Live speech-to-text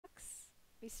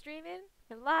We streaming?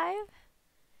 We're live?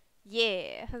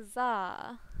 Yeah,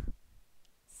 huzzah.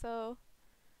 So,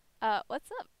 what's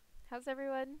up? How's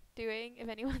everyone doing? If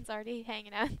anyone's already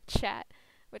hanging out in chat,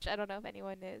 which I don't know if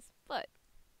anyone is, but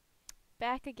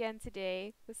back again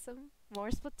today with some more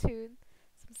Splatoon,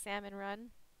 some Salmon Run.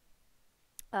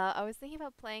 I was thinking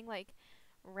about playing like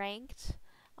ranked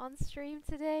on stream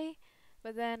today,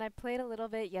 but then I played a little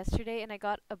bit yesterday and I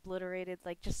got obliterated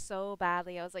like just so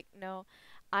badly. I was like, no,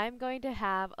 I'm going to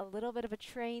have a little bit of a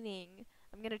training.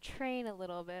 I'm going to train a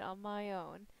little bit on my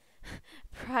own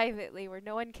privately where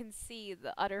no one can see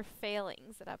the utter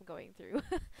failings that I'm going through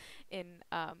in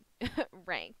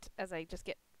ranked as I just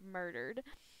get murdered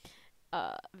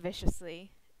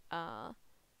viciously. Uh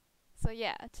so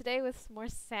yeah, today with more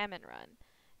Salmon Run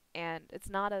and it's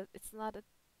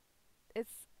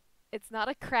it's not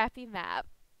a crappy map.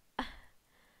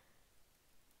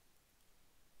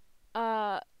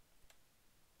 Uh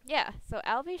yeah, so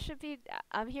Albie should be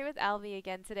I'm here with Albie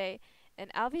again today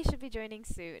and Albie should be joining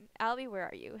soon. Albie, where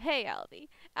are you? Hey Albie.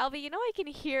 Albie, you know I can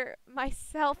hear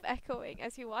myself echoing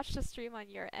as you watch the stream on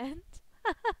your end.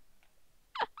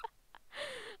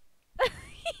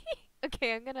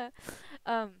 Okay, I'm gonna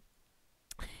um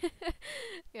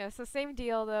yeah, so same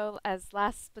deal though as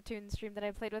last Splatoon stream that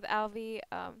I played with Alvi.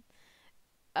 I'm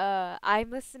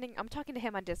talking to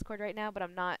him on Discord right now, but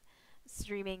I'm not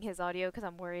streaming his audio because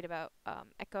I'm worried about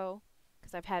echo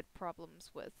because I've had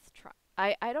problems with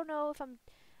I don't know if I'll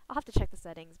have to check the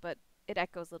settings, but it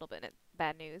echoes a little bit and it's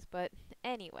bad news. But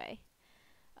anyway,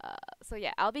 so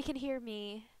yeah, Albie can hear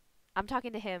me. I'm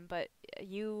talking to him, but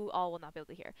you all will not be able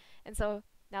to hear. And so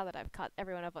now that I've caught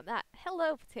everyone up on that,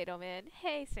 hello, Potato Man.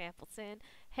 Hey, Sampleton.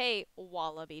 Hey,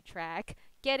 Wallaby Track.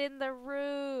 Get in the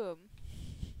room.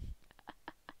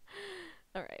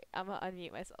 All right, I'm gonna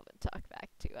unmute myself and talk back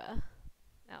to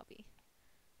Albie.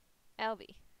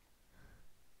 Albie.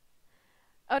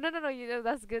 Oh no, you know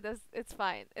that's good. It's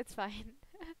fine. It's fine.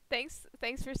 Thanks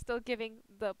for still giving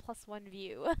the +1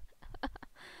 view.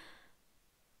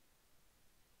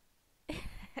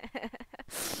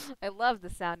 I love the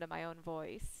sound of my own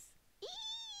voice.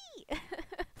 Eee!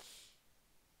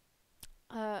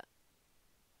 uh,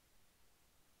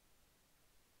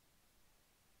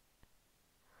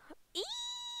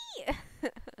 Eee!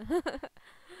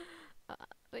 uh,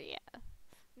 but yeah.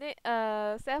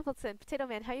 Sampleton, Potato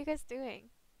Man, how you guys doing?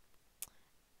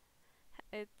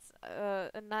 It's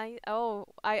a nice. Oh,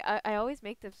 I always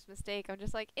make this mistake. I'm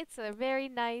just like, it's a very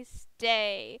nice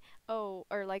day. Oh,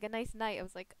 or like a nice night. I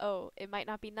was like, oh, it might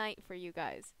not be night for you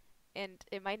guys, and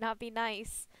it might not be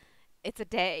nice. It's a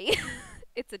day.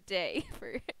 It's a day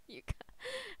for you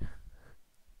guys.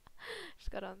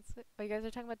 Just got on. Oh, you guys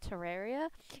are talking about Terraria?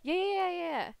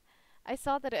 Yeah. I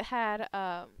saw that it had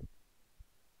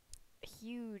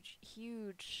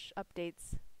huge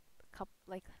updates. Couple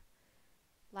like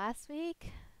last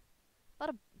week. A lot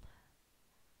of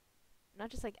not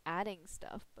just like adding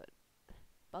stuff, but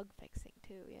bug fixing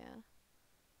too. Yeah.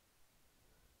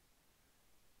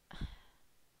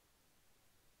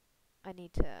 I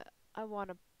need to. I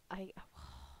wanna. I.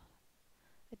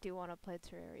 I do wanna play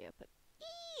Terraria, but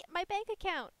my bank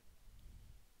account.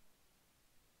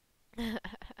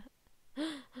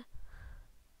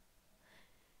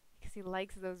 Because he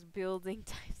likes those building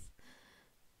types.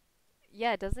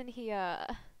 Yeah, doesn't he? Oh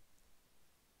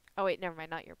wait, never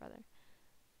mind. Not your brother.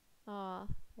 Aw,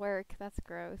 work. That's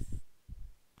gross.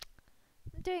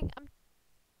 I'm doing. I'm.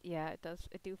 Yeah, it does.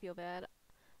 I do feel bad.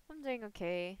 I'm doing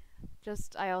okay.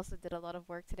 Just I also did a lot of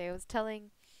work today. I was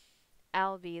telling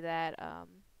Albie that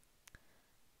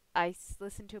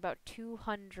listened to about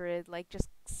 200 like just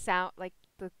sound like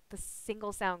the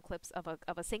single sound clips of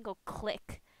a single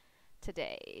click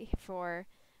today for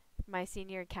my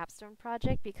senior capstone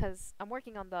project because I'm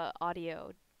working on the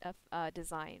audio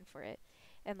design for it.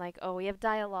 And like, oh, we have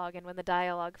dialogue, and when the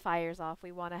dialogue fires off,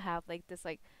 we want to have like this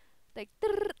like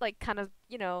kind of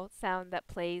sound that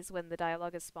plays when the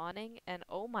dialogue is spawning. And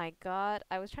oh my god,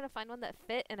 I was trying to find one that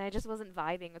fit, and I just wasn't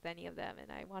vibing with any of them,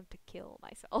 and I wanted to kill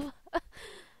myself.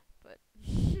 But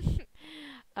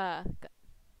are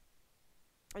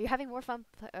you having more fun?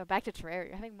 Back to Terraria.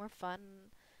 You're having more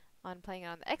fun on playing it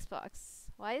on the Xbox.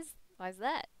 Why is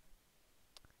that?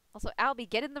 Also, Albie,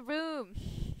 get in the room.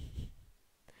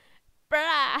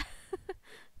 Brah!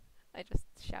 I just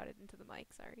shouted into the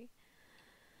mic. Sorry.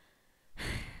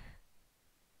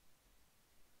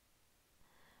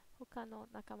 他の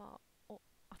仲間を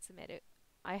集める.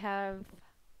 I have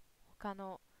他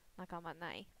の仲間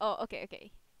ない. Oh, okay.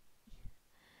 Okay.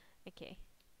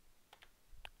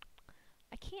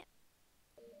 I can't.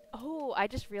 Oh, I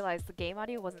just realized the game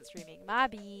audio wasn't streaming.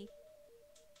 Mabi.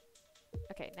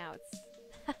 Okay, now it's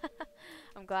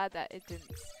I'm glad that it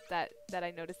didn't that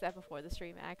I noticed that before the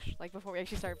stream actually, like before we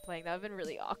actually started playing. That would have been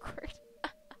really awkward.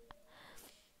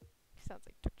 Sounds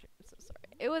like torture. I'm so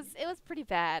sorry. It was pretty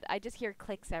bad. I just hear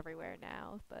clicks everywhere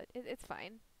now, but it's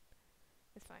fine.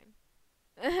 It's fine.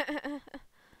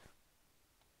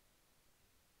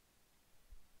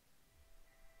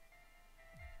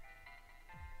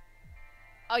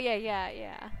 Oh yeah, yeah,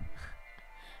 yeah.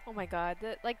 Oh my god,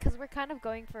 like, cause we're kind of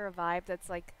going for a vibe that's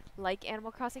like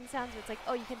Animal Crossing sounds. Where it's like,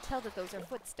 oh, you can tell that those are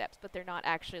footsteps, but they're not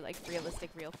actually like realistic,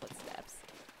 real footsteps.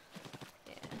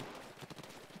 Yeah.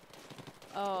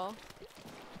 Oh,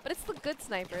 but it's the good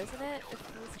sniper, isn't it? It's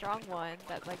the strong one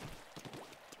that like.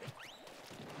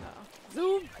 Oh,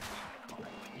 zoom.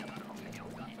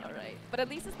 All right, but at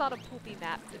least it's not a poopy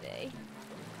map today.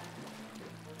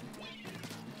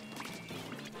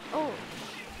 Oh.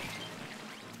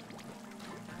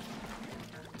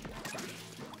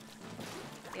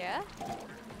 Yeah?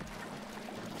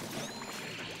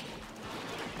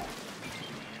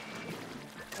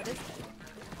 What is it?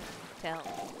 Tell me.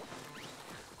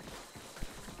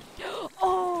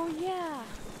 Oh, yeah!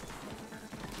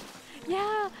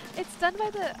 Yeah! It's done by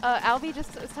the, Albie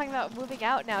just was talking about moving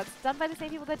out now. It's done by the same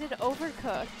people that did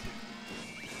Overcooked.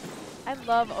 I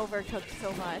love Overcooked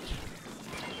so much.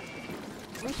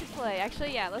 We should play.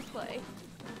 Actually, yeah, let's play.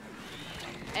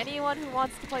 Anyone who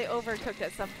wants to play Overcooked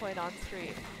at some point on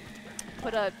stream,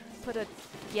 put a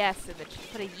yes in the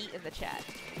put a yeet in the chat.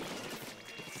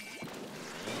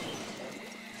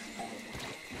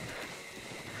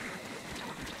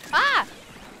 Ah!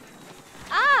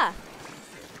 Ah!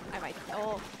 I might.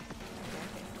 Oh. Okay,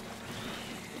 okay.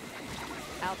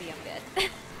 I'll be a bit.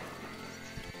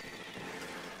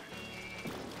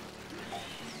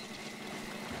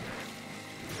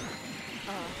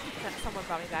 Oh, someone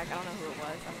brought me back. I don't know who it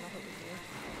was. I don't know who it was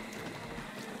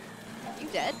you.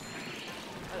 You dead?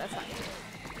 Oh, that's not good.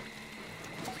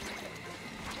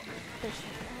 There's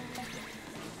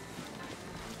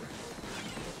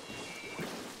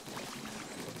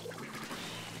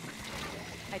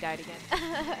I died again.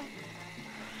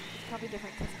 Probably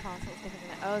different because console's different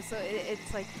than that. Oh, so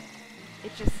it's like,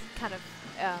 it just kind of,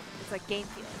 it's like game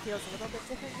feels a little bit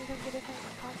different because of a different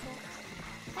console.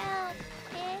 Help!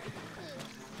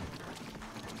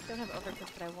 Don't have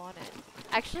Overcooked, but I want it.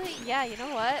 Actually, yeah, you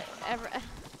know what?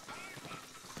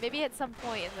 Maybe at some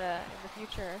point in the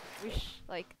future,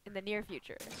 like in the near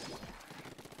future,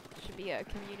 should be a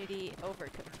community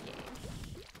Overcooked game.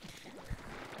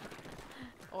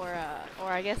 Or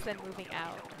I guess then moving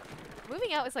out.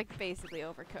 Moving out is like basically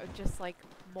Overcooked, just like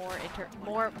more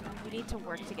we need to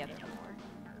work together more.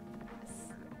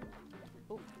 Yes.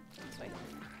 Oh, this way.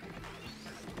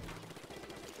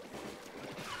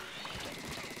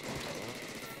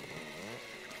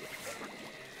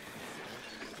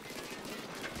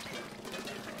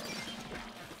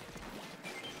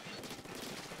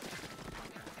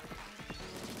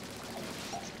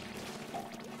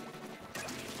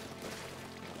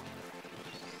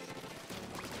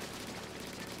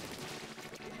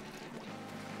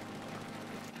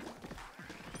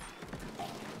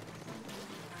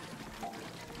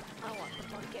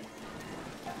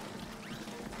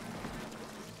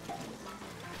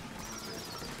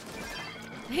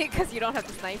 Because you don't have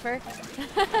the sniper.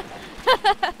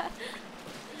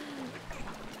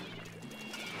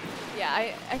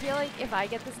 Yeah, I feel like if I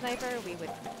get the sniper, we would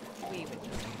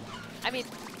I mean,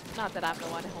 not that I'm the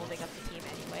one holding up the team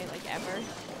anyway, like ever.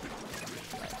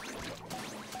 But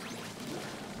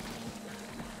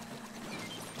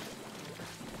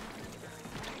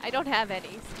I don't have any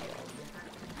skills.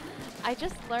 I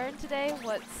just learned today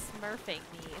what smurfing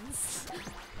means.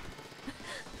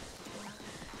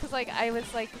 Cause like I was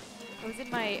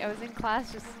in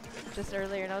class just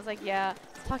earlier, and I was like, yeah,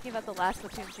 talking about the last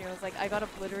Splatoon stream. I was like, I got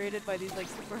obliterated by these like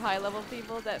super high level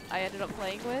people that I ended up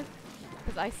playing with,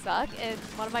 cause I suck. And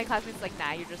one of my classmates was like,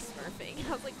 nah, you're just smurfing.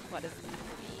 I was like, what does that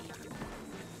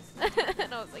mean?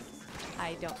 And I was like,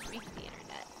 I don't speak the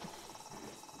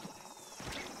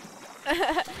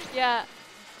internet. Yeah.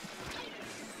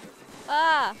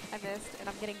 Ah, I missed, and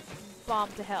I'm getting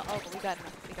bombed to hell. Oh, but we got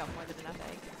more than enough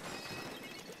eggs.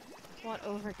 Want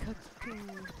Overcooked to eat.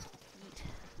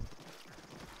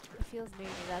 It feels new to me,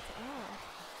 that's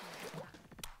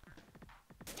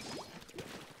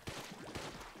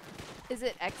Is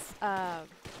it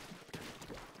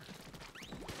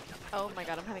oh my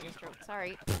god, I'm having a stroke,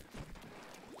 sorry. So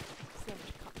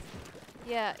much cost.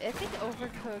 Yeah, I think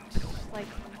Overcooked, like,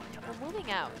 well, moving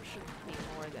out should be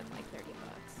more than like 30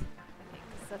 bucks. I think,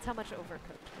 'cause that's how much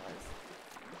Overcooked was.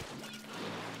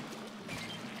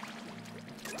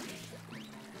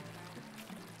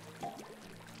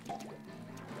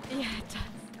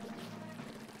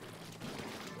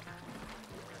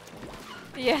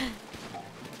 Yeah.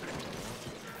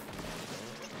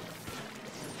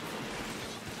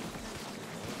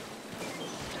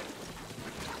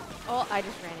 Oh, I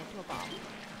just ran into a bomb.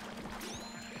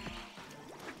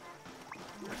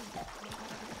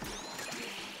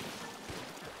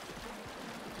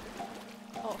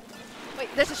 Oh, wait,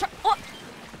 there's a shark. Oh,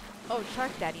 oh,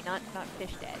 shark daddy, not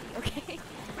fish daddy. Okay.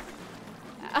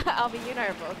 Albie, you and I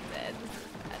are both dead.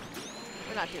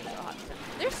 We're not doing so hot.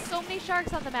 There's so many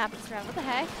sharks on the map this round. What the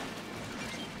heck?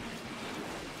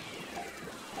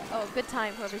 Oh, good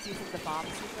time. Whoever's using the bomb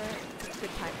super.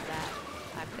 Good time for that.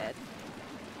 I'm dead.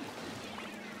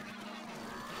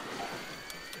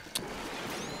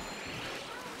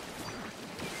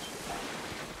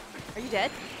 Are you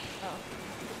dead? Oh.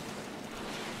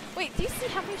 Wait, do you see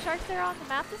how many sharks there are on the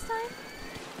map this time?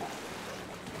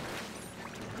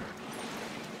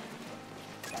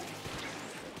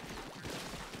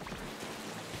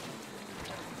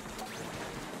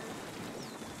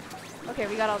 Okay,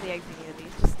 we got all the eggs we need of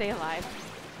these. Just stay alive.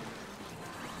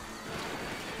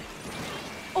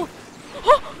 Oh!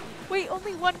 Oh! Wait,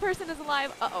 only one person is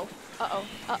alive. Uh-oh. Uh-oh.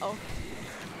 Uh-oh.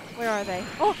 Where are they?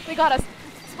 Oh, they got us.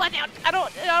 Splat down. I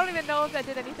don't even know if that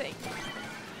did anything.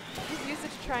 Just use it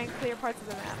to try and clear parts of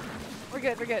the map. We're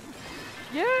good, we're good.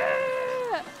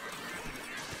 Yeah!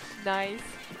 Nice.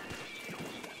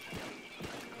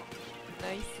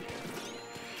 Nice.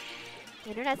 The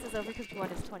internet says Overcooked 1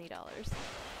 is $20.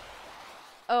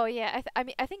 Oh yeah, I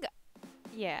think,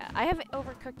 yeah, I have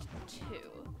Overcooked 2.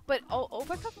 But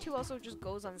Overcooked 2 also just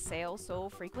goes on sale so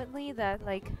frequently that,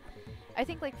 like, I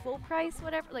think, like, full price,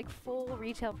 whatever, like, full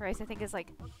retail price, I think is,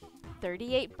 like,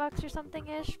 38 bucks or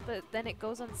something-ish, but then it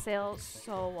goes on sale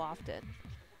so often.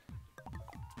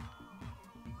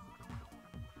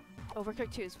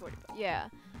 Overcooked 2 is 40 bucks. Yeah.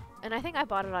 And I think I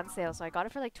bought it on sale, so I got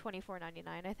it for, like,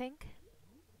 $24.99, I think.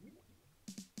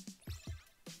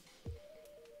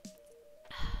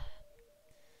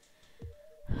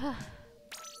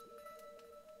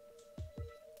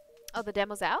 Oh, the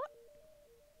demo's out?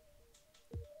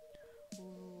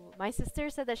 Ooh, my sister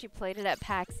said that she played it at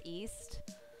PAX East,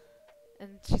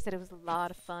 and she said it was a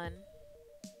lot of fun.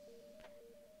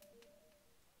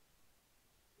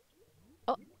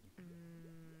 Oh.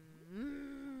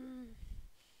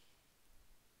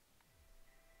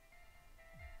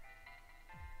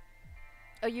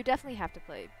 Oh, you definitely have to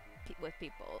play with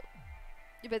people.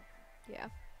 Yeah, but, yeah.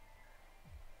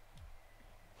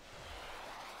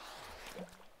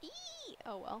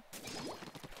 Oh well.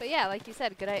 But yeah, like you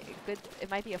said, good. It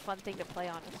might be a fun thing to play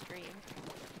on a stream.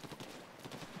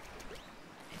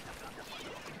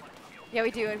 Yeah,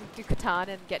 we do. And do Catan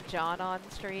and get John on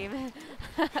stream.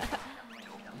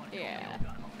 Yeah.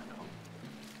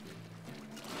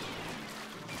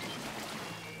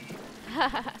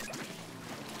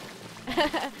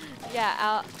 Yeah,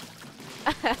 I'll.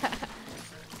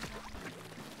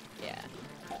 Yeah.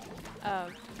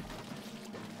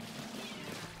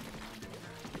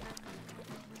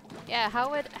 Yeah, how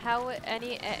would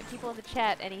any people in the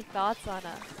chat, any thoughts on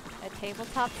a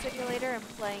tabletop simulator and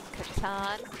playing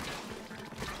Catan?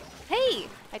 Hey!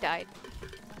 I died.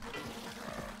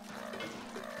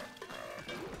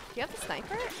 Do you have the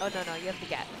sniper? Oh no, you have the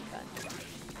Gatling gun.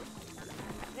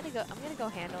 I'm gonna go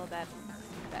handle that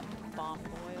bomb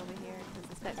boy over here because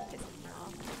this guy's pissing me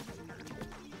off.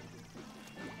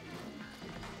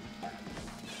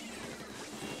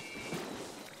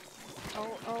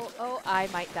 Oh, I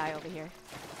might die over here.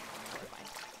 We're fine.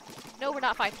 No, we're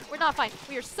not fine. We're not fine.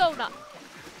 We are so not.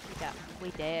 We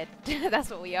dead. That's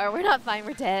what we are. We're not fine.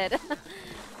 We're dead.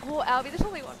 Oh, Albie, there's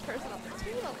only one person on the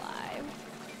team alive.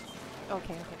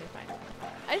 Okay, they're fine.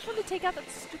 I just want to take out that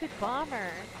stupid bomber.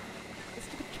 The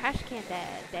stupid trash can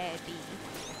daddy.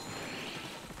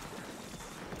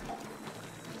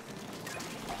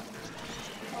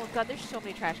 Oh god, there's so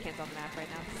many trash cans on the map right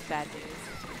now. This is bad news.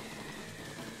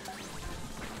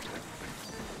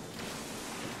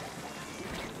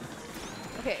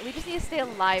 Okay, we just need to stay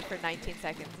alive for 19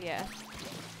 seconds, yeah.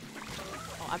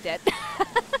 Oh, I'm dead.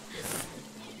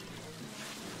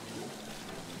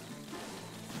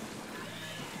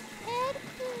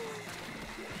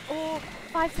 Oh,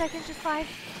 5 seconds, just 5.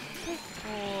 Okay.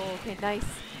 Oh, okay, nice.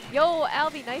 Yo,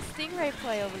 Albie, nice stingray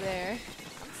play over there.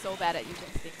 I'm so bad at using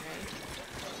stingray.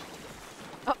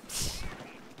 Oh.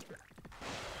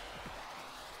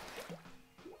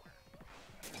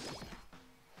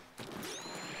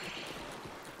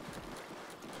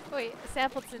 Wait,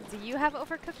 Sampleton, do you have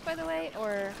Overcooked, by the way,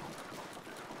 or?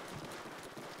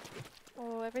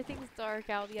 Oh, everything's dark,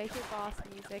 Albie. I hear boss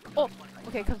music. Oh,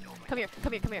 okay, come here,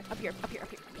 up here.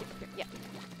 Yeah.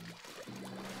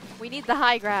 We need the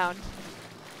high ground.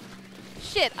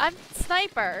 shit, I'm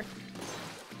sniper.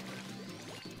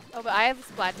 Oh, but I have a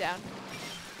splat down.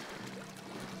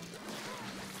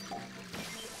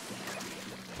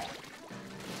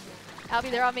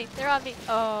 Albie, they're on me. They're on me.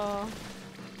 Oh.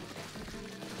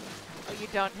 Oh, you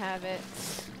don't have it.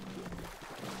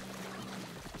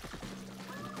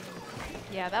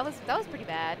 Yeah, that was pretty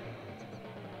bad.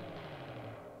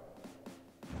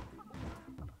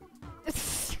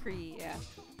 Yeah.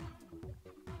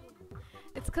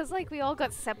 It's cause like we all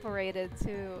got separated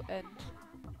too, and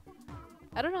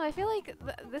I don't know. I feel like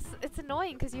it's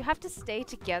annoying because you have to stay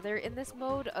together in this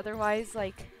mode. Otherwise,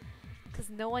 like,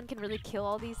 because no one can really kill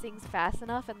all these things fast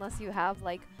enough unless you have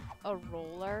like a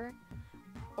roller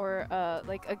or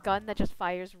like a gun that just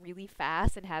fires really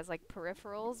fast and has like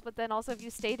peripherals. But then also if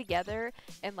you stay together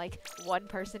and like one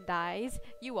person dies,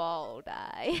 you all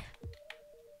die.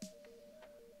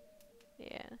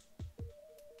 Yeah.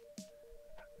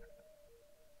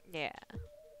 Yeah.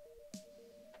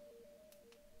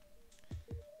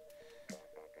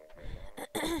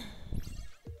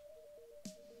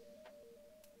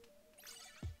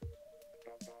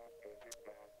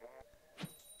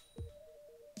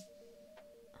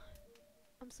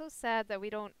 I'm so sad that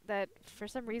that for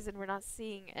some reason we're not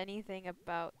seeing anything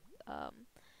about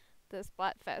the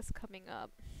Splatfest coming up.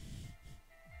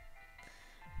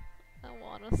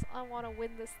 I wanna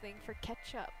win this thing for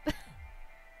ketchup.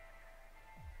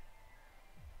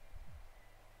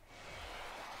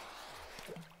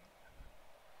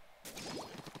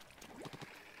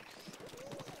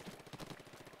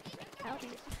 Howdy.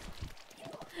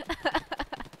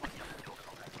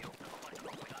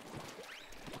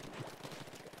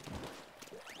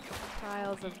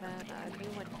 Trials of Mana, new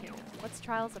one here. What's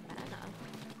Trials of Mana?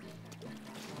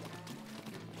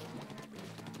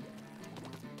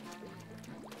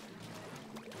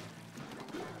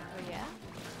 Oh yeah?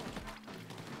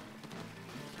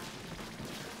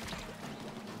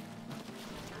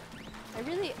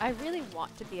 I really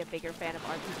want to be a bigger fan of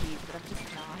RPGs, but I'm just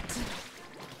not.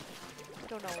 I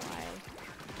don't know why.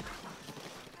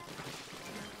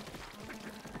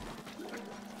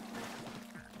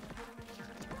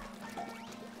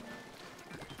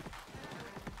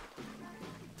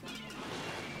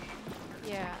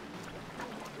 Yeah.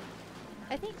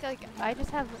 I think like I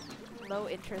just have low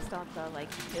interest on the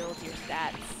like build your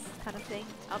stats kind of thing.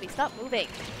 Albie, stop moving.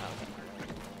 Oh, okay.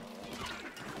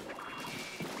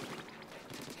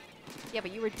 Yeah,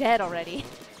 but you were dead already.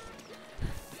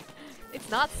 It's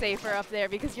not safer up there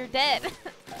because you're dead.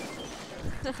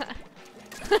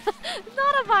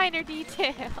 Not a minor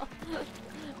detail.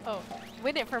 Oh,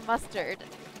 win it for mustard.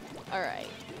 Alright.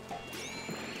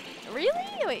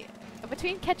 Really? Wait,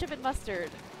 between ketchup and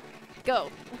mustard. Go.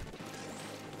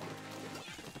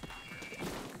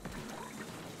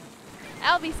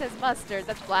 Albie says mustard,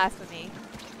 that's blasphemy.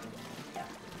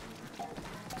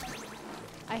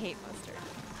 I hate mustard.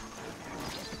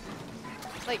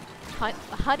 Like,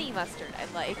 honey mustard I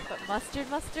like, but mustard?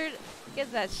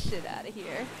 Get that shit out of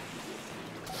here.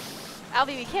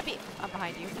 Albie, we can't be— I'm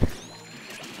behind you.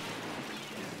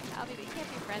 Albie, we can't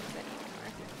be friends anymore.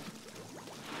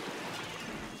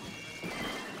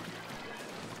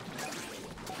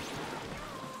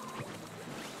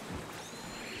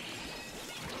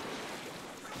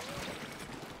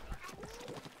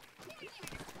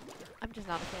 I'm just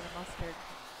not a fan of mustard.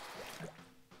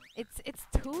 It's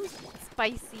too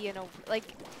spicy in a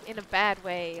bad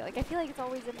way. Like I feel like it's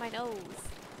always in my nose.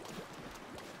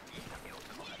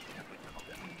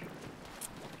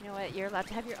 You know what? You're allowed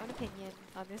to have your own opinion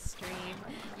on this stream.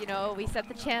 You know, we set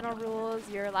the channel rules.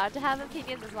 You're allowed to have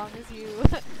opinions as long as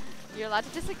you're allowed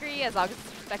to disagree as long as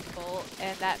it's respectful.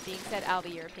 And that being said,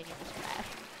 Albie, your opinion is trash.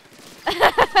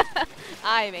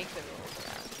 I make the rules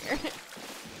around here.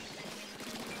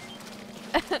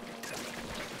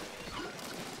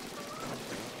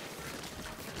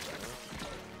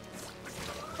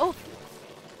 Oh!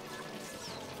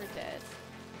 We're dead.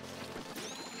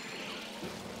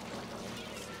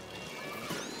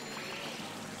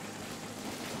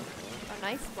 Oh,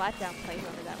 nice flat down play,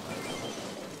 whoever that was.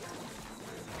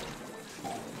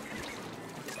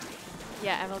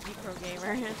 Yeah, MLG Pro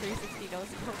Gamer, 360 no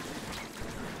scope.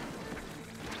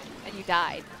 And you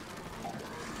died.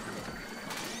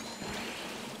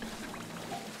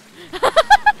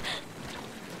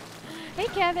 Hey,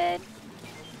 Kevin!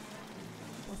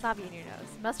 Wasabi in your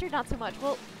nose. Mustard, not so much.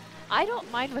 Well, I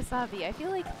don't mind wasabi. I feel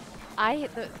like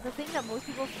the thing that most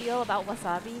people feel about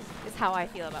wasabi is how I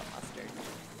feel about mustard.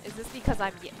 Is this because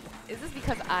I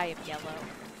am yellow?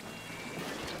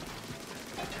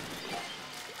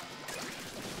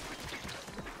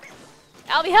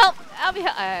 Albie, help! Albie,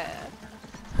 help!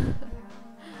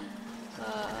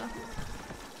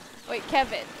 Wait,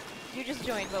 Kevin, you just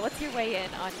joined, but what's your way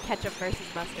in on ketchup versus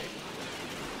mustard?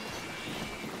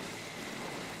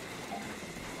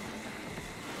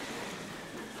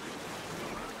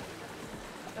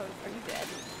 Oh, are you dead?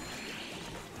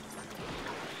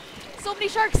 So many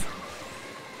sharks!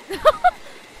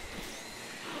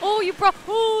 Oh,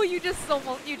 you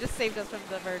just saved us from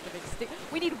the verge of extinction.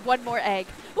 We need one more egg.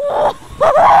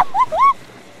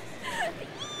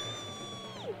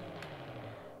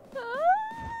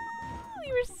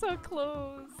 You were so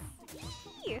close.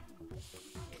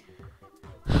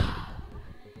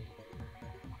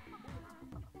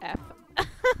 F.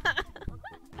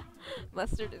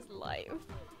 Mustard is life.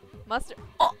 Mustard.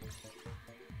 Oh!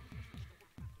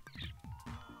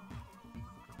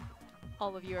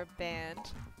 All of you are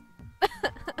banned.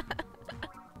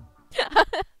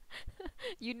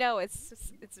 You know it's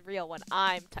real when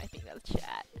I'm typing the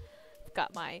chat. I've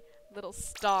got my little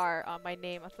star on my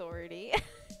name authority.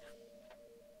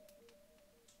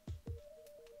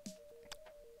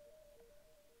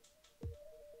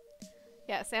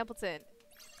 Yeah, Sampleton,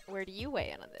 where do you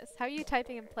weigh in on this? How are you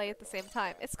typing and play at the same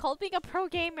time? It's called being a pro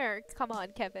gamer! Come on,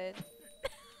 Kevin.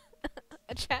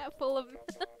 A chat full of...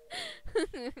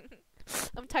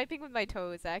 I'm typing with my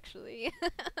toes, actually.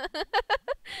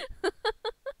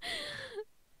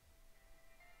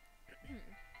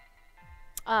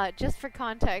 Just for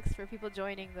context, for people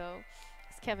joining though,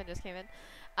 because Kevin just came in,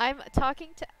 I'm talking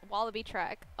to Wallaby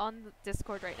Track on the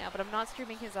Discord right now, but I'm not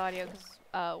streaming his audio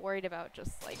because worried about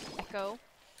just like echo.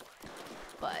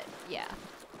 But yeah.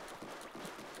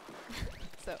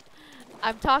 So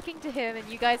I'm talking to him and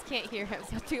you guys can't hear him,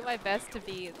 so I'll do my best to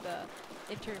be the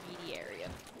intermediary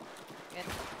and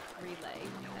relay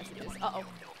messages. Uh-oh.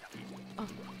 Oh.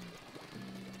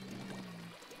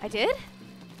 I did?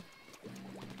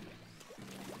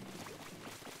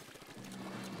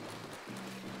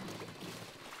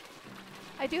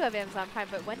 I do have Amazon Prime,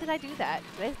 but when did I do that?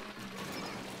 Did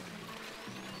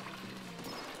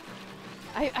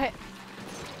I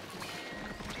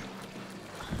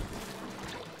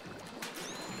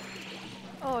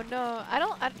Oh no,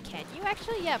 can you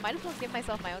actually? Yeah, might as well give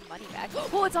myself my own money back.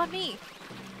 Oh, it's on me!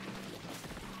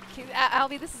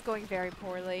 Albie, this is going very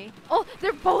poorly. Oh,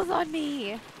 they're both on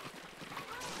me!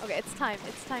 Okay, it's time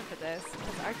for this,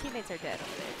 because our teammates are dead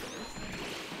over there.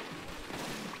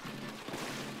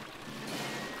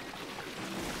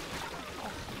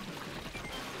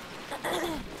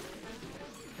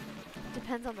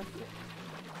 Depends on the food.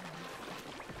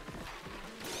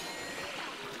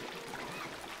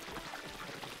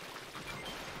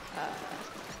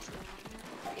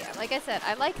 Yeah, like I said,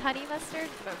 I like honey mustard,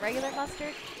 but regular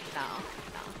mustard, no.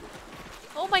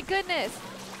 Oh my goodness!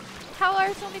 How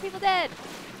are so many people dead?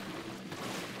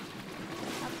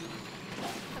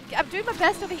 I'm doing my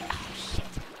best over here. Oh shit!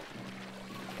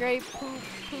 Gray poop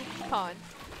pond.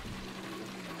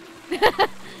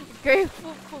 Gray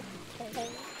poop.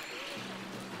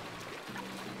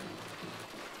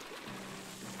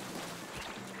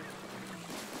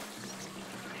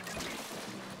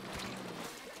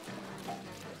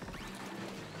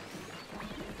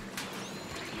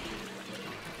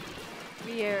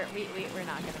 We're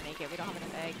not gonna make it. We don't have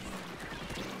enough eggs.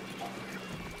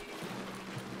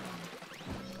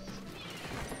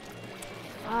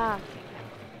 Ah,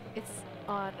 it's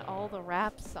on all the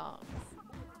rap songs.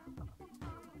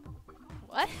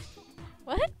 What?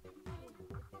 What?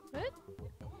 What?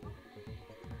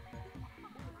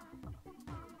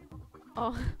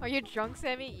 Oh, are you drunk,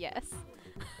 Sammy? Yes.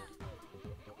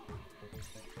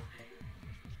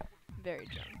 Very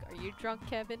drunk. Are you drunk,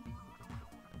 Kevin?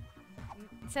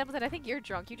 Sampleton, I think you're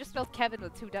drunk. You just spelled Kevin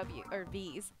with 2 W or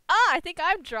V's. Ah, I think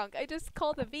I'm drunk. I just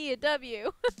called a V a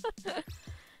W.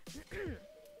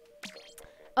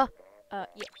 Yeah.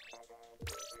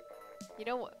 You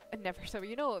know what? Never sober.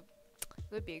 You know what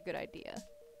would be a good idea?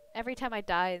 Every time I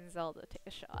die in Zelda, take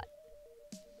a shot.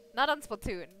 Not on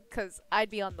Splatoon, because I'd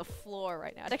be on the floor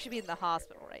right now. I'd actually be in the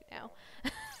hospital right now.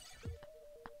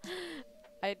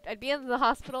 I'd be in the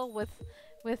hospital with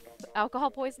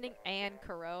alcohol poisoning and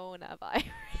coronavirus.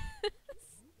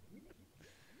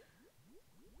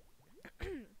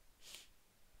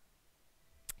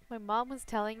 My mom was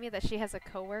telling me that she has a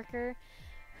coworker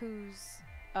who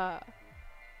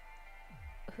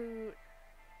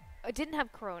didn't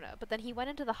have corona, but then he went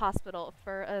into the hospital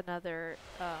for another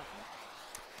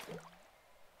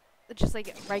just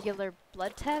like regular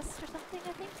blood test or something,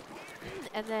 I think.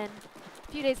 And then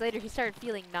a few days later he started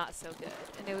feeling not so good,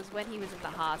 and it was when he was in the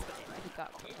hospital that he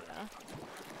got corona.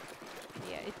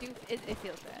 Yeah, it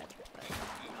feels bad.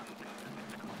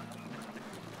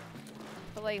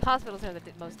 But like, hospitals are the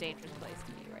most dangerous place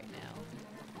to be right now.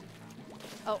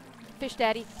 Oh, Fish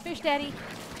daddy. Fish daddy.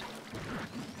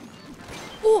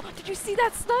 Oh, did you see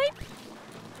that snipe?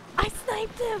 I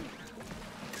sniped him.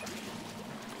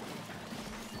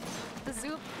 The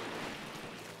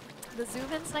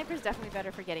zoom in sniper is definitely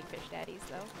better for getting fish daddies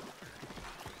though.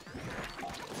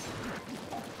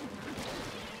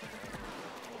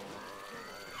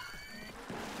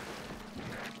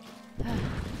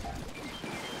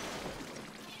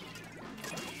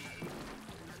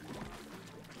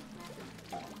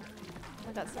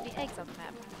 I got so many eggs on the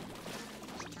map.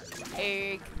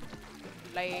 Egg.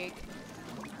 Leg.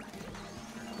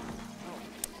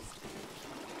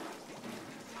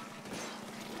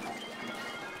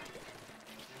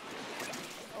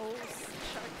 Oh,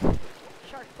 shark.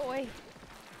 Shark boy.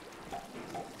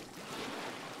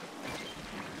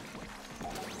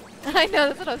 I know,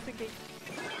 that's what I was thinking.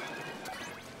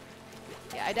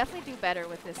 Yeah, I definitely do better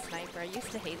with this sniper. I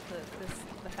used to hate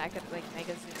the fact that like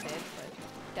mega zoomed in, but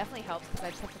definitely helps because I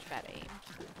have such bad aim.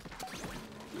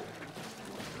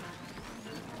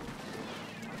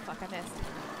 Oh fuck, I missed.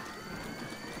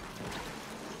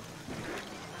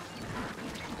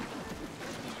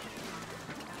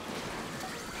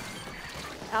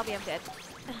 Albie, I'm dead.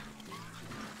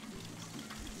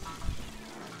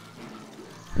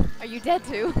 Are you dead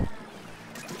too?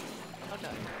 Oh no.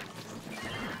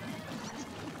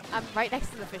 I'm right next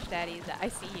to the fish daddies. I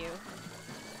see you.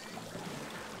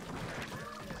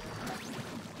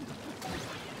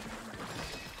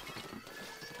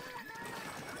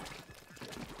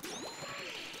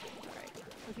 Alright.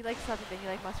 If you like something, then you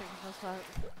like mustard and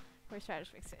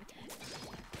horseradish mixed in.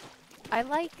 I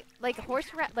like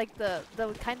horseradish, like the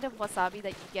kind of wasabi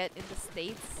that you get in the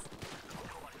States.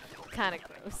 Kinda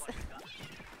gross.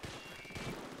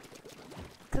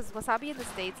 Because wasabi in the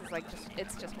States is like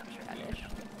it's just horseradish.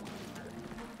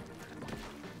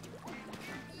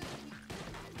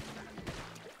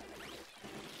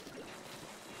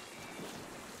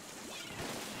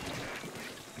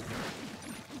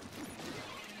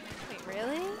 Wait,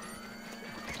 really?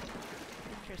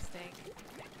 Interesting.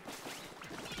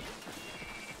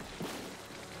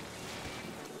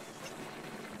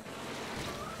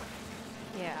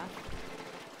 Yeah.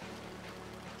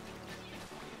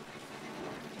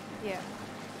 Yeah.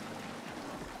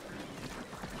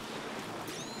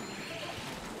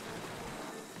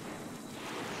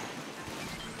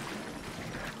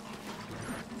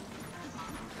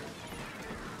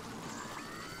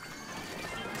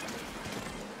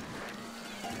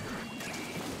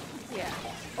 Yeah.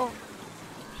 Oh.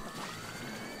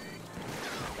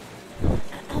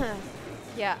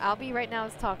 Yeah, Albie right now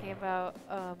is talking about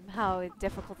how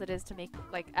difficult it is to make,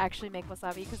 like, actually make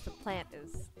wasabi because the plant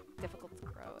is difficult to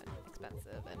grow and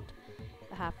expensive, and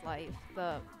the half-life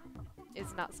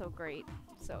is not so great.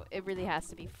 So it really has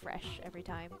to be fresh every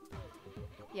time.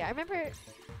 Yeah, I remember.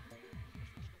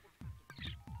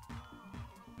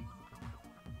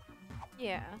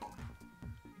 Yeah.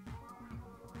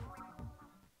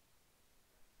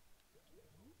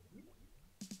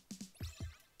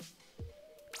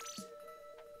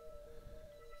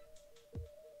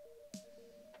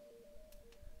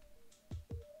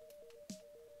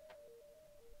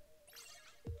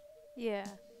 Yeah.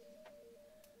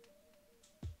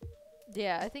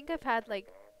 Yeah, I think I've had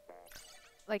like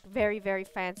very, very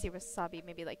fancy wasabi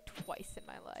maybe like twice in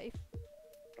my life.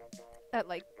 At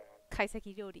like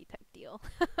kaiseki ryori type deal.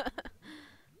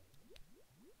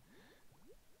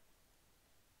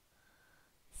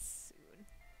 Soon.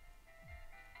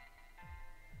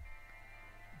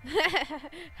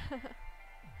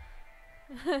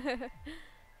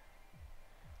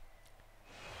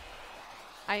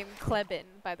 I am Klebin,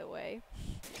 by the way.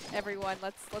 Everyone,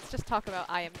 let's just talk about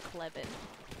I am Klebin.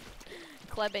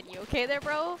 Klebin, you okay there,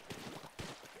 bro?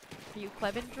 Are you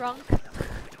Klebin drunk?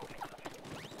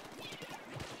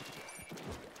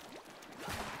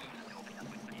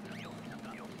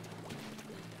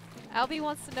 Albie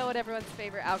wants to know what everyone's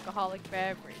favorite alcoholic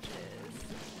beverage is.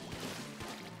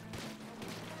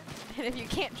 And if you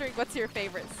can't drink, what's your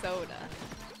favorite soda?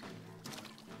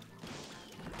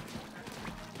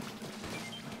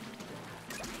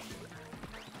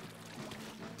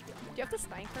 Do you have the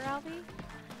sniper, Albie?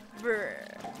 Brr.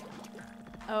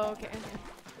 Oh, okay.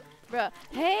 Bruh.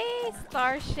 Hey,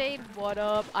 Starshade, what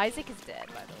up? Isaac is dead,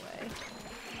 by the way.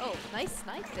 Oh, nice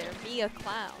snipe there. Me a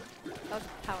clown. That was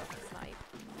a powerful snipe.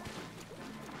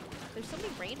 There's so many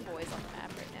rain boys on the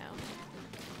map right now.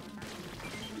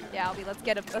 Yeah, Albie, let's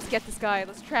get him. Let's get this guy.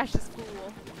 Let's trash this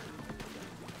fool.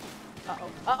 Uh-oh.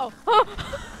 Uh-oh. Oh!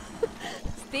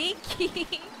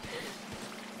 Stinky!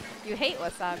 You hate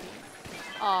wasabi.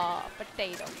 Aw,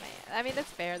 potato man. I mean,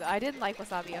 that's fair though. I didn't like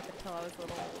wasabi up until I was a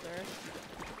little older.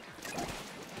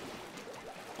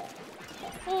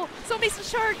 Oh, so many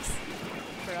sharks!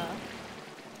 Bruh.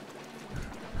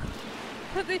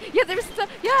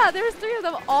 Yeah, there's 3 of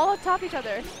them all on top of each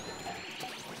other.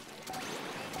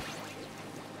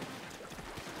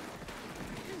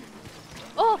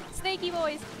 Oh, snaky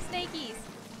boys, snakies,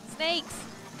 snakes.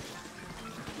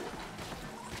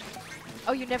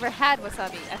 Oh, you never had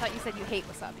wasabi. I thought you said you hate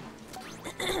wasabi.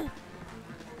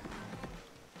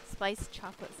 Spiced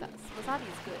chocolate sauce. Wasabi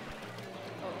is good.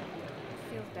 Oh,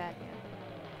 feels bad, yeah.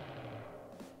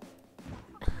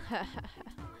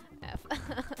 F.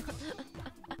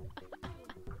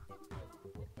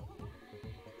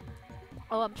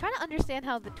 Oh, I'm trying to understand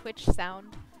how the Twitch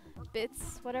sound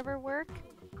bits, whatever, work.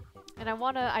 And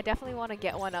I definitely wanna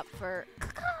get one up for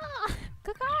Kaka!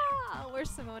 Kaka! Where's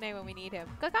Simone when we need him?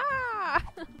 Kaka!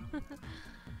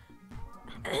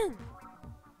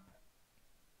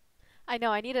 I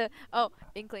know, I need a, oh,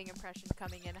 Inkling impression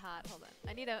coming in hot, hold on.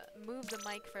 I need to move the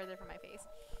mic further from my face.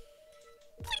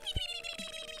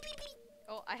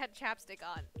 Oh, I had chapstick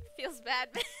on. Feels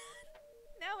bad, man.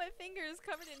 Now my finger is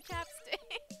covered in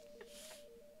chapstick.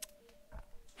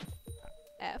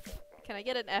 F. Can I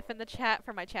get an F in the chat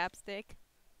for my chapstick?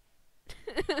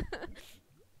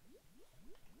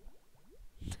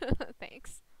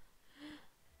 Thanks.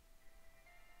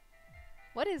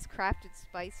 What is Craft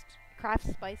Spiced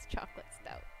Chocolate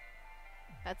Stout?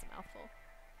 That's a mouthful.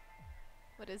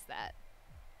 What is that?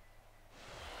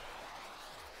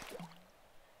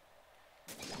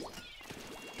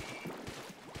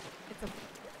 It's a...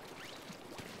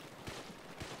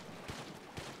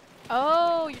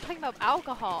 Oh, you're talking about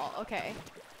alcohol. Okay.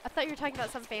 I thought you were talking about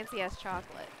some fancy-ass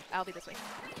chocolate. I'll be this way.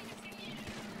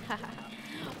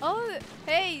 Oh,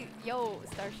 hey! Yo,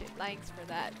 Starship, thanks for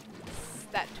that.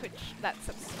 That Twitch, that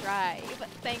subscribe.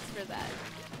 Thanks for that.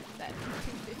 That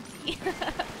 250.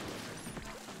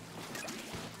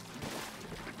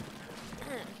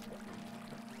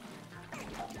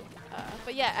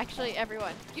 But yeah, actually,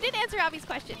 everyone. You didn't answer Abby's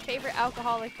question. Favorite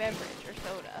alcoholic beverage or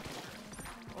soda?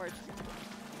 Or...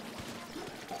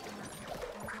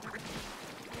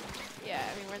 Yeah,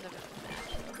 I mean, we're in the middle of that.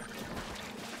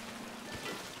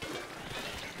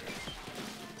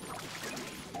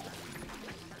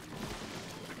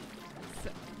 So,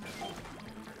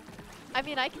 I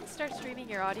mean, I can start streaming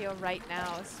your audio right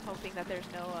now, hoping that there's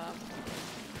no,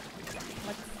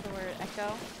 what's the word,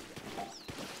 echo?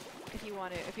 If you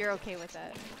want to, if you're okay with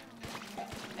that.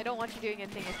 I don't want you doing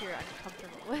anything if you're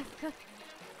uncomfortable with.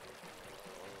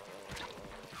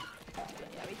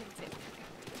 Yeah, we can sit.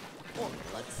 Oh,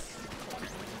 let's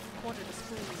corner the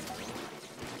spoon.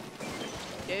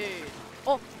 Dude.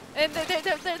 Oh, and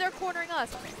they're cornering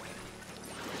us.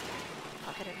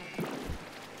 Fuck, I didn't have enough.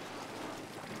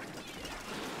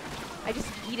 I just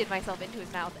yeeted myself into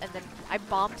his mouth, and then I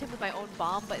bombed him with my own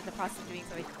bomb, but in the process of doing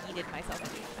so, I yeeted myself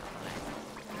into his mouth.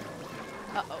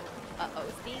 Uh-oh. Uh-oh.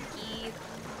 Stinky.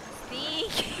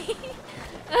 Stinky.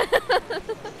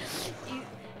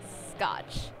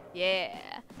 Scotch.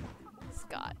 Yeah.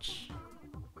 Scotch.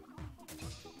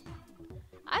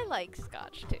 I like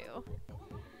scotch, too.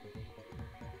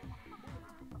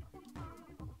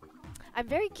 I'm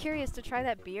very curious to try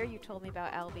that beer you told me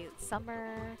about, Albie.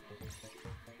 Summer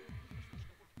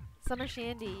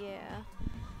Shandy, yeah.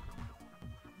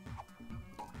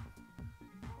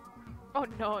 Oh,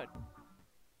 no.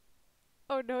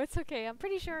 Oh no, it's okay. I'm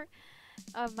pretty sure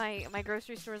my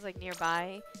grocery stores like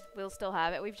nearby will still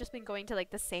have it. We've just been going to like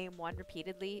the same one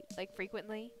repeatedly, like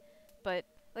frequently. But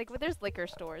like there's liquor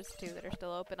stores too that are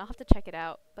still open. I'll have to check it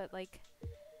out. But like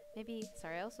maybe,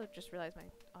 sorry, I also just realized my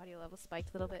audio level spiked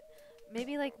a little bit.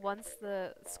 Maybe like once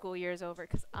the school year is over,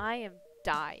 because I am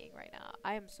dying right now.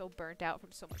 I am so burnt out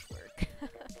from so much work.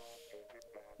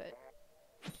 But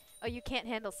oh, you can't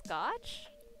handle scotch?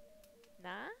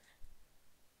 Nah?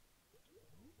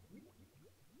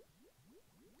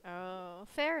 Oh,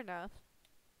 fair enough.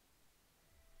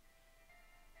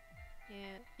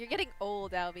 Yeah, you're getting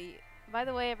old, Albie. By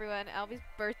the way, everyone, Albie's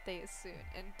birthday is soon,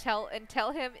 and tell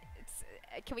him it's.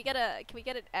 Can we get an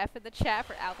F in the chat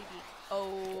for Albie being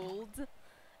old?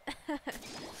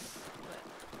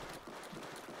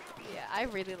 Yeah, I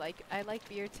like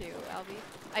beer too, Albie.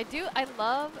 I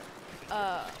love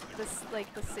this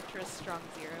like the citrus strong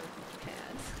zero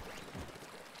cans.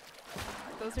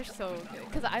 Those are so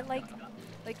good cuz I like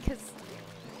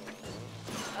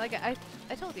I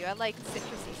told you I like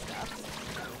citrusy stuff.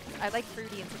 I like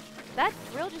fruity and citrus. That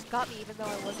grill just got me even though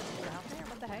I wasn't around there.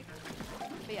 What the heck?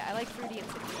 But yeah, I like fruity and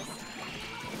citrus.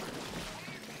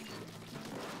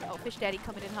 Oh, Fish Daddy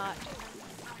coming in hot.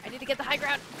 I need to get the high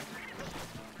ground.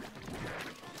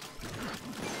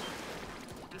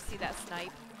 You see that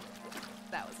snipe?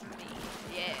 That was me.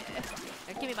 Yeah.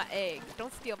 Now give me my egg.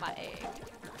 Don't steal my egg.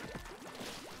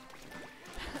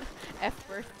 F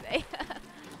birthday. Yeah,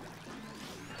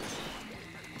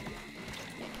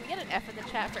 can we get an F in the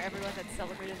chat for everyone that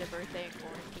celebrated their birthday in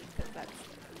quarantine? Because that's...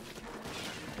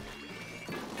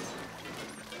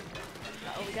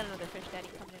 Uh-oh, we got another fish daddy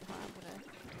coming in. I'm gonna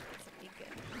get some ink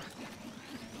in.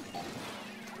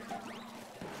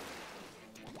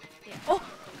 Yeah. Oh!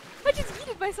 I just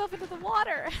yeeted myself into the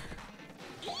water!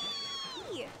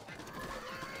 Eee!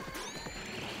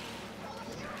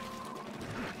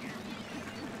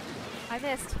 I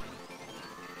missed.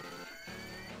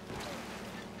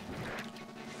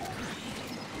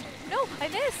 No, I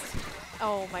missed!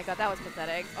 Oh my god, that was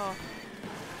pathetic. Oh.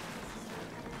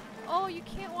 Oh, you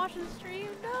can't watch the stream?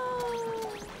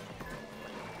 No!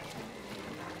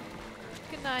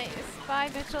 Good night. Bye,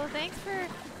 Mitchell. Thanks for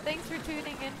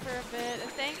tuning in for a bit.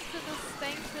 And thanks for the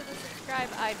subscribe.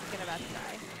 I'm gonna about to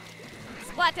die.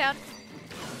 Splat down!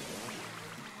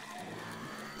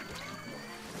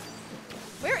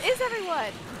 Where is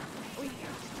everyone?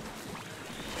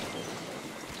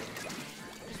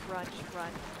 Just run, just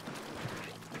run.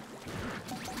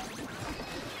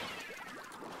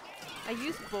 I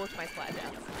used both my splat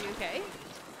downs. Are you okay?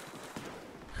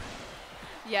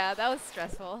 Yeah, that was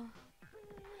stressful.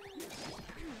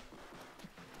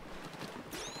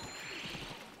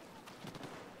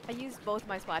 I used both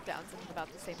my splat downs in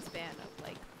about the same span of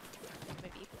like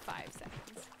maybe 5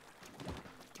 seconds.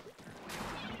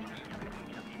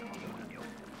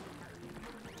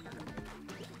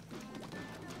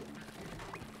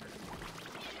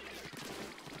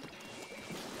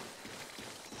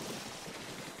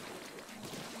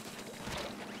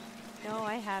 No,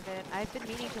 I haven't. I've been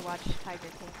meaning to watch Tiger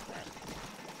King, but...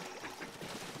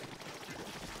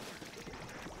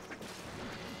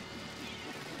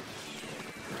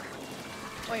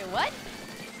 Wait, what?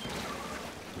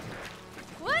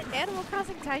 What? Animal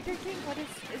Crossing Tiger King? What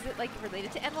is it like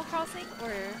related to Animal Crossing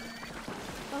or...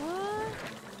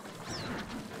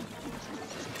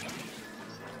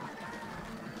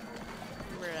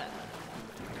 Bruh.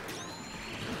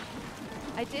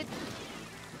 I did...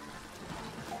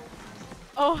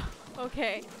 Oh,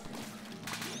 okay.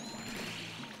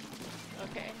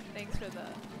 Okay, thanks for the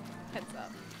heads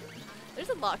up. There's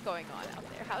a lot going on out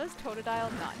there. How is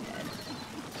Totodile not dead?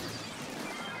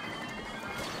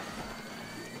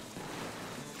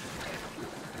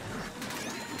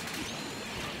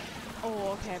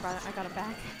 Oh, okay, I got him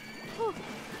back. Whew.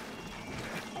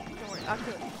 Don't worry, I'll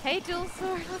do it. Hey, Jules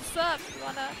Sword, what's up? You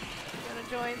wanna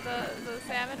join the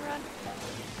Salmon Run?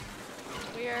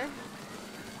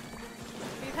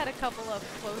 We've had a couple of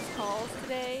close calls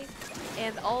today,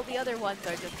 and all the other ones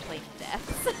are just plain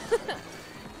deaths.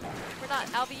 We're not,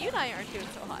 Albie, you and I aren't doing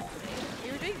so hot today.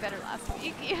 We were doing better last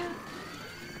week. Yeah.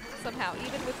 Somehow,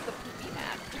 even with the poopy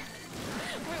map.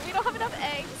 We don't have enough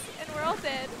eggs, and we're all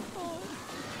dead. Oh.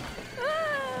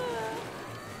 Ah.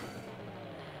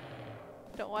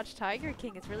 Don't watch Tiger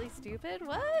King, it's really stupid?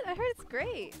 What? I heard it's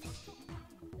great.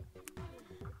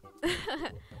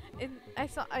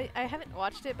 I haven't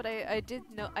watched it, but I do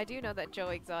know that Joe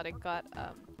Exotic got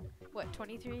what,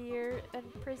 23-year in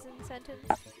prison sentence?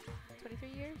 23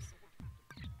 years?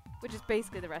 Which is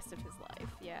basically the rest of his life.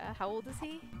 Yeah. How old is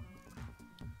he?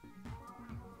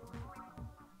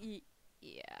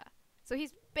 Yeah. So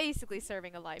he's basically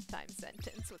serving a lifetime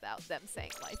sentence without them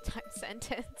saying lifetime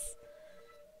sentence.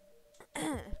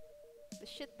 The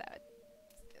shit that...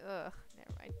 Ugh,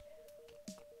 never mind.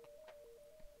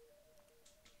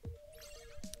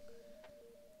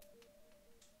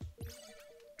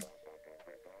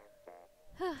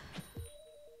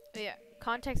 Yeah,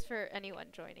 context for anyone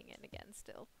joining in again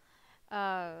still.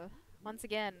 Once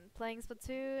again, playing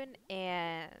Splatoon,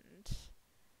 and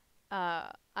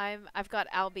I've got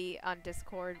Albie on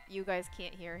Discord. You guys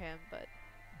can't hear him, but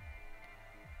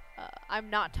I'm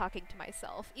not talking to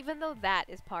myself. Even though that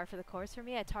is par for the course for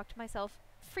me, I talk to myself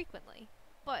frequently.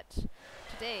 But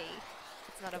today,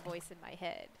 it's not a voice in my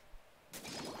head.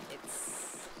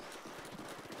 It's...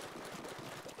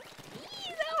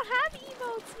 I don't have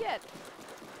emotes yet!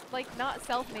 Like, not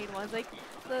self-made ones. Like,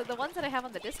 the ones that I have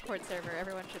on the Discord server,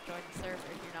 everyone should join the server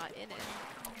if you're not in it.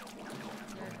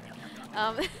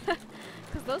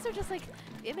 Because those are just, like,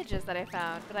 images that I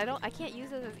found, but I can't use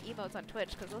those as emotes on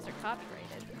Twitch, because those are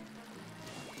copyrighted.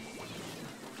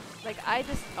 Like, I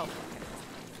just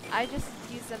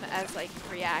use them as, like,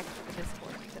 react to the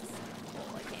Discord, because,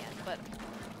 well, I can, but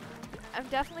I'm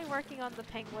definitely working on the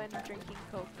penguin drinking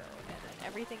cocoa, and then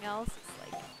everything else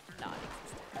is, like,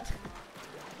 non-existent.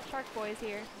 Shark Boy's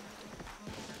here.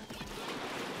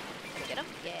 Get him?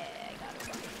 Yeah, I got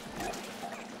him.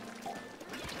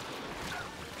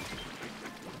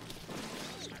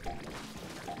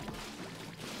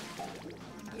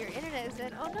 Your internet is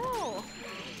dead. Oh no!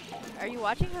 Are you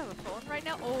watching from a phone right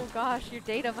now? Oh gosh, your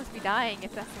data must be dying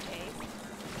if that's the case.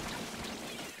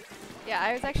 Yeah,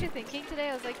 I was actually thinking today,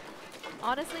 I was like,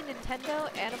 honestly, Nintendo,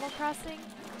 Animal Crossing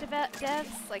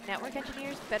devs, like network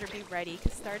engineers, better be ready,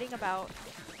 because starting about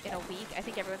in a week, I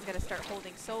think everyone's going to start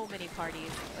holding so many parties,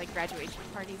 like graduation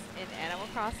parties in Animal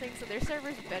Crossing, so their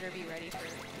servers better be ready for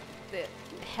the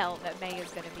hell that May is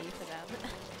going to be for them.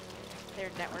 Their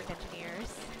network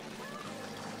engineers.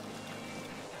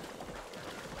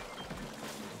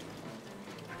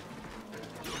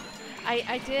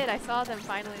 I did, I saw them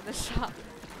finally in the shop.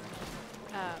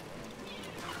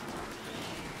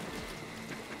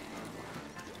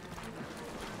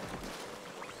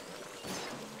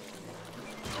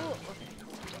 Oh, okay.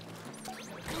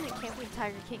 I can't believe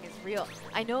Tiger King is real.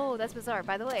 I know, that's bizarre.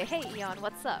 By the way, hey Eon,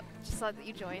 what's up? Just saw that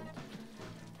you joined.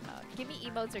 Give me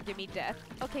emotes or give me death.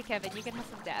 Okay, Kevin, you can have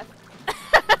some death.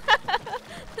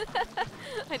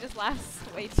 I just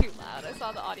laughed way too loud. I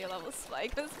saw the audio level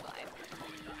spike. It was fine.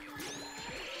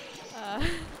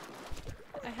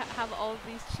 I have all of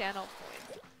these channel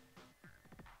points.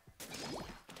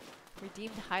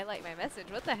 Redeemed to highlight my message.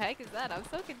 What the heck is that? I'm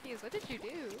so confused. What did you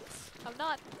do? I'm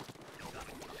not...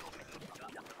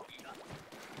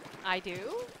 I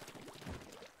do?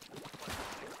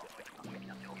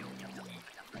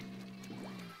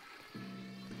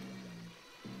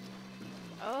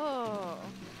 Oh.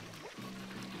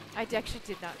 I actually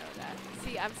did not know that.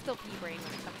 See, I'm still pea-brain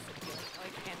when it comes to dealing,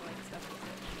 like handling stuff with it.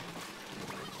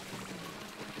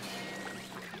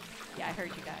 Yeah, I heard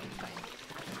you guys. Fine.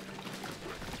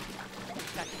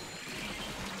 Got you.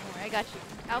 Don't worry, I got you.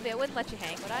 Albie, I wouldn't let you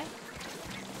hang, would I?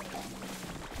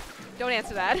 Don't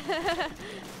answer that.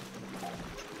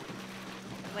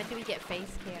 When do we get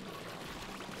face cam?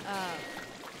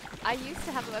 I used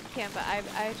to have a webcam, but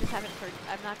I just haven't.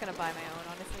 I'm not gonna buy my own,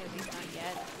 honestly. At least not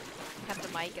yet. I have the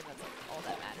mic, and that's like all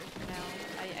that matters for now.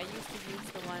 I used to use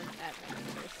the one at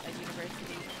my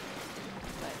university,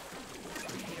 but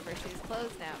university is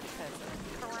closed now because of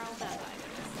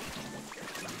coronavirus.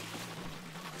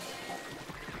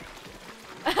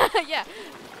 Yeah,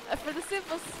 for the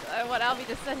simple, what Albie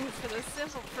just said is for the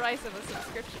simple price of a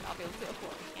subscription, I'll be able to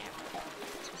afford a camera.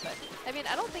 But I mean,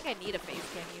 I don't think I need a face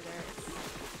cam either.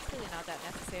 It's really not that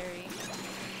necessary.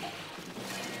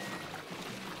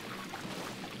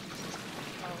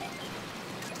 Oh.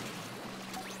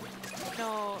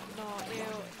 No, ew,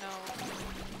 no.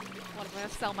 What, I'm gonna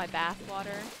sell my bath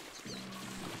water?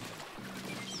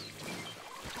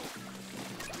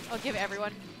 I'll give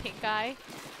everyone pink eye.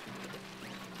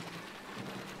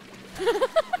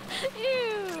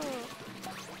 Ew!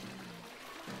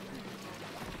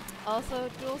 Also,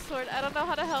 dual sword, I don't know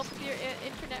how to help with your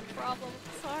internet problem.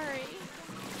 Sorry.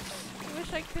 I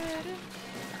wish I could.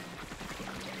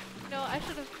 No, I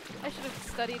should have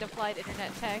studied applied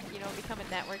internet tech, you know, become a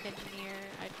network engineer.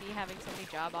 I'd be having so many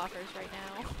job offers right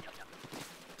now.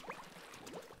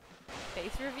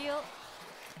 Face reveal?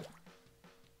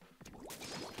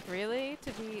 Really?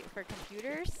 To be for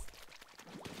computers?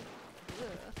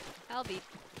 Ugh. Albie.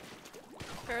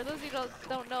 For those of you who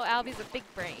don't know, Albie's a big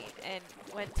brain and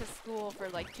went to school for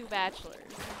like 2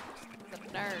 bachelors. He's a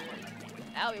nerd.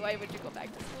 Albie, why would you go back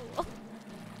to school?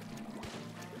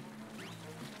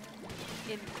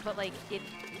 But like in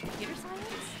computer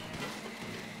science?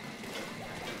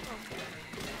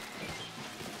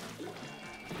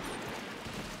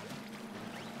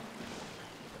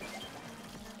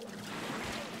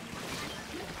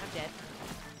 I'm dead.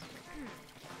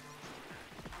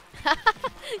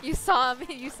 You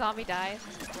saw me die.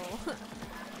 Oh.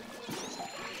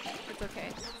 It's okay.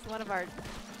 It's one of our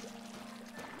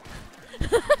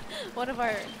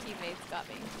teammates got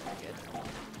me. We're good.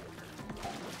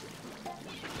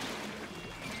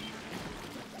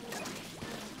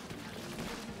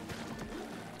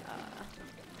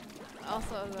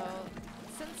 Also though,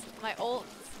 since my old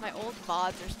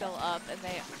VODs are still up and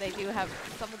they do have,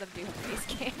 some of them do have face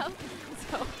cam,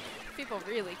 so people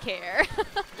really care.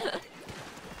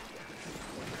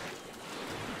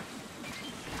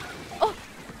 Oh!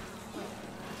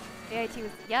 AIT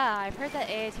was, yeah, I've heard that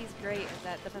AIT is great and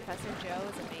that the Professor Joe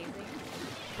is amazing.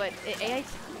 But AIT,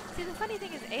 see the funny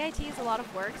thing is AIT is a lot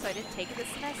of work, so I didn't take it this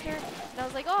semester. And I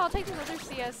was like, oh, I'll take this other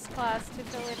CS class to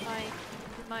fill in my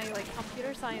like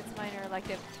computer science minor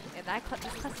elective, and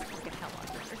this class is fucking hell on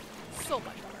work. So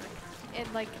much work.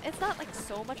 And like, it's not like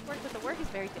so much work, but the work is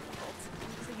very difficult.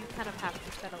 So you kind of have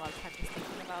to spend a lot of time just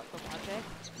thinking about the logic.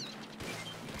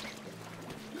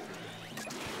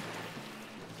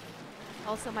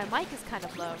 Also, my mic is kind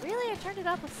of low. Really? I turned it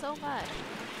up with so much.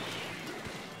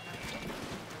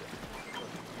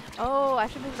 Oh, I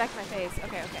should move back to my face.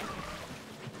 Okay, okay.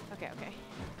 Okay, okay.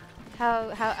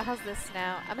 How's this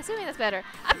now? I'm assuming that's better.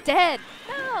 I'm dead!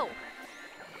 No!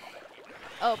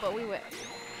 Oh, but we win.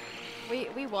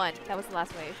 We won. That was the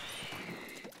last wave.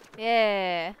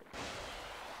 Yeah.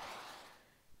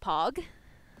 Pog?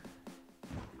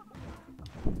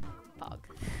 Pog.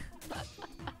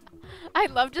 I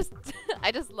love just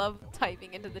I just love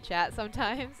typing into the chat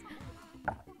sometimes.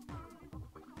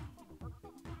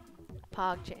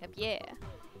 Pog champ, yeah.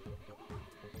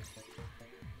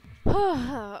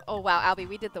 Oh wow, Albie,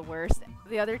 we did the worst.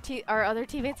 Our other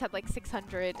teammates had like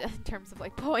 600 in terms of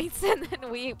like points, and then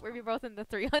we were both in the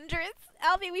 300s.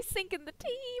 Albie, we sink in the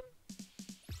team.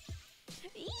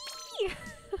 Eee!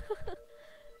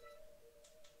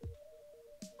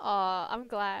 Aw, I'm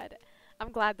glad.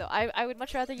 I'm glad though. I would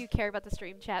much rather you care about the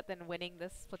stream chat than winning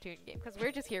this Splatoon game, because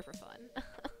we're just here for fun.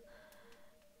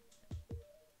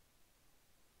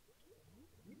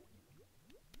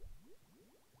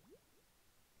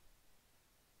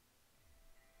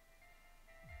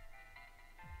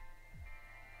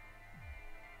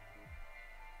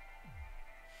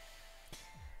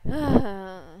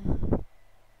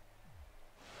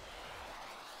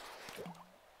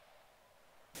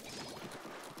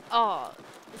 Oh,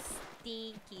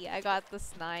 stinky. I got the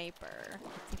sniper.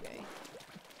 It's okay.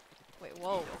 Wait,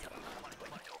 whoa.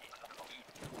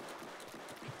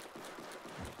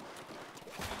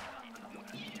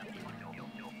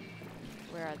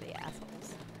 Where are the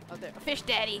assholes? Oh, there. Fish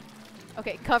daddy!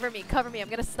 Okay, cover me, cover me. I'm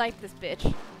gonna snipe this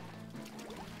bitch.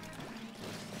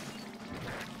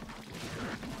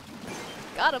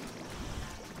 Got him!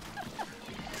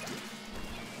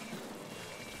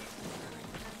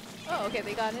 Oh, okay,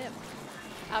 they got him.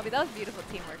 Albie, that was beautiful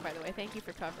teamwork, by the way. Thank you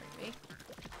for covering me.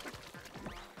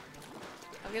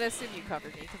 I'm gonna assume you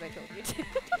covered me, because I told you to.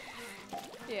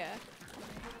 Yeah.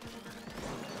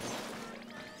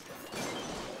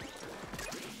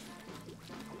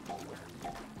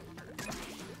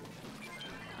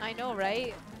 I know,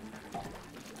 right?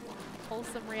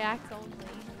 Wholesome react only.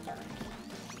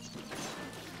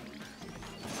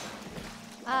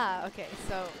 Ah, okay,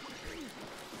 so...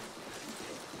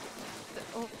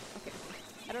 Oh, okay.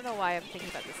 I don't know why I'm thinking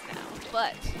about this now,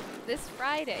 but this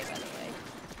Friday, by the way,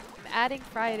 I'm adding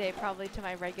Friday probably to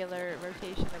my regular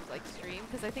rotation of like stream,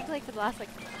 because I think like for the last like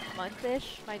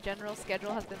month-ish, my general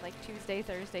schedule has been like Tuesday,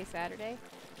 Thursday, Saturday.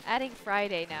 Adding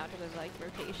Friday now to the like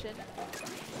rotation,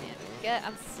 and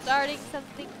I'm starting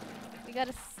something. We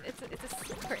gotta. It's a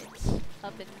secret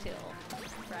up until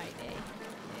Friday.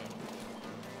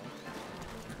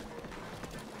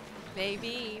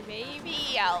 Maybe,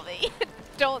 Albie.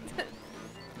 Don't.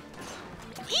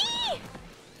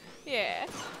 Yeah.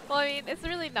 Well, I mean, it's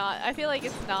really not. I feel like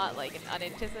it's not like an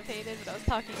unanticipated, but I was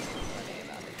talking to somebody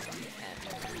about it.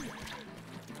 And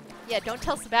yeah, don't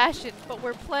tell Sebastian, but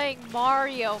we're playing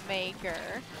Mario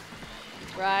Maker,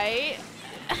 right?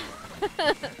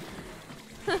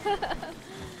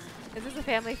 Is this a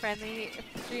family-friendly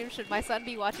stream? Should my son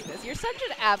be watching this? Your son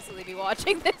should absolutely be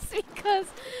watching this because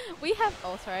we have...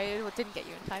 Oh, sorry, I didn't get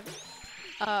you in time.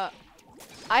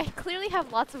 I clearly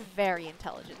have lots of very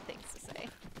intelligent things to say.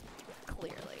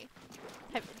 Clearly.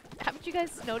 Haven't you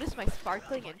guys noticed my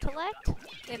sparkling intellect?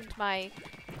 In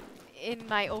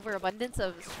my overabundance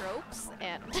of strokes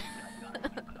and...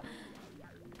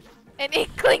 and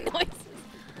inkling noises?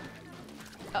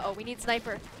 Uh-oh, we need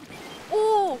sniper.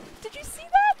 Oh, did you see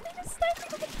that? They just sniped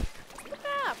the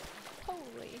map.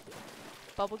 Holy.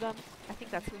 Bubblegum. I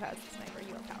think that's who has the sniper.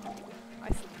 You have power. I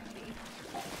see.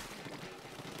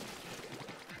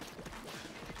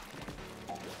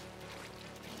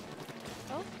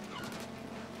 Oh.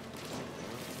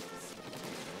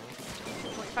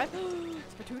 45.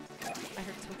 Splatoon. I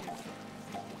heard Splatoon.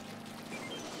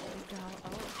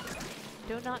 Oh.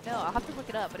 Do not know. I'll have to look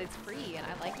it up, but it's free, and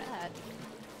I like that.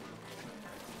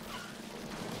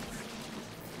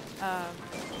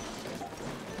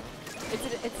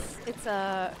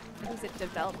 Who's it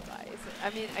developed by?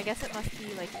 I mean, I guess it must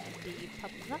be like indie,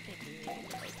 not indie, like,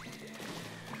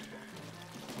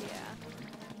 yeah.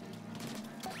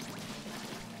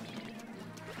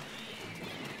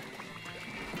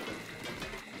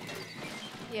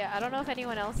 Yeah, I don't know if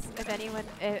anyone else,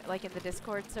 like in the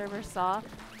Discord server saw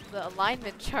the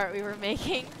alignment chart we were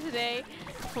making today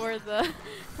for the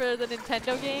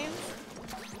Nintendo games.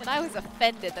 And I was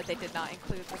offended that they did not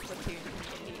include the Splatoon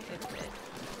community in it.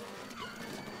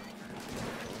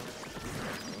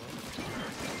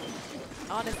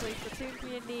 Honestly, Splatoon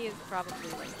community is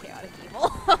probably like chaotic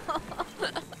evil.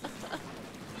 That's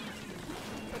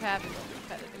what happens in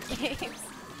competitive games.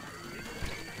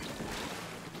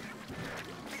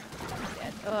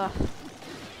 Dead. Ugh.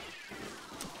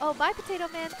 Oh, bye, Potato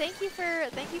Man. Thank you for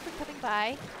coming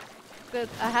by. Good.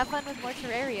 Have fun with more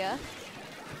Terraria.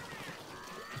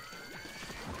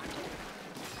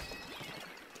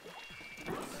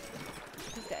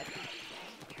 He's dead.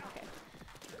 Okay.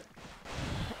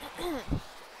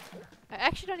 I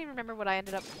actually don't even remember what I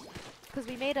ended up, because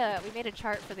we made a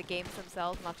chart for the games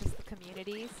themselves, not just the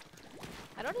communities.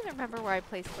 I don't even remember where I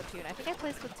placed Splatoon. I think I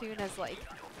placed Splatoon as like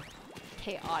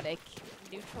chaotic,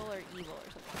 neutral, or evil or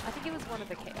something. I think it was one of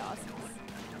the chaoses.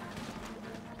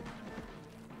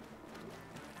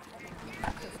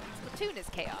 Splatoon is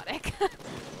chaotic.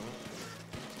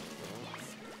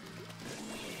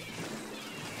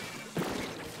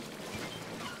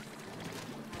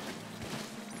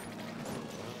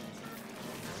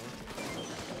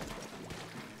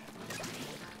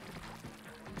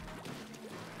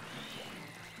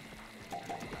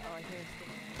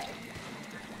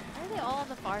 Why are they all on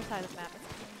the far side of the map?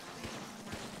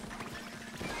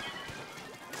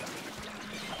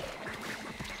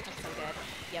 I'm so dead.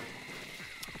 Yep.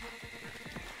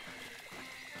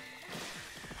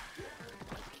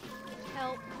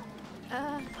 Help.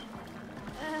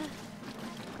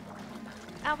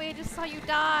 Albie, I just saw you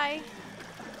die.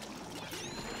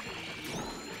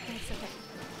 It's okay.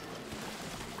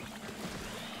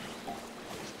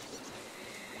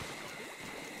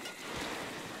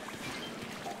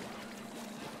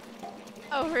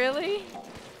 Oh, really?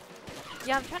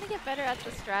 Yeah, I'm trying to get better at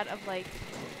the strat of like,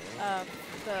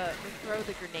 the throw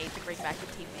the grenade to bring back the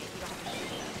teammate. You don't have to shoot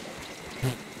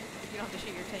them. You don't have to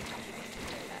shoot your teammate to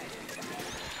bring back.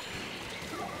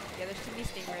 Yeah, there's too many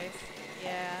stingrays.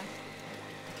 Yeah.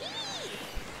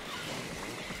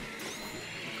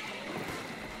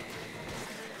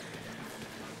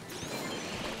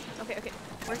 Okay, okay.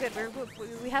 We're good.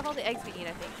 We have all the eggs we need,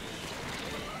 I think.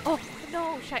 Oh,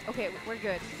 no! Okay, we're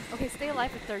good. Okay, stay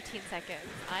alive for 13 seconds.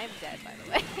 I am dead, by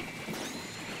the way.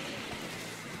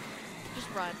 Just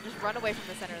run. Just run away from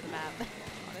the center of the map,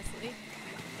 honestly.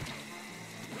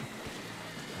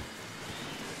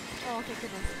 Oh, thank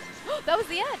goodness. That was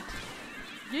the end!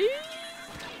 Yeah!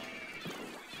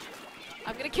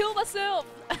 I'm gonna kill myself!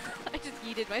 I just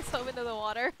yeeted myself into the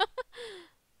water.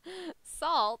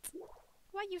 Salt?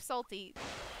 Why you salty?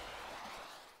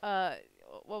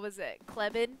 What was it?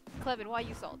 Klebin? Klebin, why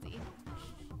you salty?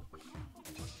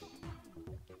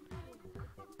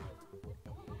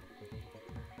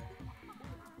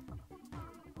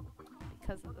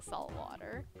 Because of the salt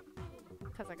water.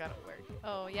 Because I gotta work.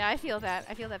 Oh, yeah, I feel that.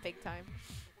 I feel that big time.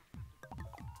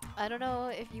 I don't know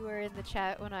if you were in the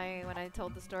chat when I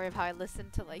told the story of how I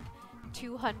listened to like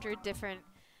 200 different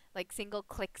like single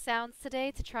click sounds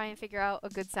today to try and figure out a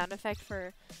good sound effect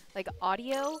for like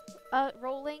audio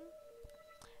rolling.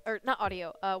 Or not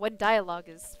audio, when dialogue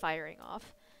is firing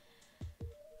off.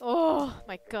 Oh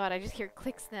my god, I just hear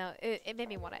clicks now. It made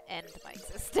me want to end my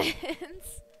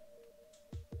existence.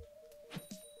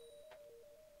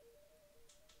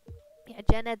 Yeah,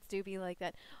 gen eds do be like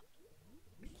that.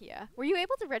 Yeah. Were you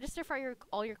able to register for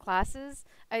all your classes?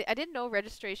 I didn't know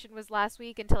registration was last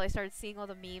week until I started seeing all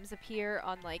the memes appear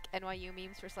on like NYU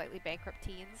memes for slightly bankrupt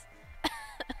teens.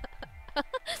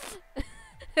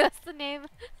 That's the name.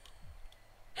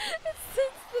 It's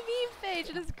the meme page,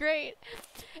 and it's great.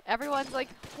 Everyone's like,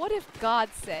 what if God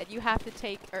said you have to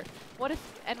take, or what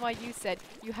if NYU said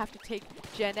you have to take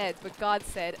gen eds, but God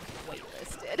said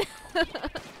waitlisted?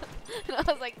 And I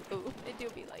was like, ooh, it do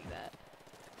be like that.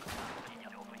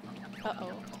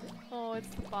 Uh-oh. Oh, it's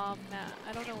the bomb mat.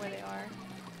 I don't know where they are.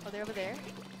 Oh, they're over there?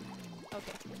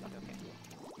 Okay, okay, okay.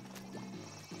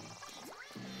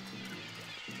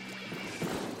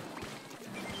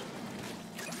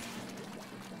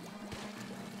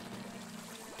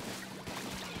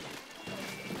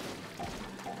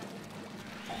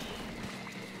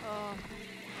 Oh.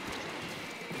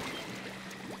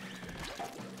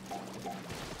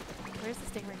 Where's the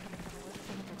stingray coming from? Where's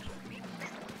the stingray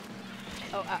from?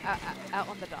 Oh, out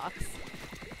on the docks.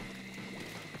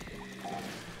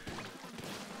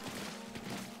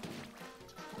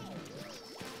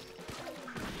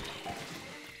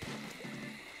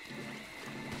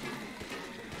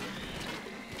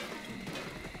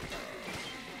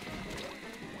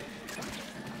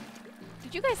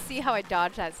 Did you guys see how I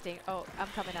dodged that sting? Oh, I'm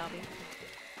coming, Albie.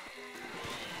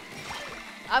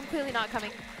 I'm clearly not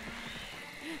coming.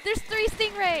 There's 3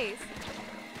 stingrays!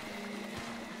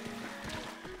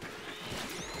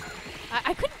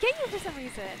 I couldn't get you for some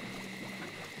reason.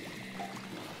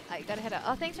 I gotta head out.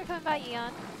 Oh, thanks for coming by,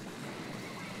 Eon.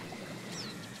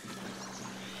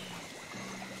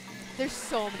 There's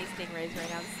so many stingrays right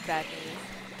now. This is bad news.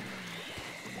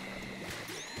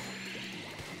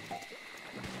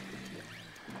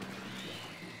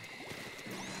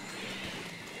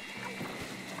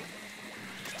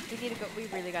 We need to go. We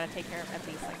really gotta take care of at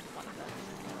least like one of them.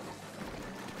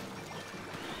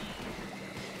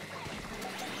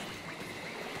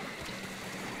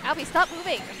 Albie, stop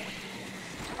moving!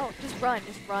 Oh, just run,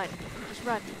 just run, just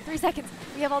run. 3 seconds.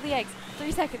 We have all the eggs.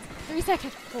 3 seconds. 3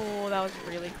 seconds. Oh, that was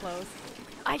really close.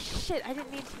 Shit, I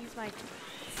didn't mean to use my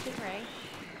stingray.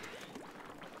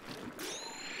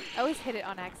 I always hit it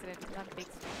on accident because I'm big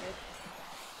stupid.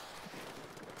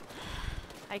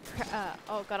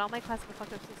 Oh, got all my classes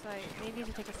fucked up, so I may need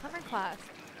to take a summer class.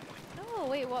 No,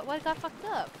 wait, what got fucked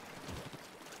up?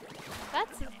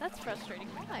 That's frustrating.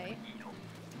 Why?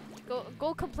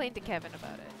 Go complain to Kevin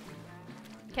about it.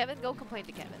 Kevin, go complain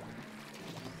to Kevin.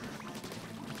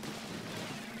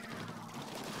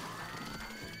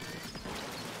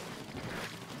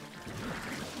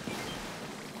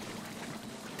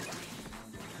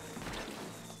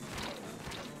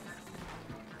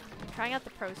 Trying out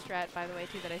the pro strat, by the way,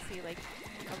 too, that I see like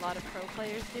a lot of pro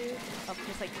players do, of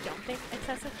just like jumping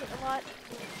excessively a lot.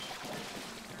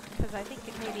 Because I think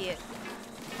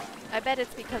I bet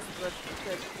it's because the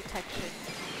detection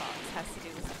box has to do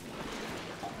with something.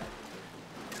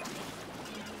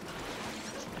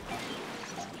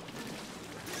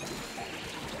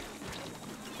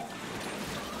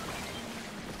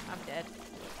 I'm dead.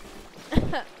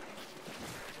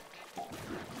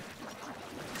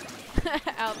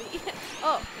 Albie.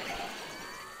 Oh!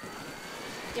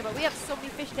 Yeah, but we have so many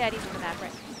fish daddies on the map,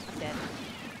 right? I'm dead.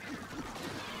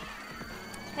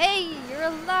 Hey, you're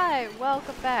alive!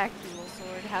 Welcome back, Dual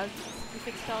Sword. How'd you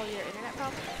fixed all your internet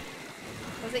problems?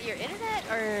 Was it your internet,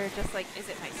 or just like, is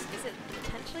it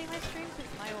potentially my stream?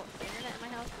 Because my internet in my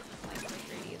house isn't like so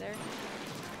great either.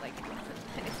 Like,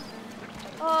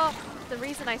 oh, the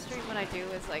reason I stream when I do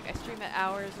is like, I stream at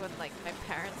hours when like my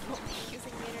parents won't be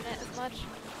using the internet as much.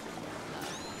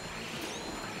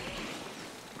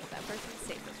 That person's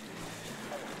safest.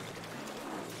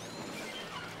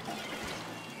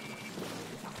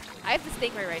 I have the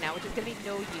stingray right now, which is gonna be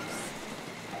no use.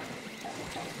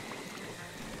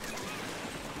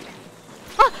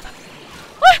 Ah!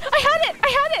 Ah! I had it!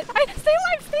 Stay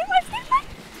alive! Stay alive! Stay alive!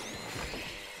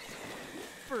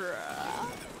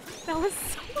 Bruh. That was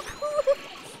so cool!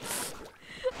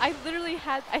 I literally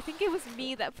had, I think it was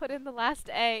me that put in the last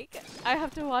egg. I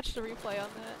have to watch the replay on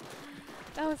that.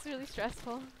 That was really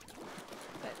stressful.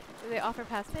 But they offer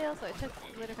pass-fail, so I took,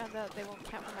 later found out they won't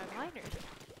count for my minors.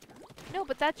 No,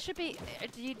 but that should be,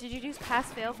 did you use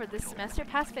pass-fail for this semester?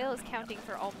 Pass-fail is counting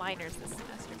for all minors this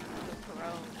semester because of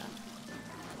Corona.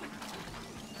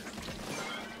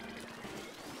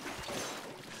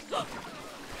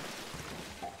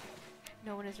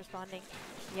 No one is responding.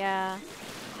 Yeah.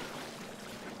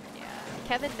 Yeah.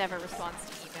 Kevin never responds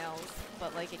to emails,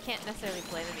 but like, I can't necessarily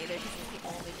blame him either because he's the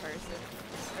only person.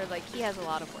 Or like, he has a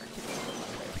lot of work to do with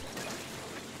one person.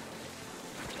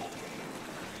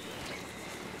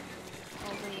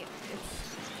 Only,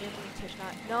 it's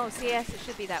not. No, CS, it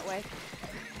should be that way.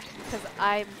 Because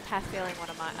I'm pass-failing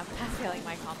I'm pass-failing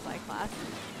my comp sci class.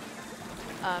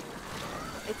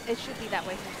 It should be that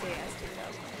way from CS too,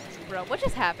 though. Bro, what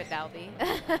just happened, Albie?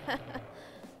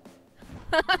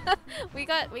 we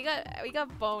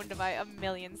got boned by a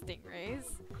million stingrays.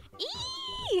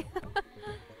 Eee!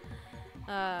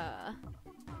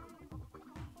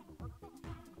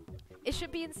 It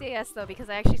should be in CS though, because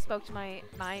I actually spoke to my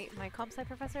comp sci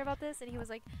professor about this, and he was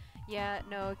like, yeah,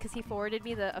 no, because he forwarded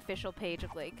me the official page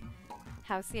of like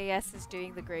how CS is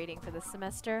doing the grading for this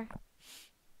semester.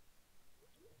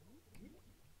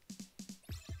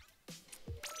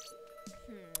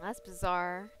 That's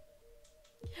bizarre.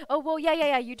 Oh, well,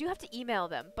 yeah, you do have to email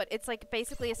them, but it's like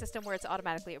basically a system where it's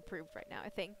automatically approved right now, I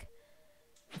think.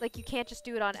 Like, you can't just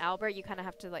do it on Albert, you kind of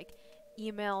have to like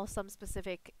email some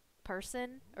specific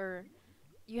person, or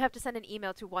you have to send an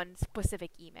email to one specific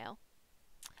email.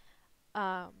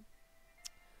 I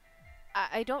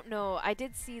don't know. I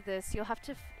did see this. You'll have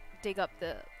to dig up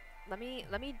the. Let me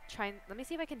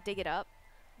see if I can dig it up.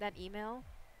 That email.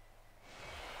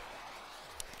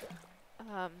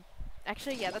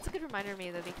 Actually, yeah, that's a good reminder to me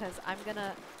though, because I'm going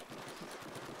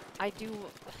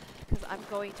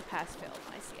to pass-fail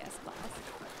my CS class.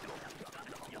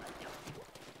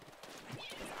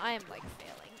 I am like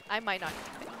failing. I might not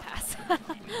even pass.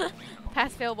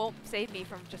 Pass-fail won't save me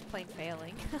from just plain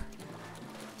failing.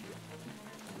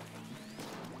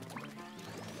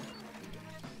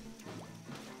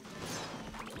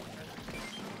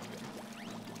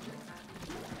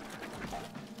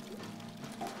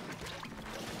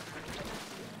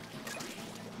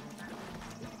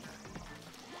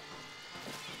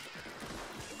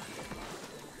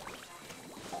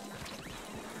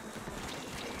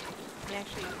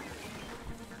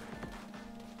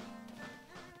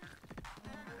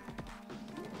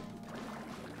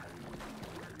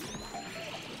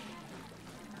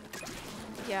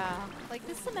 Yeah, like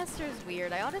this semester is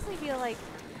weird. I honestly feel like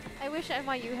I wish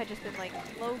NYU had just been like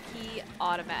low-key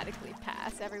automatically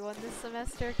pass everyone this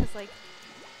semester, because like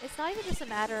it's not even just a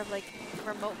matter of like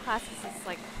remote classes is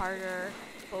like harder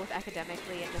both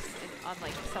academically and just on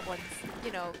like someone's,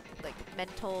 you know, like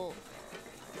mental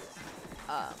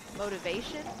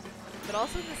motivation, but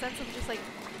also in the sense of just like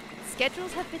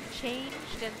schedules have been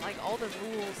changed and like all the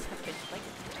rules have been like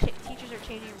teachers are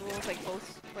changing rules like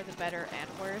both for the better and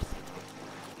worse.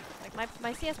 Like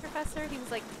my CS professor, he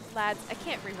was like, lads, I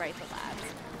can't rewrite the labs.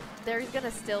 They're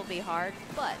gonna still be hard,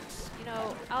 but you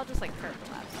know, I'll just like curve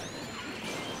the labs.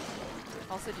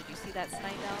 Also, did you see that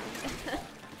snipe down?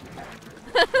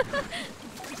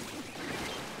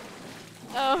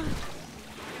 Oh,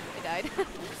 I died.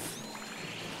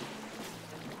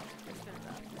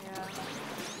 Yeah.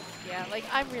 Yeah, like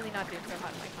I'm really not doing so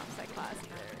hot in my comp sci class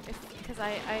either. Because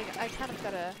I kind of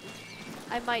gotta,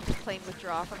 I might just plain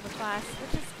withdraw from the class,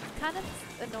 which is kind of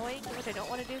annoying, which I don't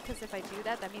want to do, because if I do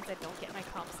that, that means I don't get my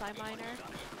comp sci minor.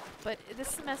 But this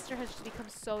semester has just become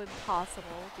so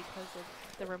impossible because of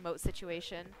the remote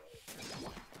situation.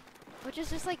 Which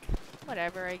is just like,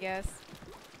 whatever, I guess.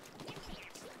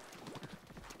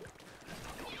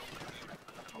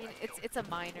 I mean, it's a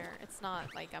minor. It's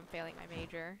not like I'm failing my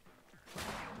major.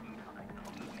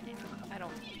 I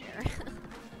don't care.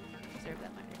 Deserve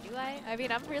that minor, do I? I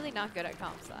mean, I'm really not good at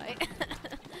comp sci.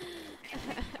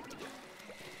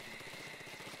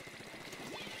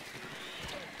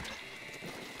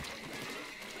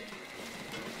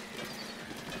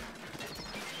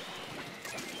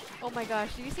 Oh my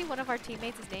gosh, do you see one of our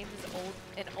teammates, his name is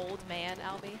an old man,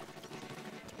 Albie?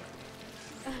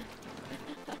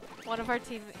 One of our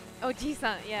team,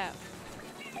 Oji-san, yeah.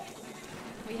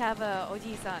 We have a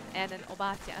Oji-san and an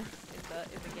Oba-chan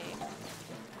in the game.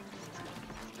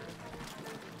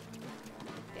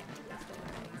 Damn, that's the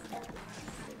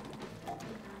right.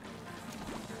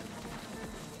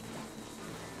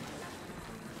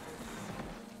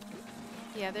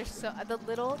 Yeah, they're so the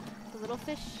little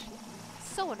fish,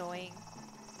 so annoying.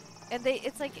 And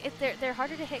it's like they're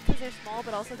harder to hit because they're small,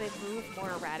 but also they move more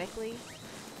erratically.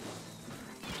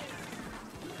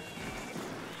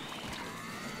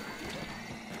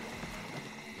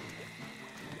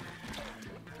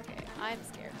 Okay, I'm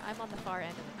scared. I'm on the far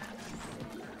end of the map.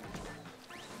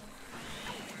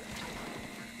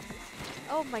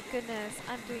 Oh my goodness,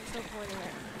 I'm doing so poorly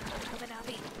there. Coming at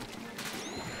me.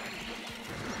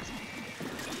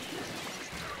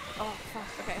 Oh fuck.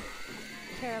 Okay.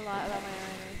 I care a lot about my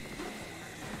earners.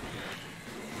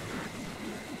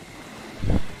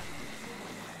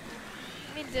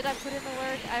 I mean, did I put in the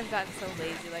work? I've gotten so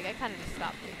lazy. Like, I kind of just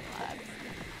stopped doing the labs.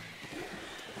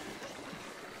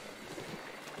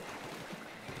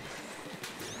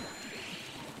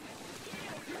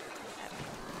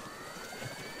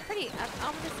 I'm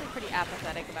honestly pretty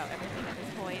apathetic about everything at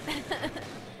this point.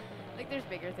 Like, there's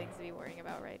bigger things to be worrying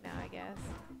about right now, I guess.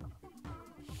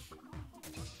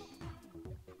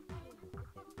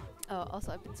 Oh,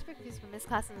 also, I've been super confused from this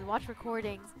class and watch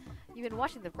recordings. You've been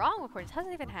watching the wrong recordings. How does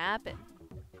that even happen?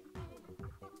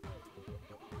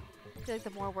 I feel like the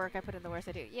more work I put in, the worse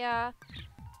I do. Yeah.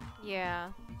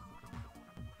 Yeah.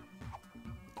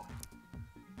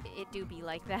 It do be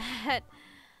like that.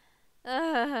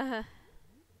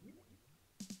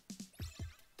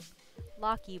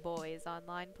 Locky boys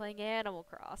online playing Animal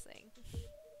Crossing.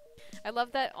 I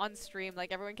love that on stream,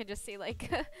 like everyone can just see like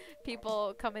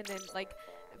people coming in, like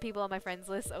people on my friends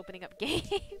list opening up games.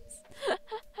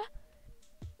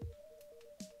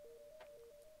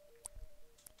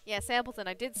 Yeah, Sampleton,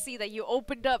 I did see that you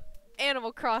opened up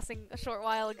Animal Crossing a short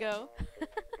while ago.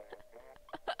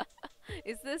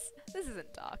 This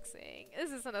isn't doxing.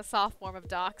 This isn't a soft form of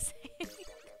doxing.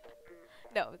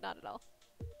 No, not at all.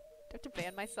 Do I have to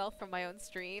ban myself from my own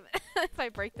stream if I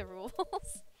break the rules?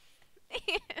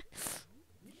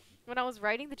 When I was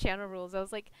writing the channel rules, I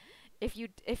was like, if you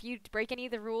break any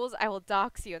of the rules, I will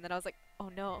dox you. And then I was like, oh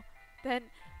no, then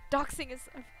doxing is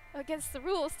against the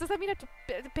rules. Does that mean I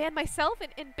have to ban myself?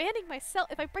 And banning myself,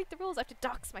 if I break the rules, I have to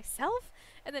dox myself?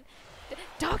 And then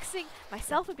doxing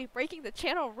myself would be breaking the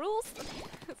channel rules?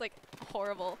 It's like a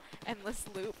horrible, endless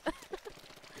loop.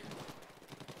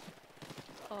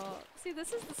 See,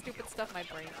 this is the stupid stuff my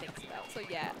brain thinks about. So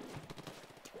yeah,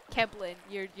 Kemplin,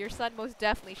 your son most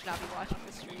definitely should not be watching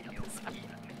this stream because I'm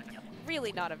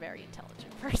really not a very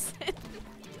intelligent person.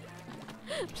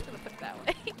 I'm just gonna put it that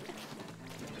way.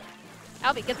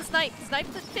 Albie, get the snipe! Snipe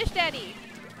the fish daddy!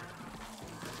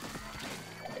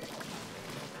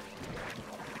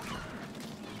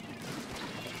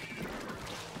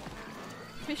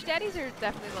 Fish daddies are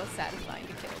definitely the most satisfying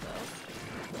to kill though.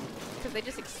 Because they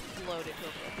just explode into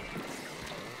oblivion.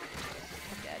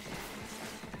 I'm dead.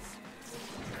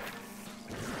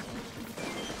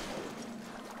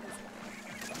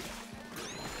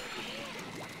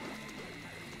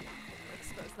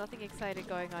 Exposed. Nothing exciting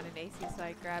going on in AC, so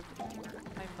I grabbed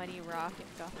my money rock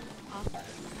and got off.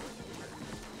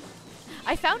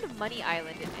 I found Money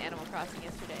Island in Animal Crossing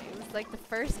yesterday. It was like the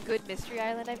first good mystery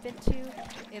island I've been to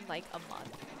in like a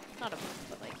month. Not a month,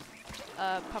 but like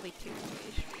probably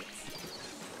 2-ish weeks.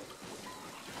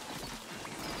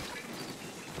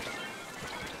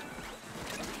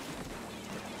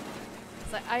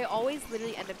 It's like I always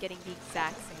literally end up getting the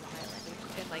exact same island,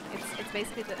 and like it's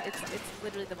basically it's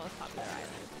literally the most popular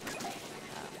island.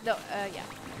 Yeah,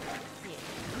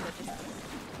 but just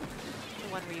the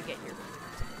one where you get your.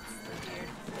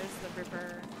 There's the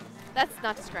river. That's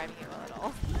not describing it well at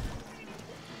all.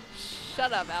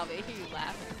 Shut up, Albie. I hear you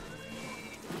laughing.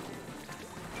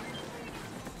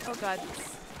 Oh god.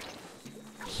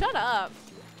 Shut up.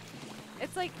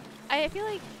 It's like, I feel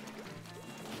like,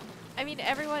 I mean,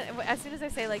 everyone, as soon as I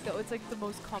say like, oh, it's like the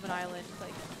most common island,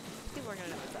 like, people are gonna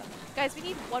know what's up. Guys, we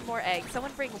need one more egg.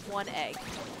 Someone bring one egg.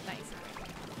 Nice.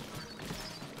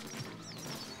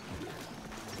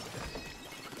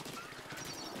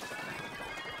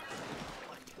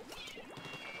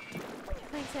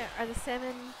 Are the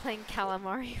salmon playing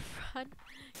calamari run?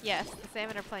 Yes, the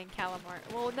salmon are playing calamari.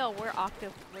 Well, no, we're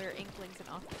inklings and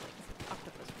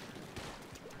octopus.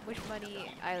 Which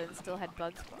Money Island still had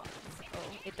bug spawns? Oh,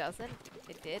 it doesn't?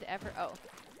 It did ever? Oh.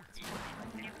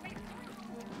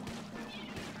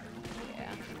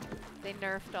 Yeah. They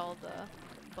nerfed all the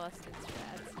busted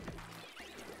strats.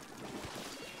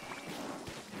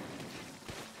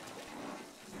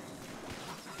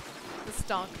 The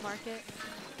stonk market.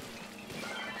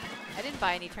 I didn't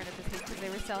buy any turnip this week because they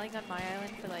were selling on my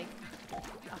island for like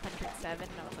 107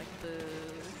 and I was like, boo.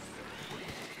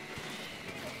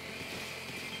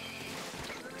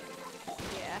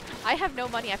 Yeah. I have no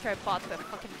money after I bought the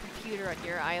fucking computer on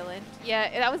your island. Yeah,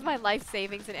 that was my life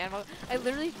savings in Animal. I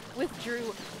literally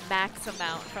withdrew max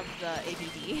amount from the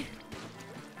ABD.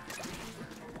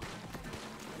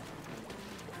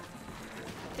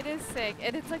 It is sick,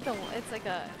 and it's like the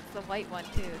white one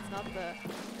too. It's not the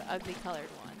ugly colored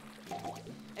one.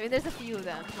 I mean, there's a few of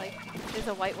them. Like, there's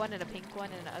a white one and a pink one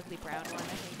and an ugly brown one, I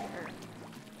think. Or,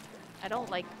 I don't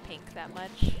like pink that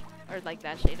much, or like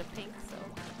that shade of pink, so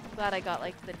I'm glad I got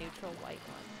like the neutral white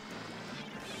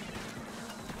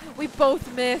one. We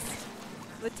both missed!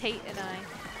 The Tate and I.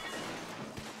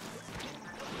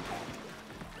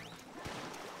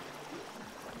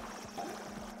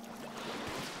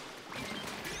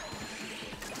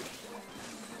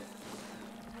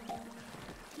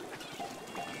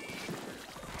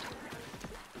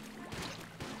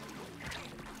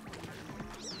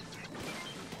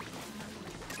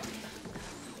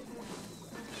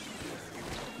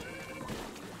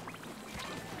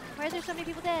 Why are there so many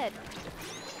people dead?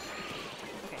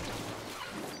 Okay.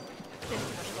 There's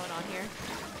too much going on here.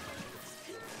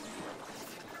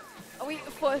 Oh wait,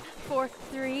 4,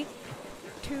 3,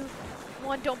 2,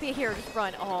 1, don't be a hero, just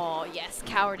run. Oh yes,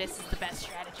 cowardice is the best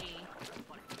strategy.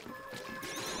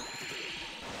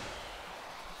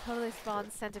 Totally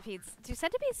spawn centipedes. Do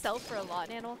centipedes sell for a lot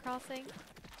in Animal Crossing?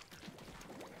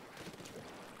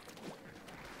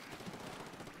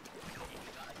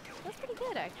 That's pretty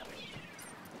good actually.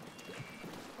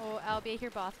 Oh, Albie, I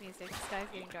hear boss music. The sky's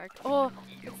getting dark. Oh,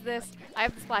 it's this. I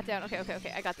have the splat down. Okay, okay,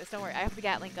 okay. I got this. Don't worry. I have the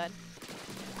Gatling gun.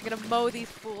 I'm gonna mow these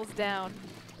fools down.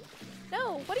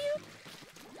 No, what are you?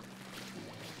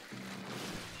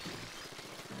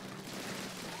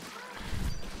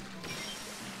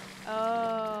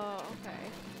 Oh,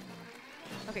 okay.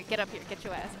 Okay, get up here. Get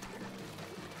your ass up here.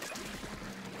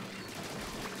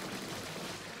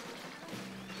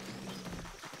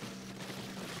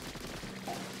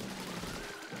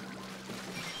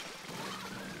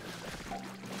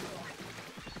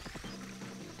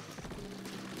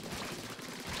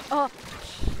 Oh!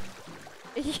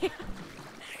 Yeah.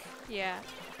 Yeah.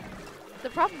 The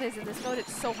problem is in this mode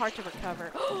it's so hard to recover.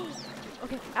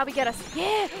 Okay, Albie, get us.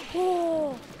 Yeah!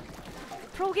 Oh!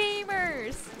 Pro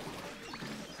gamers!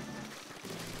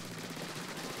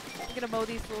 I'm gonna mow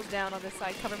these fools down on this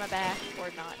side, cover my back, or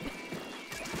not.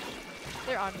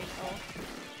 They're on me. Oh.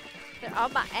 They're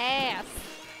on my ass!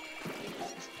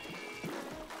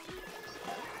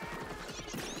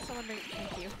 Someone bring,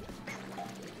 thank you.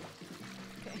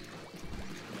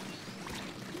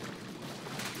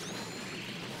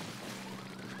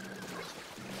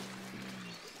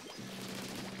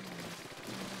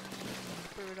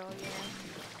 Brutal,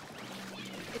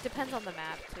 yeah. It depends on the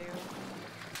map, too.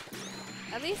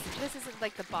 At least this isn't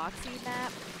like the boxy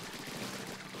map.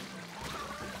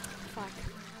 Fuck.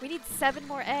 We need 7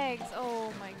 more eggs.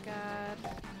 Oh my god.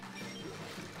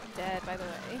 I'm dead, by the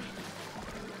way.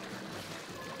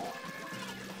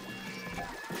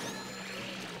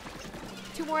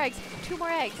 Two more eggs. 2 more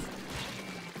eggs.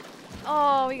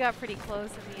 Oh, we got pretty close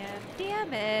in the end.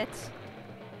 Damn it.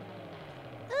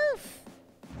 Oof.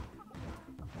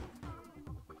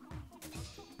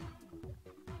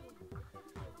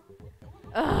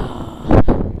 Oh.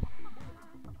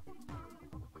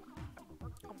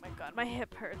 Oh my god, my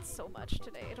hip hurts so much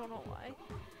today. I don't know why.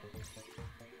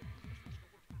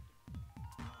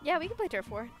 Yeah, we can play Turf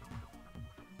War.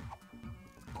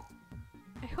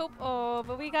 I hope. Oh,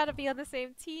 but we gotta be on the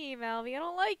same team, Alvy. I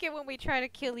don't like it when we try to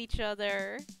kill each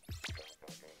other.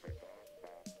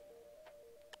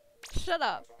 Shut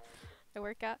up. I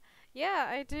work out. Yeah,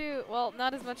 I do. Well,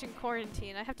 not as much in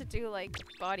quarantine. I have to do like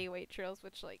body weight drills,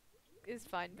 which like is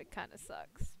fine, but kind of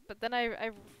sucks. But then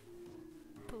I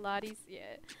Pilates.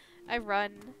 Yeah, I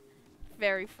run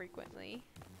very frequently.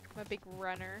 I'm a big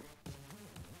runner.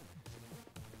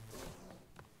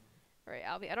 Alright,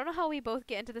 Albie, I don't know how we both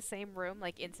get into the same room,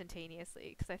 like,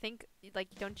 instantaneously, because I think, like,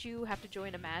 don't you have to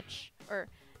join a match? Or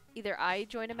either I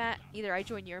join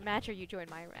your match or you join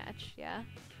my match, yeah?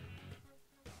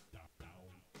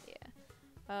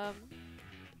 Yeah.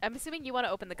 I'm assuming you want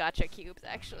to open the gacha cubes,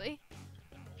 actually.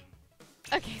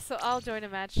 Okay, so I'll join a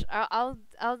match. I'll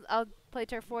play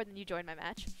Turf War, then you join my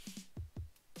match.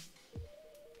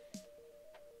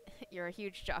 You're a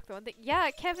huge jock, the one thing. Yeah,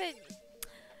 Kevin!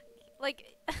 Like,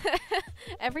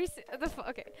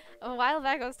 okay, a while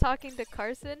back I was talking to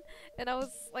Carson, and I was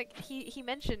like, he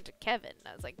mentioned Kevin.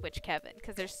 I was like, which Kevin?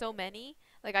 Because there's so many.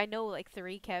 Like, I know like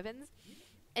 3 Kevins,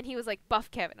 and he was like,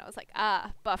 Buff Kevin. I was like,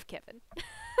 ah, Buff Kevin.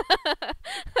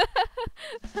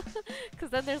 Because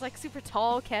then there's like super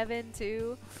tall Kevin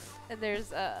too, and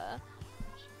there's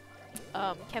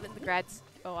Kevin the grad.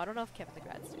 Oh, I don't know if Kevin the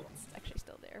grad student's actually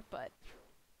still there, but.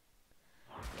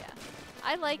 Yeah.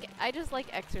 I just like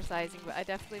exercising, but I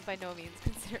definitely by no means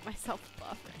consider myself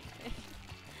buff or anything.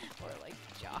 Or like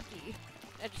jockey.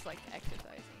 I just like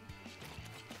exercising.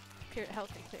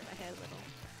 Helps me clear my head a little.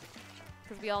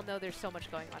 Because we all know there's so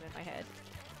much going on in my head.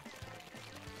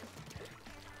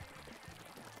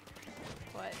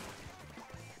 What?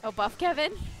 Oh, buff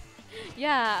Kevin?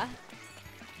 Yeah.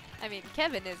 I mean,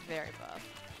 Kevin is very buff.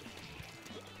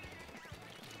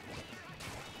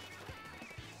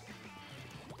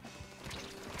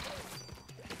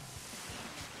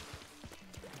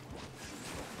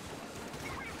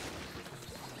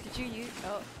 Did you use—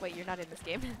 oh, wait, you're not in this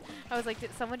game. I was like,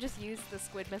 did someone just use the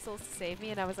squid missiles to save me?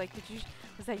 And I was like,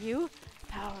 was that you?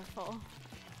 Powerful.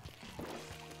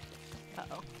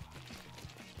 Uh-oh.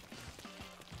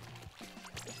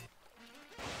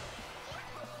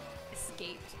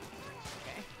 Escaped.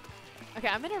 Okay. Okay,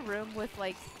 I'm in a room with,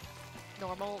 like,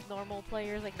 normal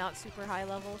players, like, not super high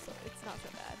level, so it's not so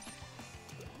bad.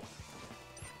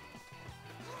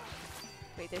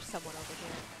 Wait, there's someone over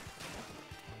here.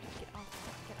 Get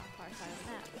off our side of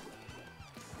the map.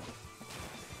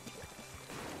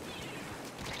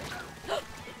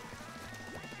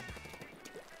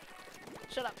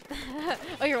 Shut up.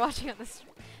 Oh, you're watching on this.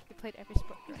 You played every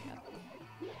sport growing up.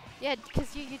 Yeah,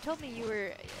 because you told me you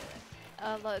were,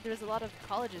 there was a lot of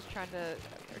colleges trying to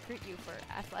recruit you for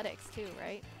athletics too,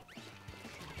 right?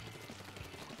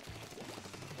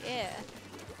 Yeah.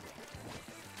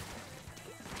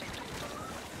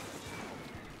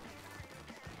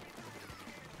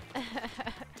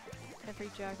 Every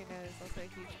jogger is also a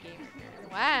huge gamer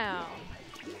nerd. Wow!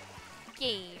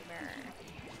 Gamer.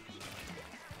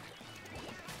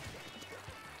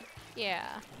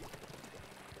 Yeah.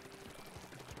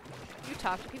 You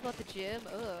talk to people at the gym?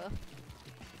 Ugh.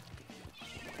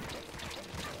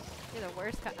 You're the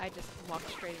worst I just walked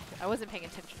straight into— I wasn't paying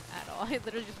attention at all. I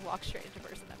literally just walked straight into the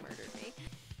person that murdered me.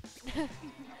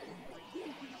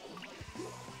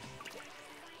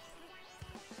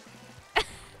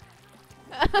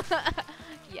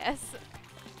 Yes.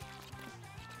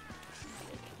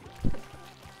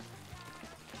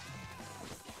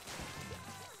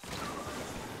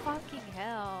 Fucking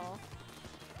hell.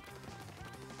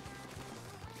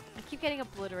 I keep getting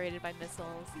obliterated by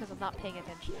missiles because I'm not paying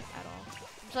attention at all.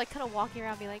 I'm just like kind of walking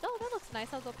around being like, oh, that looks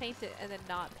nice, I'll go paint it, and then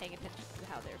not paying attention to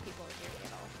how there are people near me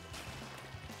at all.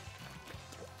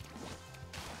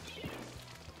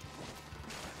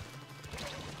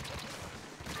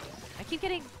 I keep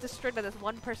getting destroyed by this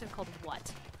one person called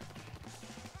What?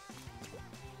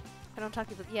 I don't talk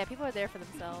to people— yeah, people are there for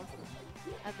themselves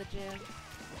at the gym.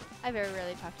 I very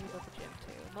rarely talk to people at the gym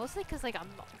too. Mostly because like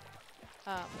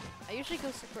Um, I usually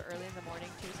go super early in the morning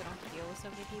too, so I don't have to deal with so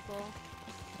many people.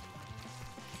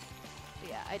 But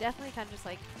yeah, I definitely kind of just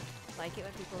like it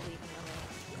when people leave me alone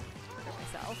for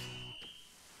myself.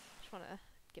 Just want to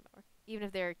get my work, even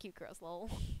if they're cute girls. Lol.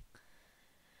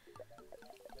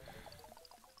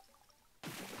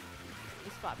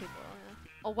 You spot people. Yeah.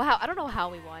 Oh wow, I don't know how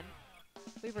we won.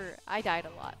 I died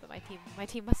a lot, but my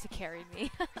team must have carried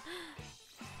me.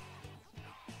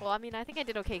 Well, I mean, I think I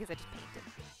did okay because I just painted.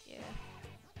 Yeah.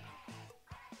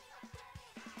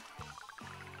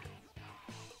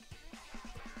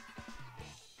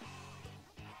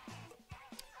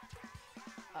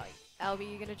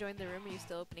 Albie, you gonna join the room? Or are you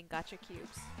still opening gacha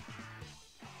cubes?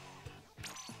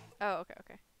 Oh, okay,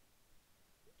 okay.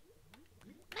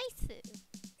 Nice.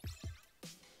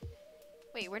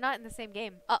 Wait, we're not in the same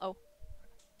game. Uh-oh.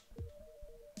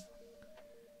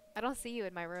 I don't see you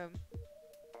in my room.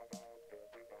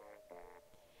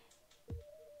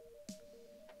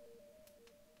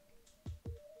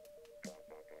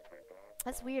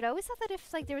 That's weird. I always thought that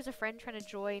if like there was a friend trying to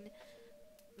join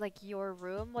like your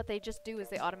room, what they just do is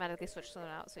they automatically switch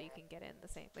someone out so you can get in the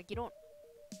same. Like you don't,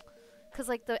 cause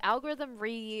like the algorithm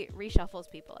reshuffles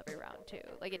people every round too.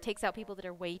 Like it takes out people that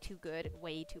are way too good and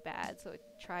way too bad, so it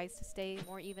tries to stay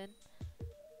more even.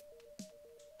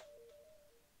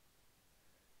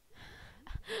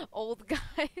 Old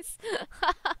guys,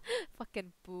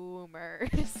 fucking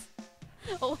boomers.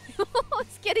 Oh,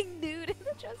 it's getting nude in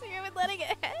the dressing room and letting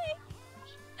it hang.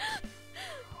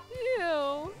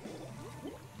 Ew.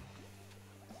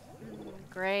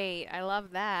 Great, I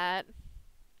love that.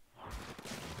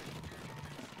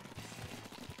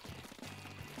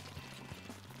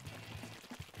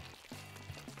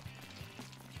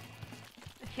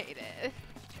 I hate it.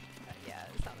 Yeah,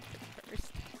 it sounds good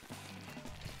first.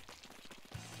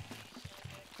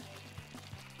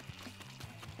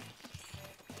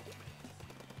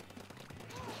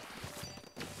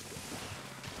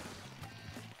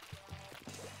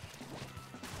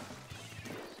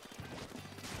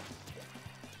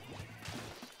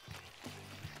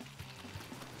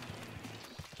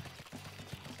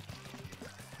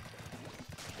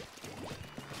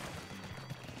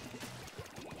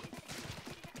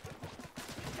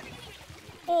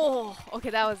 Oh, okay,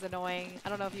 that was annoying. I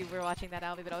don't know if you were watching that,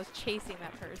 Albie, but I was chasing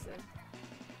that person.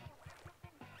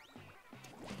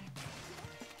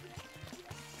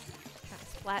 Trying to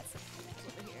splat some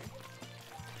over here.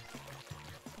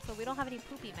 So we don't have any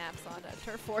poopy maps on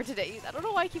Turf 4 today. I don't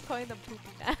know why I keep calling them poopy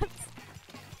maps.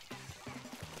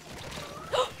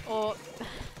 Oh,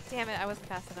 damn it, I wasn't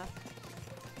fast enough.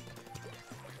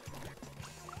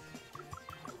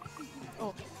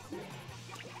 Oh.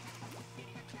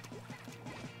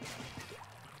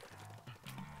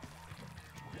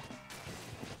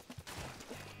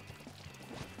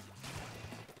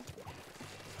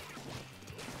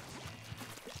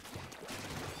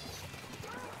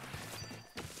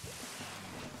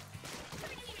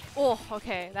 Oh,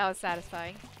 okay, that was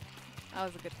satisfying. That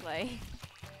was a good play.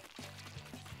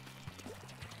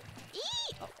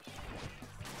 Oh.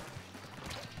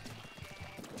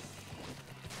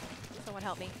 Someone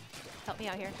help me. Help me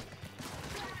out here.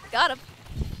 Got him!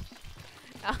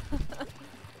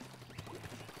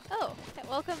 Oh,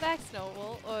 welcome back,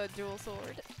 Snowball. Dual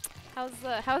Sword.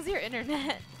 How's your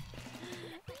internet?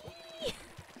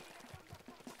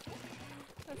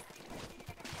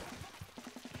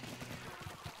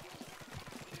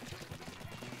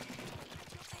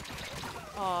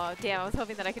 Oh, damn, I was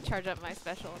hoping that I could charge up my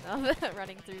special enough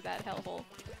running through that hellhole.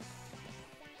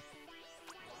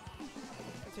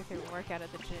 What's your favorite workout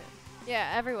at the gym?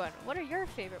 Yeah, everyone, what are your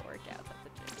favorite workouts at the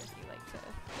gym if you like to go to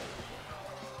the gym?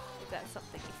 Is that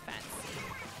something you fancy?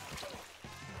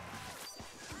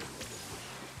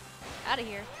 Out of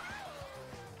here.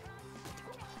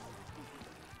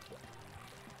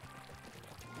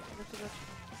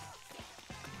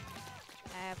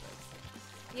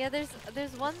 Yeah, there's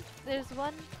one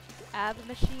ab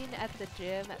machine at the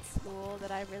gym at school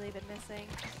that I've really been missing.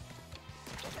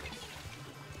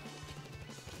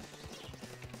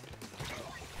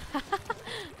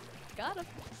 Got him.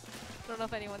 I don't know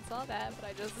if anyone saw that, but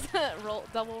I just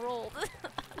double rolled.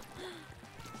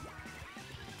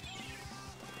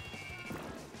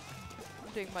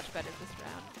 I'm doing much better this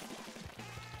round.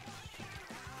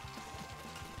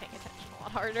 Paying attention a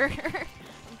lot harder.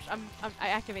 I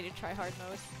activated try hard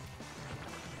mode.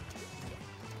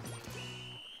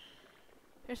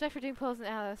 Respect for doing pulls and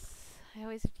Alice. I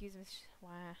always have to use this.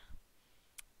 Wow.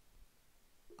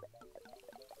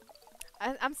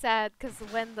 I'm sad because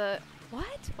when the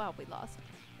wow, we lost.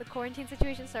 The quarantine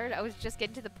situation started, I was just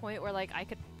getting to the point where like I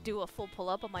could do a full pull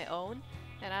up on my own,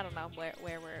 And I don't know where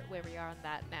we are on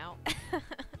that now.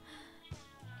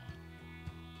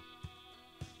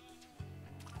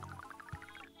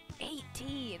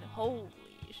 18! Holy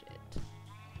shit.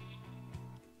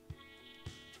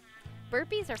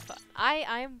 Burpees are fun.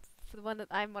 I'm one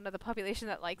of the population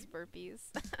that likes burpees.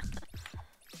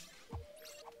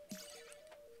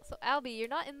 So Albie, you're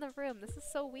not in the room. This is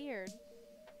so weird.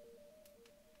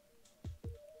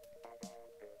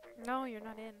 No, you're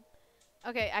not in.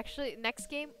 Okay, actually, next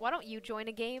game, why don't you join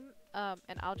a game,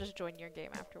 and I'll just join your game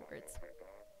afterwards.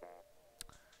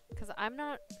 Because I'm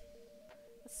not...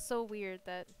 It's so weird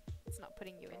that it's not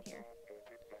putting you in here.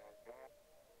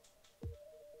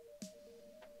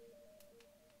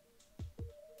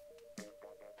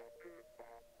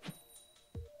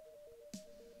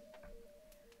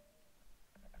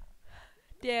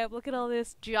 Damn, look at all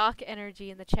this jock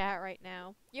energy in the chat right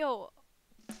now. Yo,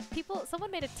 someone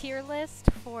made a tier list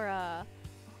for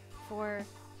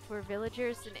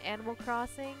villagers in Animal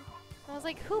Crossing. I was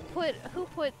like, who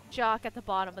put Jock at the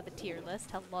bottom of the tier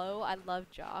list? Hello, I love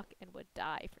Jock and would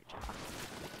die for Jock.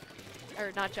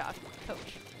 Or not Jock,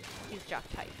 Coach. He's Jock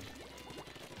type.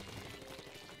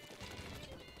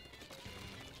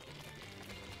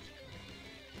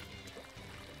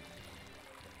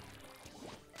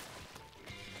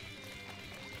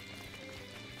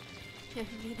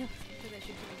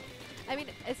 I mean,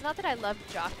 it's not that I love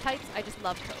Jock types, I just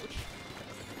love Coach.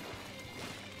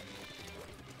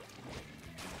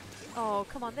 Oh,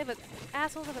 come on, they have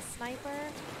assholes have a sniper.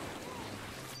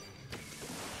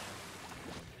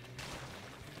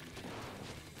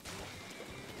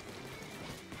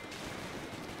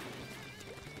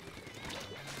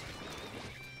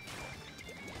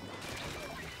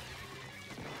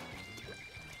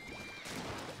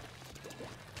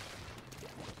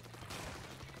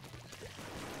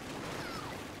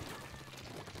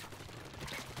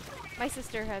 My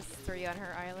sister has 3 on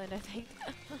her island, I think.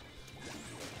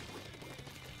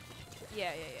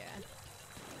 Yeah.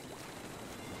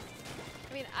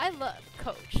 I mean, I love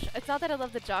Coach. It's not that I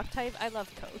love the Jock type, I love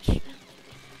Coach. He's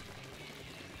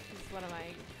one of my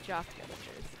Jock villagers.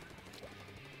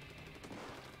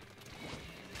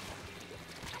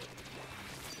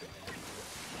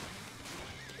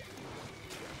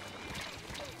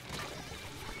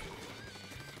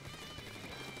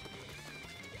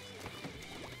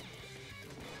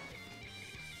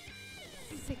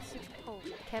 Oh,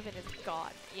 Kevin is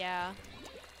God. Yeah.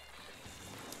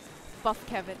 Buff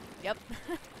Kevin. Yep.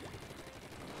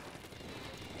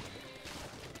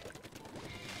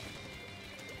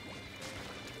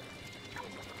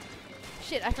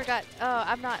 Shit, I forgot. Oh,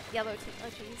 I'm not yellow too. Oh,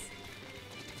 jeez.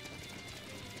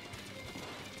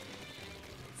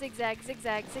 Zigzag,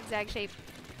 zigzag, zigzag shape.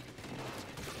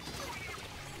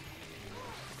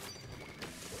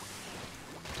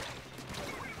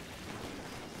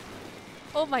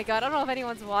 Oh my god, I don't know if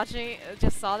anyone's watching,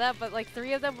 just saw that, but like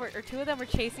 2 of them were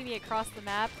chasing me across the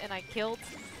map and I killed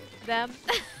them.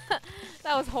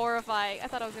 That was horrifying. I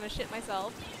thought I was gonna shit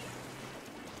myself.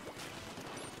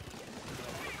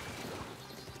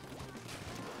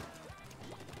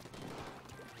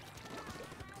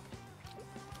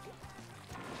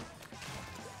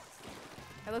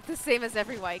 I look the same as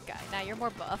every white guy. Now you're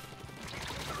more buff.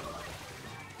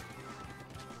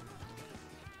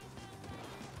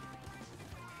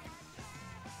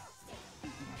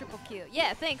 Triple kill.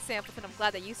 Yeah, thanks, Sampleton. I'm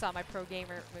glad that you saw my pro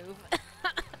gamer move.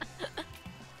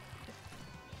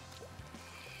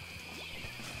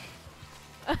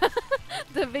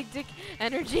 The big dick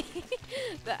energy.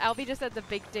 The Albie just said the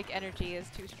big dick energy is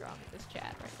too strong in this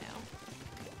chat right now.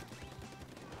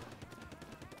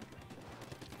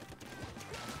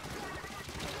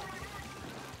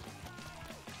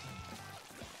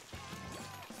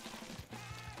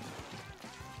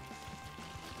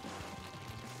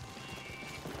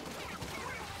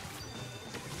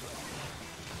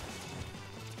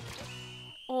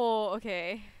 Oh,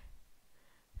 okay.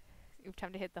 You have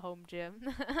time to hit the home gym.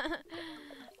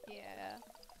 Yeah.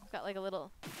 I've got like a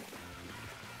little...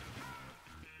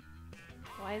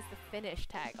 Why is the finish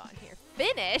tag on here?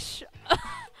 Finish?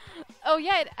 Oh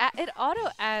yeah, it auto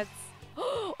adds...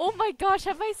 Oh my gosh,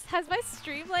 has my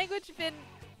stream language been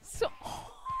so...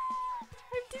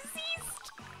 I'm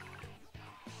deceased!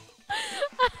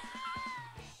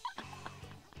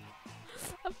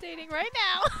 Updating right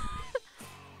now!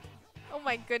 Oh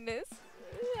my goodness.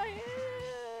 I'm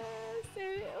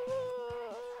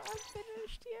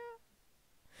finished, yeah.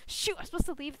 Shoot, I'm supposed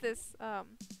to leave this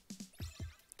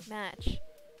match.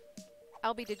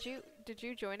 Albie, did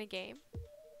you join a game?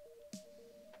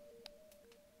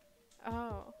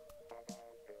 Oh.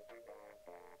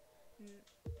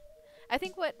 I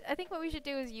think what we should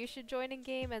do is you should join in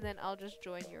game, and then I'll just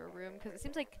join your room because it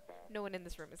seems like no one in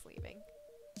this room is leaving,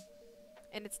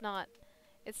 and it's not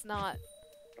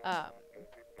um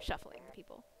shuffling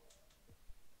people.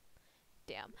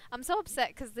 Damn, I'm so upset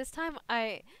because this time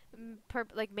I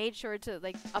like made sure to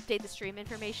like update the stream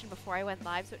information before I went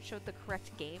live so it showed the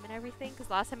correct game and everything. Because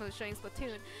last time it was showing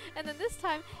Splatoon, and then this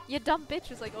time you dumb bitch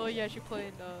was like, oh yeah, she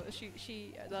playing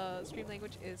she the stream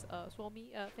language is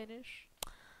Suomi Finnish.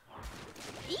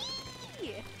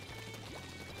 Eee!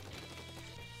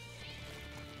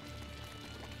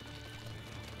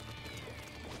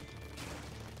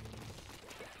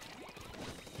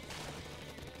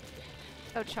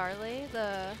 Oh, Charlie,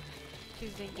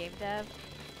 she's doing game dev.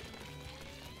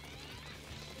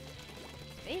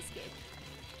 Space game.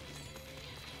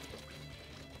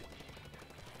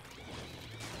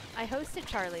 I hosted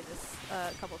Charlie this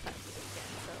couple times this weekend,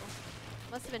 so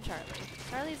must have been Charlie.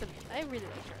 I really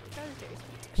like Charlie. Charlie's very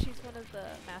sweet. She's one of the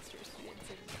master's students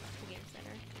in the game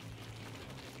center.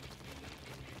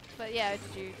 But yeah,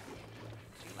 did you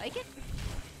like it?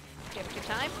 Did you have a good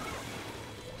time?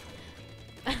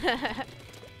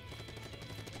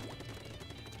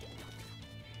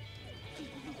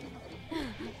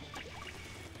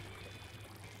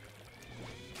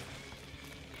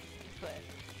 But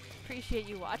appreciate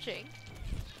you watching.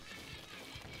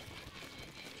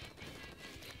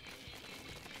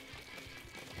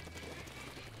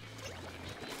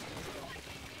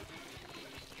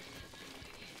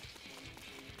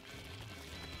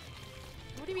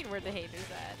 What do you mean where the haters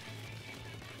at?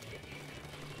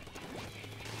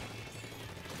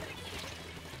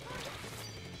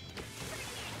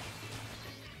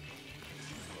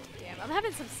 I'm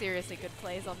having some seriously good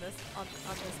plays on this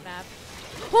map.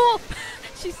 Oh!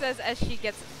 She says as she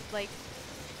gets like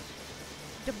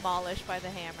demolished by the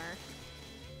hammer.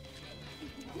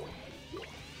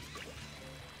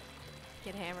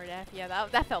 Get hammered at. Yeah,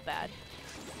 that felt bad.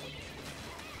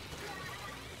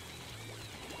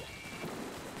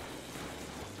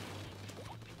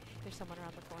 There's someone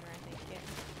around the corner, I think. Yeah.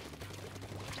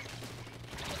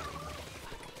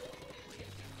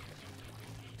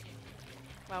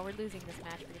 Wow, we're losing this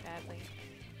match pretty badly.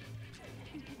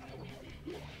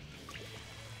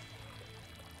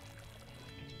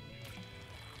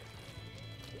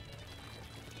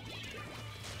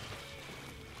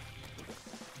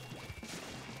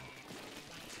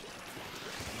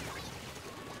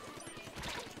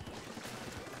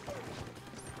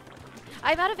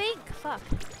 I'm out of ink! Fuck.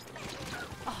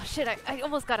 Oh shit, I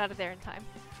almost got out of there in time.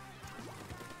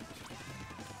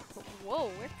 Whoa,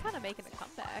 we're kind of making a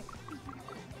comeback.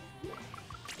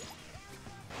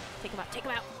 Take him out, take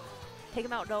him out! Take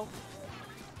him out, no.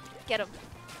 Get him.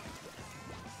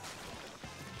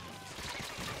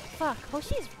 Fuck,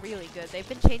 Hoshi's really good. They've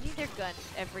been changing their gun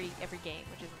every game,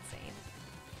 which is insane.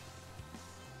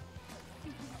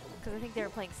 Because I think they were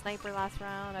playing Sniper last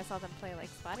round. I saw them play like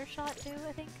Splatter Shot too,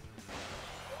 I think.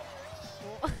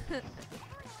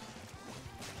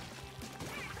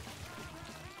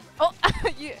 Oh,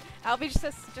 Albie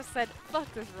just said,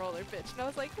 fuck this roller bitch. And I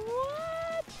was like,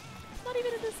 what? It's not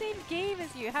even in the same game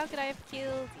as you. How could I have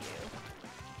killed you?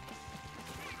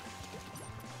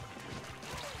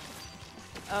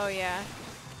 Oh, yeah.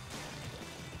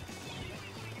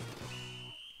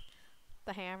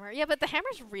 The hammer. Yeah, but the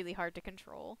hammer's really hard to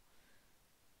control.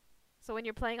 So when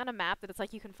you're playing on a map that it's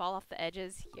like you can fall off the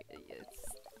edges,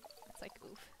 it's like,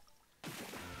 oof.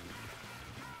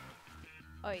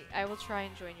 Oh, I will try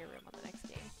and join your room on the next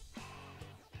game.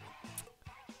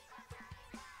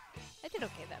 I did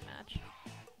okay that match.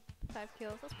 5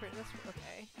 kills, that's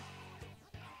okay.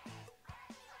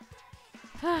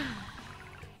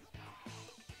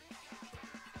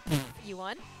 You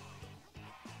won?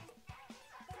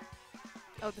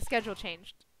 Oh, the schedule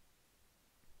changed.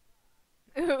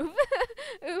 Oof.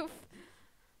 Oof.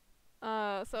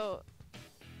 So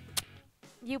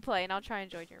you play and I'll try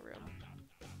and join your room.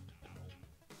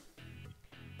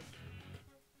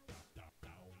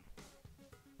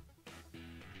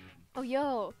 Oh,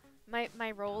 yo,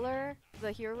 my roller,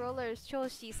 the hero roller is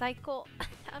Choshi Psycho.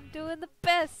 I'm doing the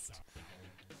best.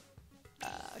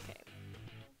 Okay.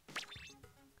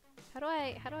 How do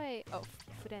I? Oh,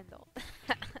 Furendo.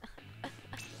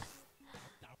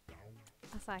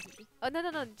 Asahi. Oh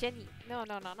no, Jenny. No,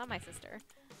 not my sister.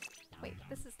 Wait,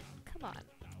 this is. Come on.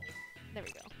 There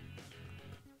we go.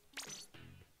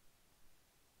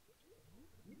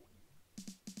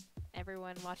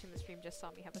 Everyone watching the stream just saw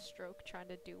me have a stroke trying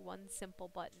to do one simple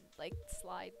button, like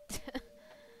slide.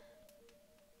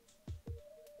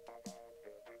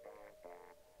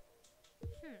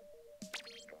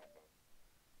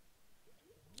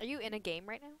 Are you in a game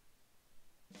right now?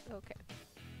 Okay.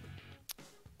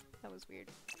 That was weird.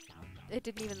 It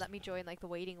didn't even let me join like the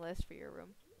waiting list for your room.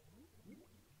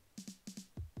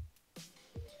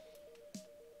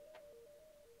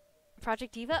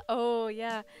 Project Diva? Oh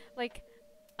yeah. Like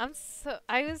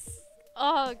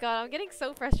oh god, I'm getting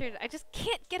so frustrated. I just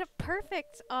can't get it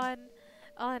perfect on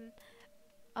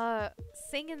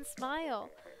Sing and Smile.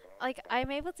 Like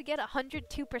I'm able to get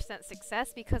 102%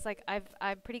 success because like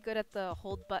I'm pretty good at the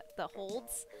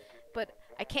holds, but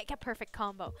I can't get perfect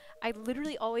combo. I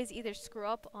literally always either screw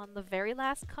up on the very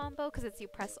last combo because it's you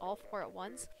press all four at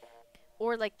once,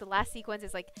 or like the last sequence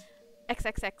is like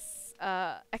XXX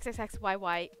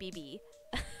XXXYY BB.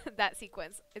 That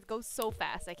sequence. It goes so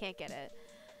fast. I can't get it.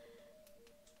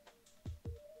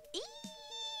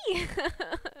 Eee!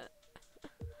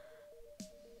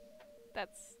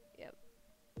 That's yep.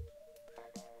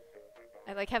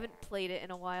 I like haven't played it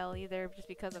in a while either, just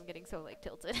because I'm getting so like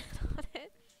tilted on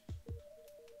it.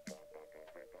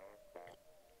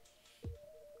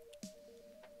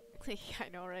 Yeah, I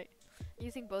know, right?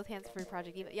 Using both hands for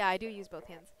Project Eva. Yeah, I do use both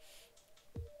hands.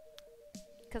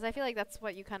 Because I feel like that's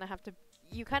what you kind of have to...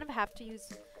 You kind of have to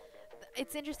use...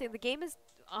 It's interesting. The game is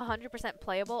 100%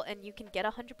 playable, and you can get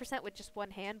 100% with just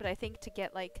one hand, but I think to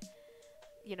get, like,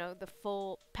 you know, the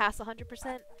full... Past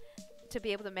 100%, to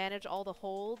be able to manage all the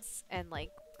holds, and,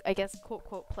 like, I guess,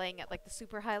 quote-quote, playing at, like, the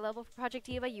super high level for Project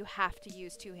Eva, you have to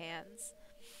use two hands.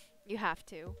 You have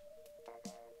to.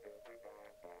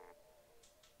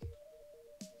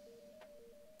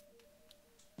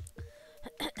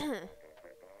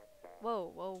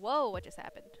 Whoa, whoa, whoa, what just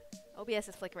happened? OBS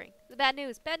is flickering. Bad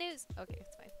news, bad news! Okay,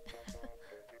 it's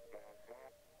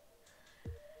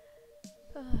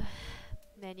fine.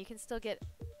 Man, you can still get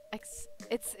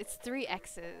it's 3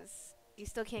 X's. You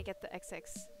still can't get the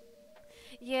XX.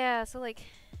 Yeah, so like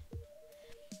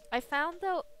I found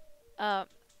though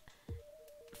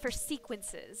for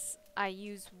sequences I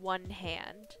use one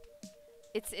hand.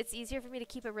 It's easier for me to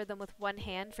keep a rhythm with one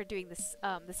hand for doing this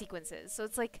the sequences. So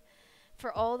it's like for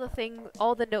all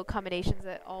the note combinations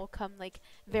that all come like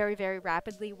very, very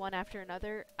rapidly one after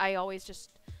another, I always just,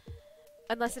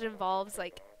 unless it involves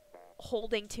like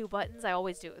holding 2 buttons, I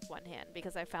always do it with one hand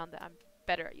because I found that I'm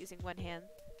better at using one hand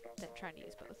than trying to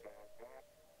use both.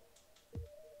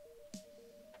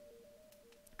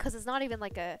 Because it's not even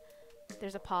like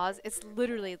there's a pause. It's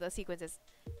literally the sequence is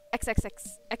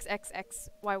XXX, XXX,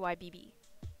 YYBB.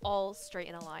 All straight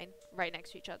in a line, right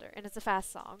next to each other. And it's a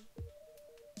fast song.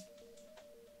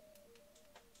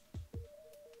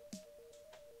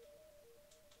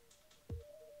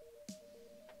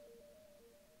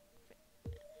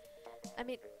 I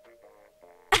mean...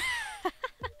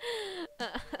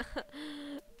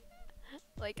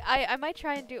 like, I might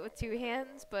try and do it with 2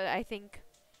 hands, but I think...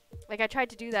 Like, I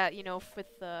tried to do that, you know, with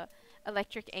the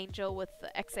Electric Angel with the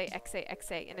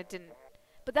XA, and it didn't...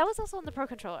 But that was also on the Pro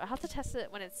Controller. I'll have to test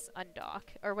it when it's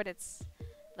undocked, or when it's,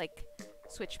 like,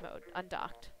 Switch mode,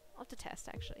 undocked. I'll have to test,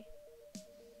 actually.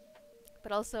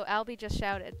 But also, Albie just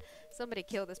shouted, somebody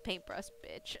kill this paintbrush,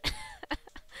 bitch.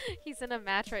 He's in a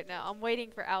match right now. I'm waiting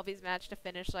for Albie's match to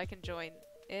finish so I can join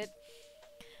it.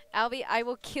 Albie, I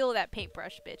will kill that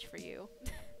paintbrush bitch for you.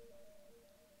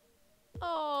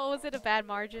 Oh, was it a bad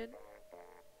margin?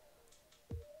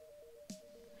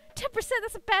 10%,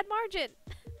 that's a bad margin!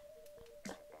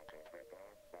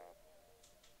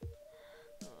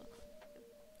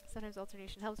 Sometimes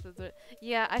alternation helps with it.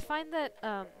 Yeah, I find that,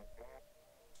 yeah,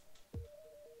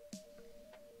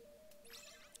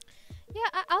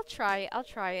 I'll try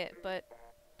it, but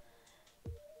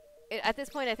at this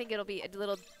point I think it'll be a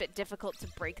little bit difficult to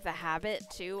break the habit,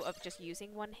 too, of just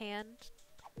using one hand.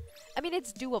 I mean,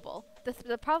 it's doable.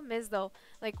 The problem is, though,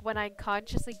 like, when I'm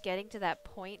consciously getting to that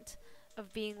point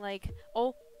of being like,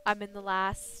 oh, I'm in the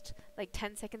last, like,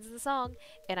 10 seconds of the song,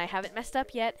 and I haven't messed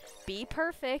up yet, be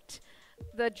perfect,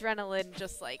 the adrenaline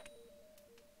just, like,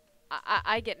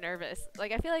 I get nervous.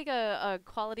 Like, I feel like a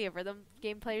quality of rhythm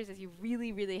game players is you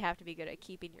really, really have to be good at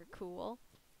keeping your cool.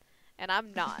 And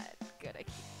I'm not good at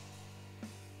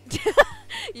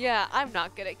yeah, I'm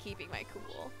not good at keeping my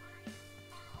cool.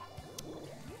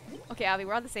 Okay, Abby,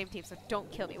 we're on the same team, so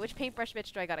don't kill me. Which paintbrush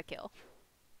bitch do I gotta kill?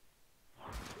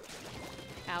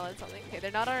 Alan something. Okay,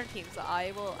 they're not on our team, so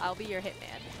I'll be your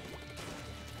hitman.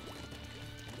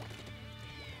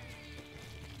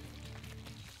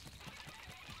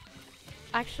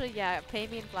 Actually, yeah, pay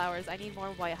me in flowers. I need more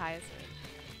white hyacinth.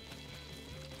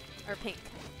 Or pink.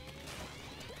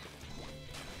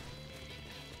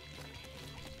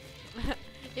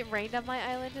 It rained on my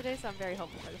island today, so I'm very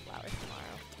hopeful for the flowers tomorrow.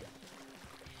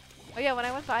 Oh yeah, when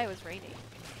I went by, it was raining.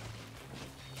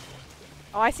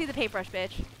 Oh, I see the paintbrush,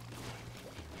 bitch.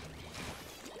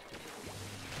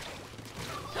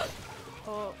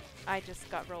 Oh, I just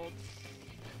got rolled.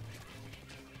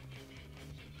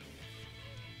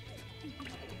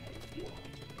 I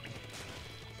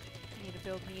need a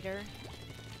build meter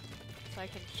so I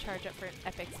can charge up for an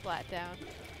epic splat down.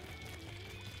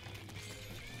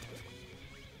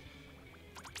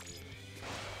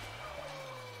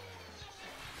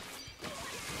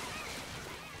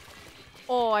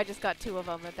 Oh, I just got 2 of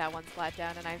them with that one splat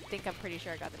down, and I think I'm pretty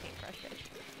sure I got the paintbrush fish.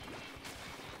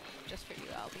 Just for you,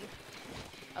 Albie.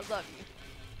 I love you.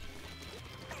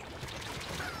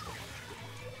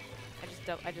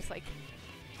 I just like,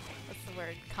 what's the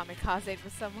word? Kamikaze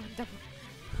with someone.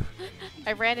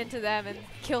 I ran into them and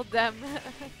killed them.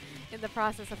 In the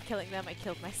process of killing them, I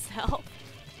killed myself.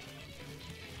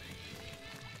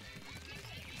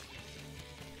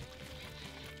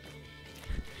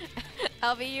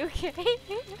 Albie, you okay?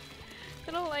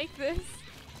 I don't like this.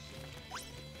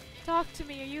 Talk to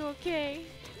me, are you okay?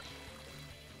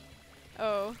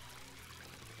 Oh.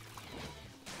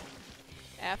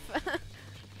 F.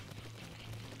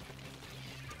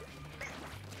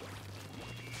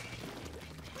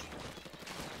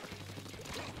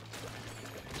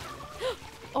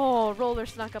 Oh, roller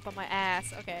snuck up on my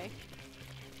ass. Okay.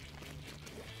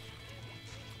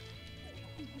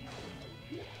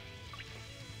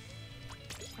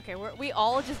 Okay, we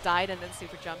all just died and then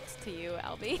super jumped to you,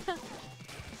 Albie.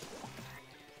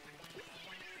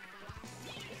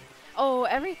 Oh,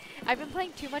 I've been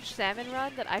playing too much Salmon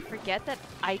Run that I forget that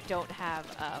I don't have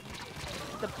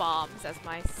the bombs as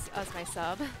my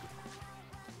sub.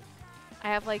 I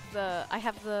have like the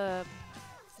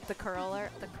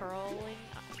curling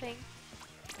thing.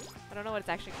 I don't know what it's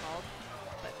actually called,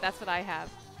 but that's what I have.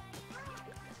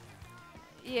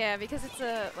 Yeah, because it's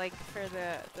like for it's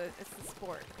the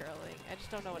sport curling. I just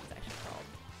don't know what it's actually called.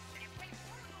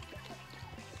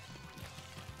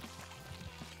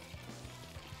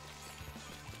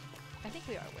 I think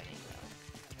we are winning though.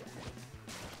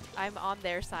 I'm on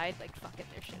their side, like fucking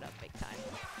their shit up big time.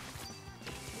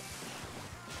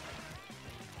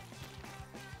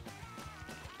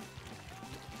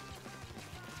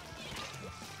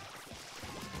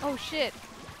 Oh shit!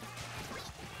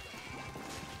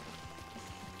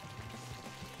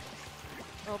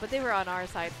 Oh, but they were on our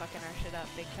side fucking our shit up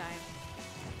big time.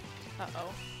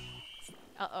 Uh-oh.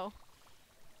 Uh-oh.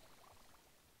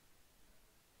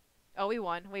 Oh, we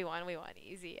won.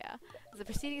 Easy, yeah. The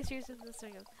preceding series of the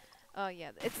string of... Oh,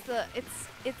 yeah. It's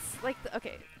like the...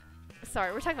 Okay.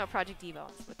 Sorry, we're talking about Project Evo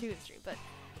on Splatoon stream, but...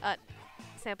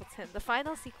 Sampleton. The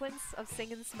final sequence of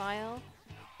Sing and Smile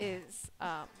is,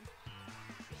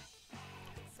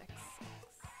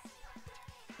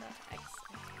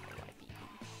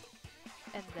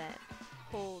 and then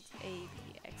hold A, B,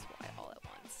 X, Y all at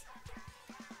once.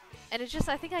 And it's just,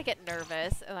 I think I get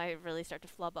nervous and I really start to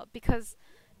flub up because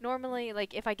normally,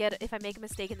 like, if I make a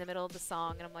mistake in the middle of the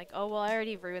song and I'm like, oh, well, I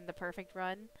already ruined the perfect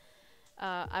run,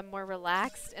 I'm more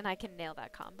relaxed and I can nail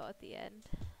that combo at the end.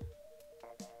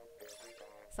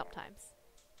 Sometimes.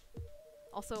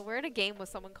 Also, we're in a game with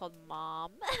someone called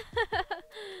Mom.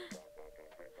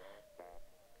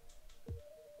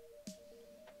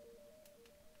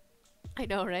 I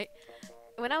know, right?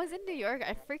 When I was in New York,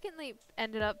 I frequently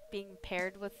ended up being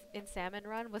paired with, in Salmon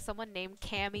Run, with someone named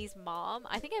Cammy's mom.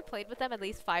 I think I played with them at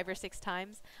least 5 or 6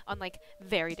 times on, like,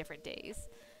 very different days.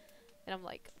 And I'm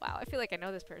like, wow, I feel like I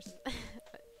know this person.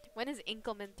 But when is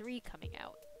Inkleman 3 coming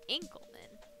out?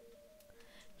 Inkleman?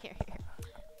 Here.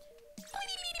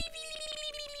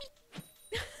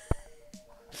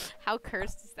 How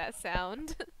cursed does that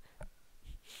sound?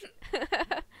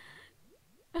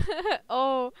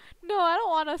 Oh, no, I don't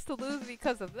want us to lose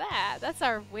because of that. That's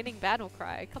our winning battle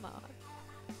cry. Come on.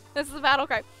 This is the battle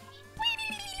cry.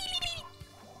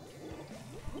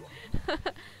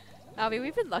 Albie,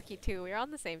 we've been lucky too. We're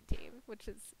on the same team, which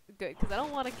is good because I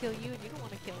don't want to kill you and you don't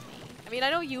want to kill me. I mean, I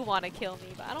know you want to kill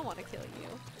me, but I don't want to kill you.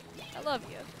 I love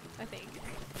you, I think.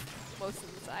 Most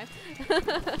of the time.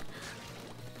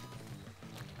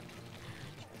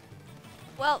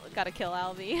 Well, gotta kill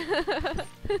Albie.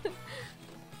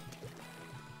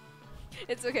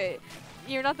 It's okay.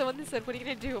 You're not the one that said, what are you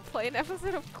gonna do? Play an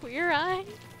episode of Queer Eye?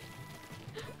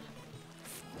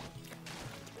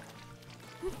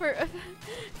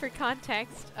 For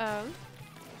context,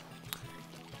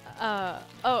 oh,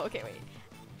 okay, wait.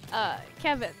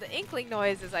 Kevin, the inkling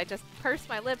noise is I just purse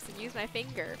my lips and use my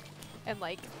finger. And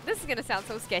like, this is gonna sound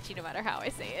so sketchy no matter how I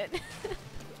say it.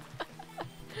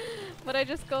 But I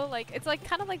just go like, it's like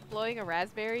kind of like blowing a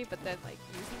raspberry, but then like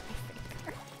using my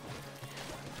finger.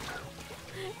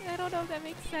 I don't know if that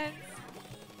makes sense.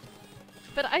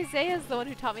 But Isaiah's the one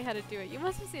who taught me how to do it. You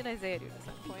must have seen Isaiah do it at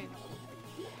some point.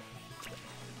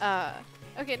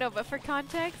 Okay, no, but for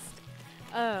context,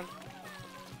 um,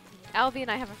 Albie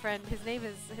and I have a friend. His name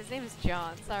is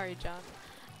John. Sorry, John.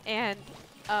 And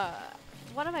uh,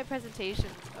 one of my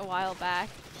presentations a while back.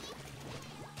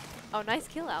 Oh, nice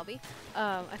kill, Albie.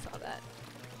 I saw that.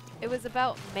 It was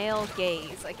about male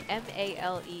gaze, like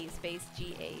M-A-L-E space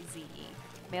G-A-Z-E,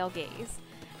 male gaze,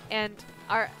 and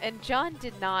John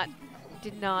did not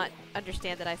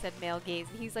understand that I said male gaze,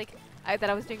 and he's like, that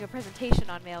I was doing a presentation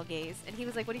on male gaze, and he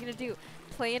was like, "What are you gonna do?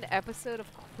 Play an episode of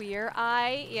Queer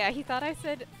Eye?" Yeah, he thought I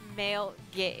said male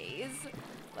gaze,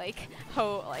 like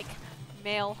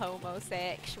male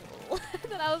homosexual,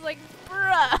 and I was like,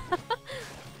 bruh.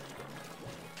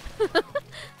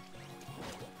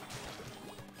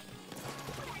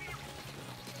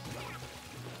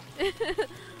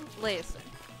 Listen.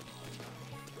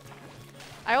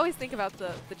 I always think about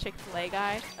the Chick-fil-A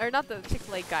guy. Or not the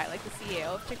Chick-fil-A guy, like the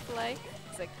CEO of Chick-fil-A.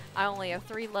 It's like, I only have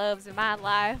 3 loves in my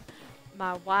life.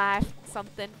 My wife,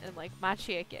 something, and like my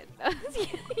chicken. Yeah.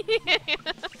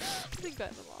 I think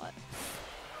that a lot.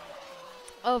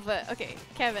 Oh, but okay,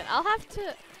 Kevin, I'll have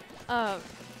to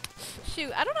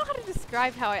shoot, I don't know how to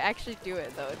describe how I actually do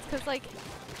it though. It's cause like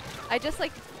I just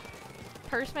like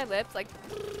purse my lips like,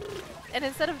 and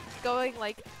instead of going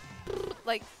like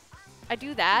I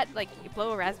do that, like you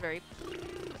blow a raspberry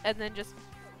and then just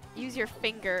use your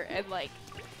finger and like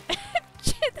this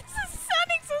is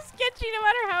sounding so sketchy no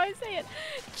matter how I say it.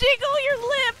 Jiggle your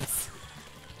lips.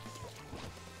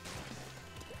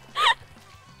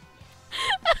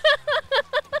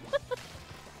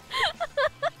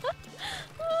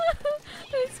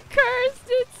 It's cursed.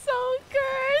 It's so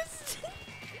cursed.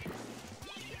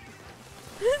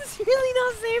 This is really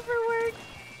not safe for work.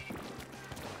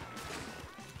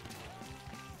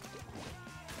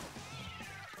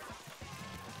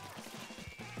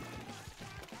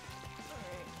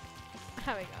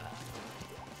 Alright. Having a...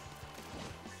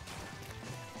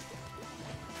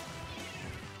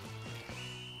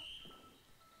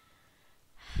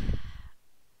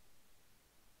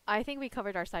 I think we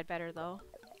covered our side better though.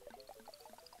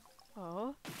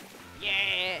 Oh.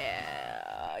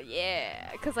 Yeah!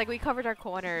 Yeah! Cause like we covered our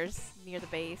corners near the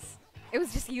base. It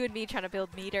was just you and me trying to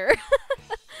build meter.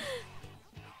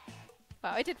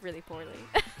 Wow, I did really poorly.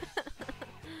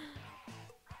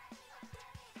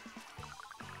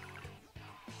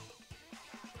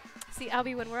 See,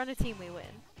 Albie, when we're on a team, we win.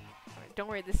 Right, don't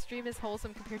worry, this stream is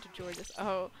wholesome compared to George's.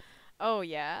 Oh. Oh,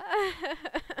 yeah.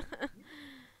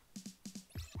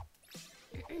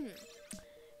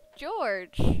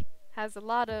 George has a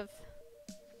lot of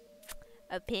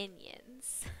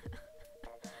opinions.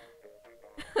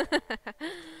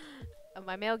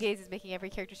 My male gaze is making every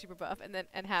character super buff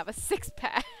and have a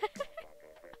 6-pack.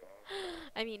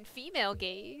 I mean, female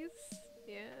gaze.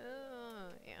 Yeah.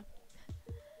 Yeah.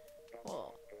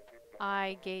 Well,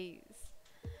 I gaze.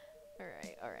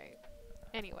 Alright, alright.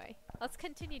 Anyway, let's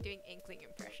continue doing Inkling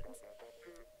impressions.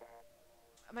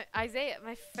 My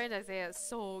friend Isaiah is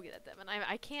so good at them, and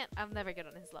I'll never get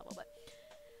on his level, but...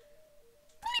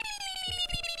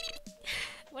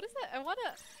 What is that?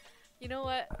 You know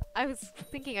what? I was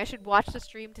thinking I should watch the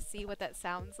stream to see what that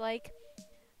sounds like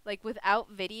without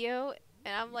video,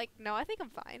 and I'm like, no, I think I'm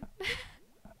fine.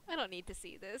 I don't need to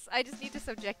see this. I just need to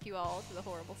subject you all to the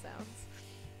horrible sounds.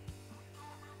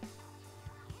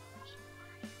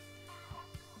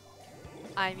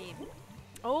 I mean...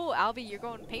 Oh, Albie, you're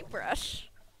going paintbrush.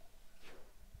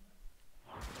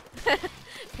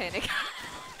 Panic.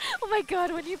 Oh my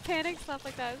god, when you panic, stuff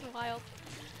like that is wild.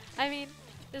 I mean,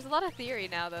 there's a lot of theory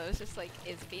now, though. It's just like,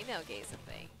 is female gaze a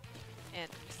thing?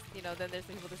 And, you know, then there's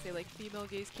people that say, like, female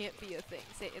gaze can't be a thing.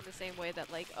 Say in the same way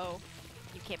that, like, oh,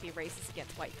 you can't be racist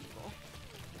against white people.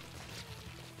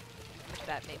 Which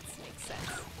that makes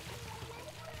sense.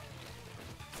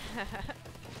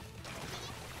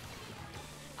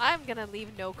 I'm gonna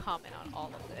leave no comment on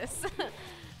all of this.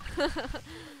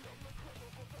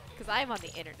 Because I'm on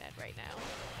the internet right now.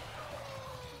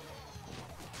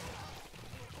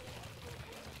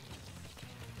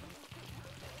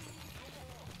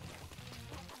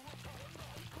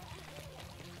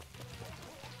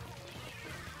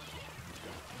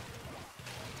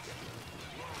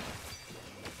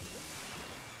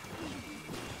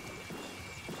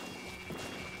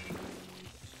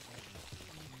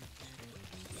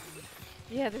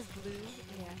 Yeah, this blue.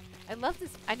 Yeah. I love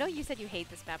this. I know you said you hate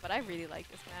this map, but I really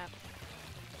like this map.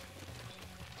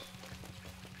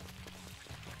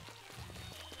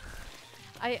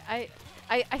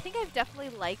 I think I've definitely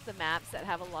liked the maps that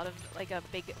have a lot of, like, a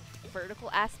big vertical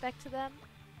aspect to them.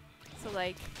 So,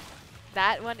 like,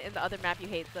 that one and the other map you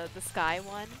hate, the sky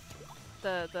one.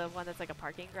 The one that's like a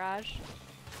parking garage.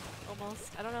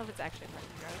 almost. I don't know if it's actually a parking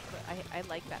garage, but I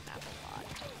like that map a lot.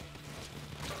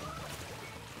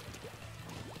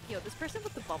 Yo, this person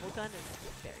with the bubble gun is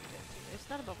very good too. There's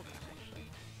not a bubble gun actually.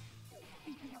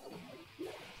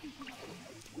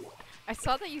 I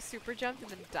saw that you super jumped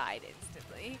and then died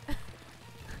instantly.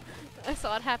 I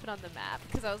saw it happen on the map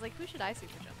because I was like, who should I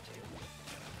super jump to?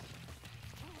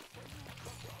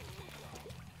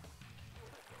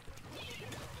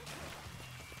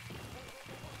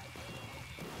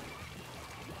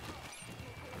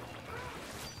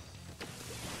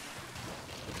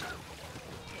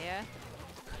 Yeah.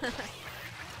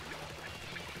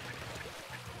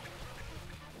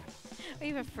 We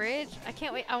have a fridge? I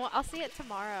can't wait. I'll see it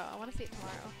tomorrow. I want to see it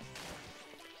tomorrow.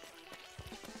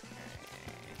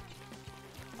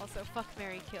 Also, fuck,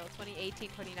 marry, kill. 2018,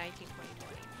 2019,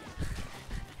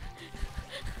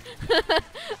 2020.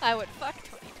 I would fuck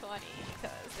 2020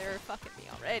 because they're fucking me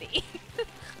already.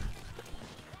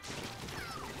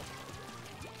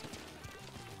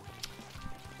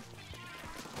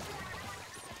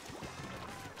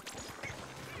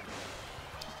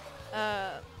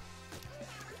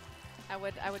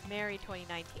 I would marry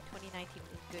 2019. 2019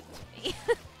 was good to me.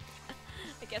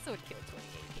 I guess I would kill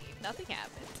 2018. Nothing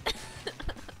happened.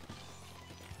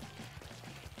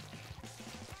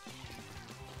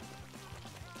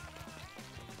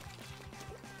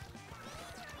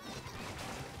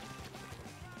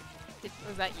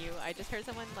 Was that you? I just heard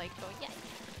someone like going, yeah,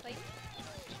 like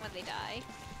when they die.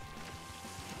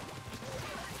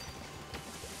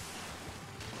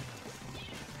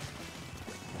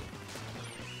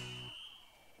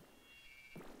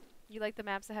 You like the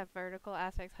maps that have vertical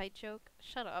aspects, height choke?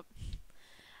 Shut up.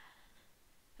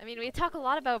 I mean, we talk a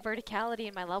lot about verticality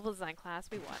in my level design class.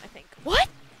 We won, I think. What?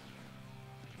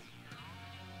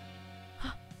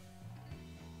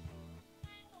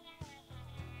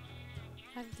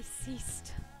 I'm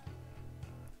deceased.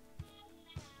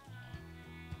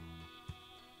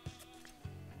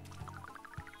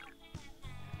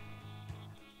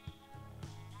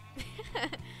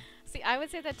 See, I would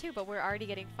say that too, but we're already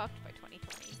getting fucked by 2020.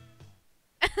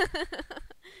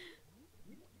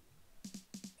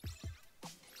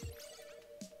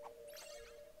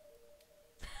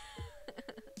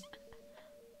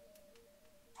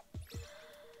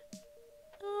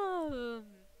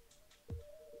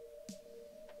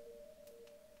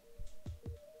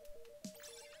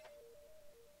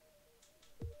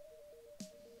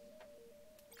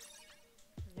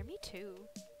 Yeah, me too.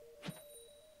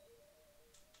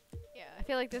 Yeah, I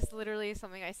feel like this literally is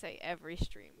something I say every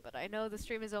stream, but I know the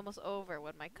stream is almost over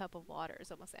when my cup of water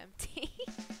is almost empty.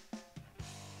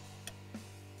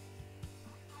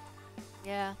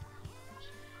 Yeah.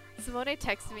 Simone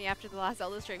texted me after the last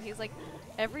Zelda stream. He's like,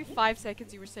 every 5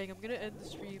 seconds you were saying, I'm gonna end the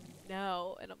stream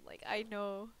now. And I'm like, I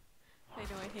know. I hate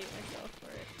myself for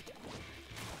it.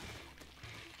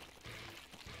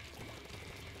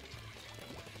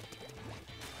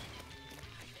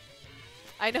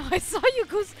 I know, I saw you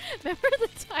goose. Remember the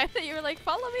time that you were like,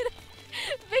 follow me to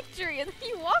victory, and then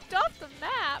you walked off the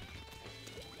map.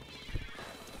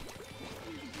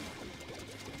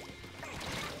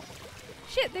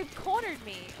 Shit, they've cornered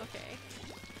me. Okay.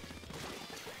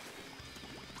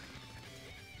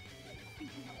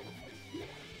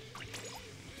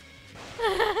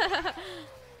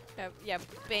 Yeah,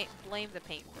 blame the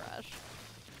paintbrush.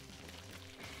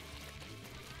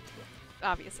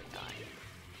 Obviously not.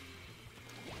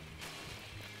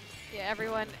 Yeah,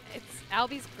 everyone,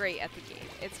 Albie's great at the game.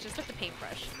 It's just that the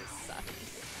paintbrush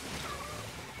sucks.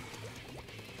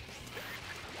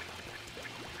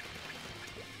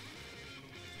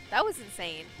 That was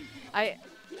insane.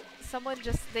 Someone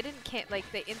just, they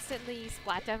instantly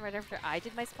splat down right after I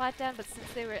did my splat down, but since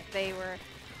they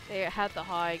had the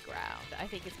high ground. I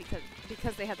think it's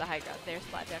because they had the high ground, their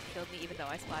splat down killed me even though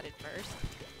I splatted first.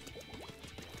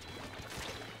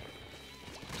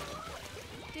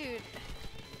 Dude.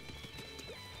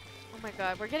 Oh my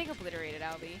god, we're getting obliterated,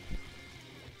 Albie.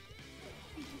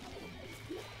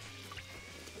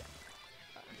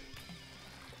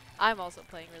 I'm also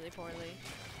playing really poorly.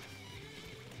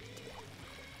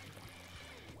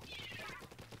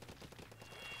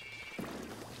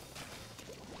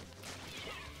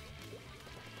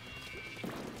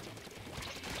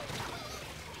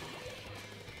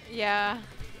 Yeah.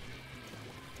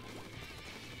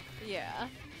 Yeah.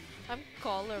 I'm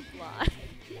colorblind.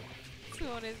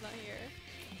 Simone is not here.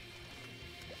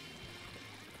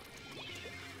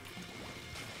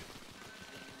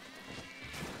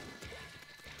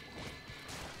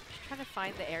 Just trying to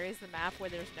find the areas of the map where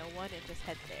there's no one and just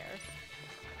head there.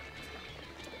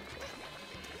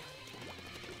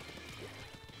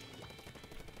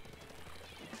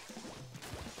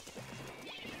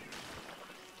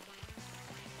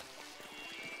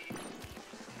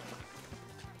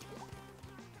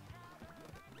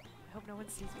 one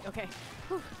sees me. Okay.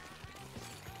 Whew.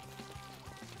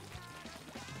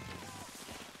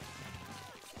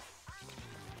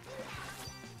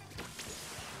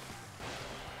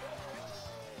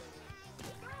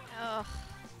 Ugh.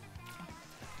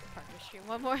 Partner stream.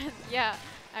 One more. Yeah.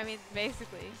 I mean,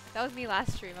 basically. That was me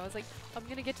last stream. I was like, I'm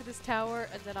gonna get to this tower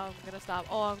and then I'm gonna stop.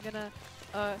 Oh, I'm gonna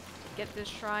get this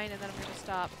shrine and then I'm gonna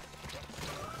stop.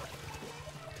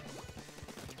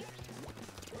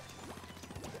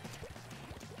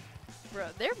 Bro,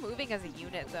 they're moving as a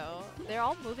unit though. They're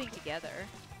all moving together.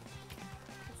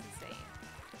 That's insane.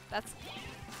 That's...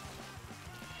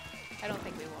 I don't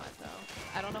think we won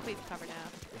though. I don't know if we've covered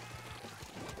half.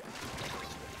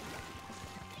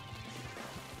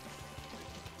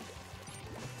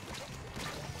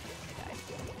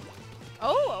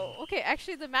 Oh, okay.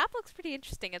 Actually, the map looks pretty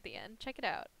interesting at the end. Check it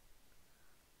out.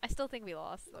 I still think we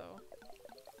lost though.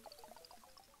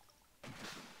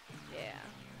 Yeah.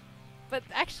 But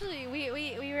actually, we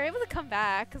were able to come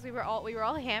back because we were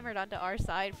all hammered onto our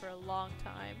side for a long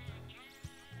time.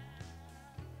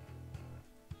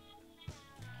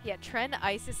 Yeah, Tren,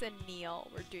 Isis, and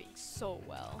Neil were doing so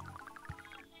well.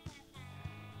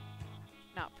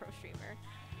 Not pro streamer.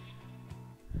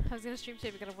 I was gonna stream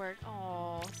today, but gonna work.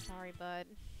 Oh, sorry, bud.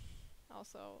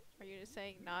 Also, are you just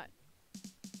saying not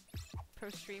pro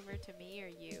streamer to me or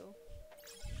you?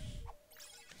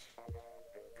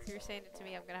 If you're saying it to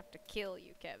me, I'm gonna have to kill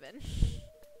you, Kevin.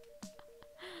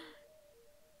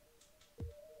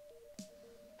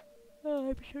 Oh,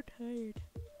 I'm so tired.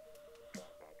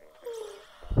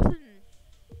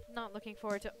 Not looking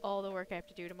forward to all the work I have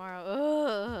to do tomorrow.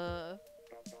 Ugh.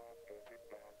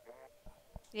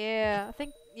 Yeah,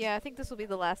 I think this will be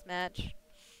the last match.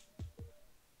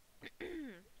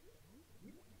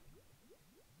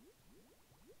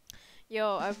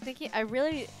 Yo, I'm thinking I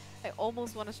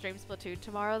almost want to stream Splatoon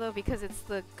tomorrow though because it's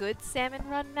the good Salmon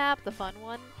Run map, the fun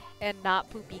one, and not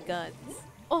poopy guns.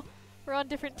 Oh, we're on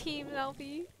different teams,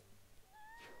 Alfie.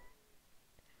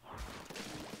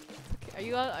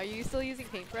 Okay, are you still using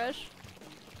paintbrush?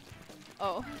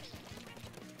 Oh.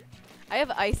 I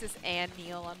have Isis and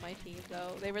Neil on my team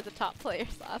though. They were the top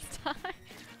players last time.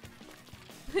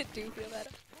 I do feel that.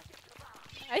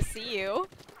 I see you.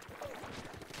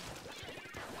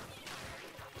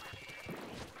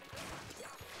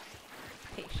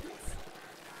 Patience.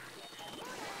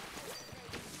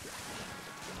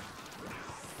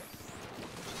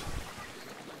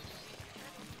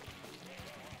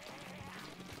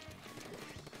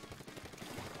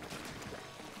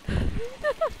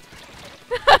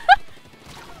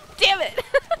 Damn it!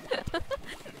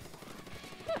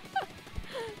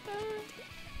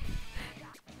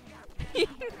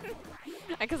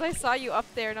 Because I saw you up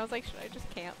there and I was like, should I just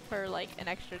camp for like an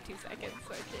extra 2 seconds?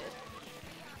 So I did.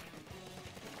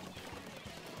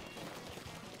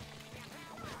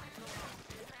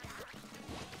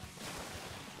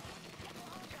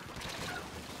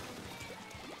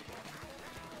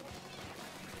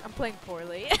 I'm playing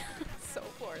poorly. So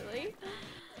poorly.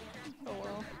 Oh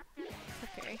well.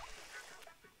 Okay.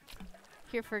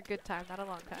 Here for a good time, not a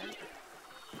long time.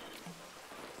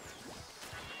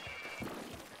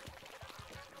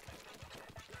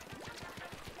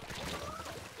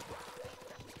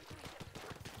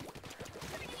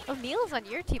 Oh, Neil's on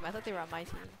your team. I thought they were on my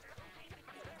team.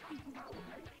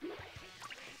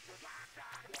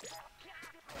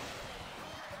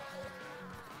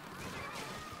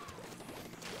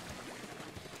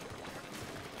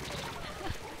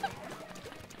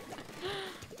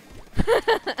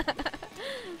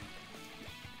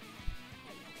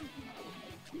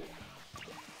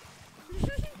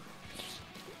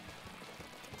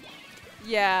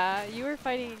 Yeah, you were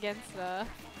fighting against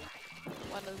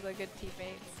one of the good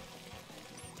teammates.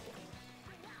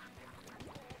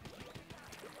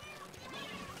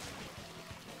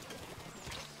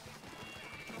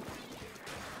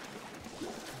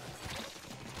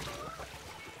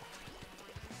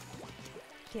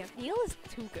 Damn, Neil is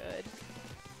too good.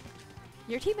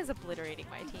 Your team is obliterating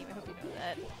my team, I hope you know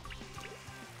that.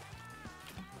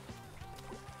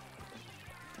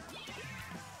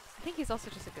 I think he's also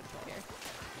just a good player.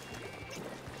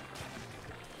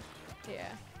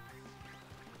 Yeah.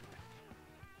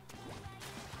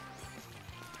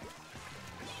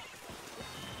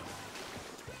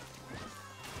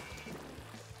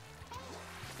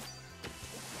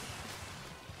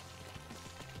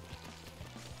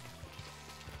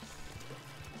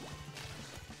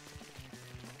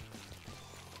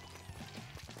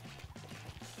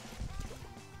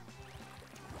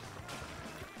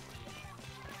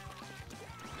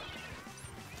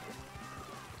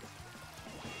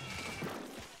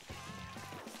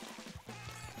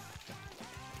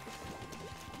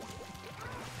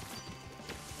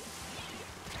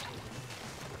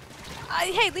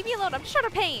 Hey, leave me alone. I'm just trying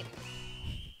to paint.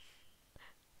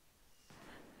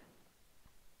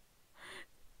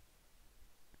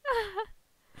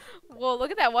 Whoa,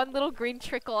 look at that one little green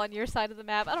trickle on your side of the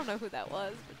map. I don't know who that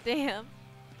was, but damn.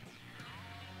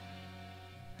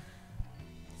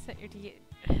 Set your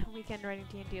weekend writing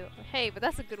D&D. Hey, but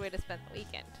that's a good way to spend the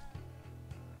weekend.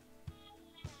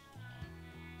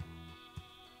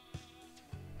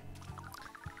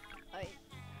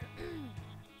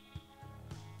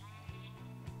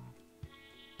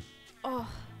 Oh,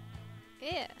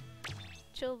 yeah.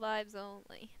 Chill vibes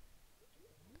only.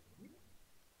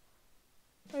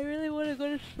 I really want to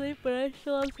go to sleep, but I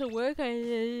still have some work I need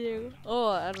to do. Oh,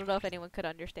 I don't know if anyone could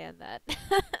understand that.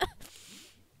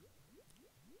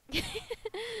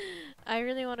 I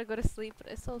really want to go to sleep,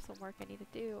 but I still have some work I need to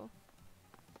do.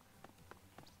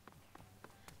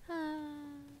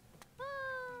 I'm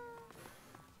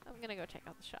gonna go check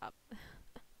out the shop.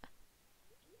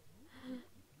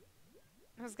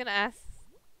 I was gonna ask.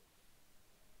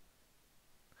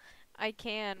 I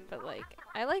can, but like,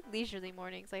 I like leisurely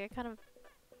mornings. Like, I kind of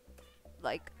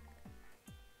like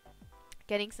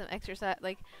getting some exercise,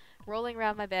 like rolling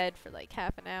around my bed for like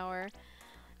half an hour,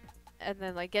 and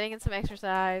then like getting in some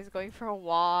exercise, going for a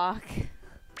walk,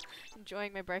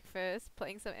 enjoying my breakfast,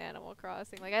 playing some Animal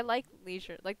Crossing. Like, I like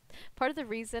leisure. Like, part of the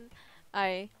reason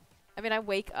I mean, I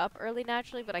wake up early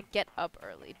naturally, but I get up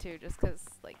early too, just 'cause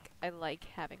like I like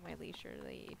having my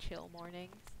leisurely chill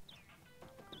mornings.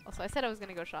 Also, I said I was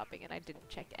gonna go shopping, and I didn't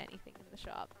check anything in the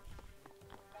shop.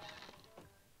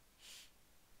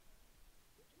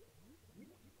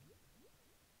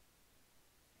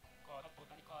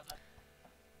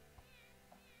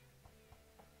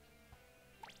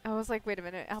 I was like, wait a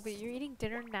minute, Albie, you're eating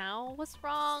dinner now? What's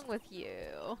wrong with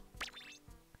you?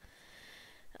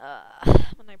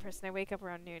 I'm a night person. I wake up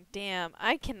around noon. Damn,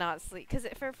 I cannot sleep. Cause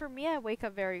for me, I wake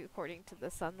up very according to the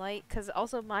sunlight. Cause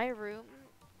also my room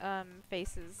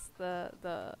faces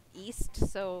the east,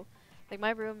 so like my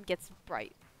room gets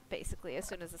bright basically as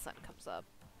soon as the sun comes up,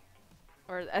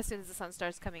 or as soon as the sun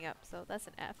starts coming up. So that's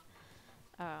an F.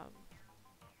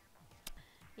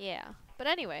 Yeah. But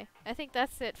anyway, I think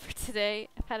that's it for today.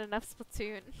 I've had enough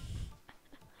Splatoon.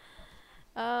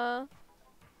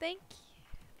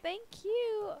 Thank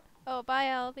you. Oh, bye,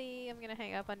 Albie. I'm gonna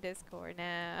hang up on Discord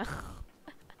now.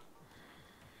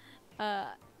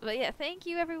 But yeah, thank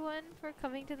you everyone for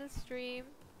coming to the stream.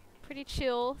 Pretty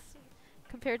chill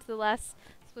compared to the last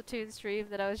Splatoon stream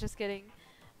that I was just getting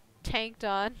tanked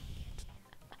on.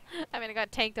 I mean, I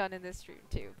got tanked on in this stream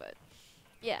too, but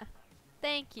yeah.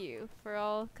 Thank you for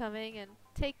all coming, and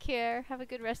take care. Have a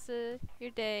good rest of your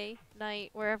day,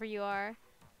 night, wherever you are.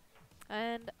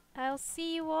 And I'll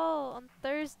see you all on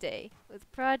Thursday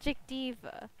with Project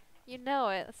Diva. You know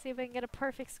it. Let's see if I can get a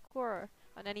perfect score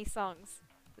on any songs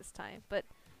this time. But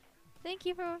thank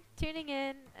you for tuning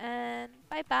in, and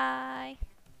bye-bye.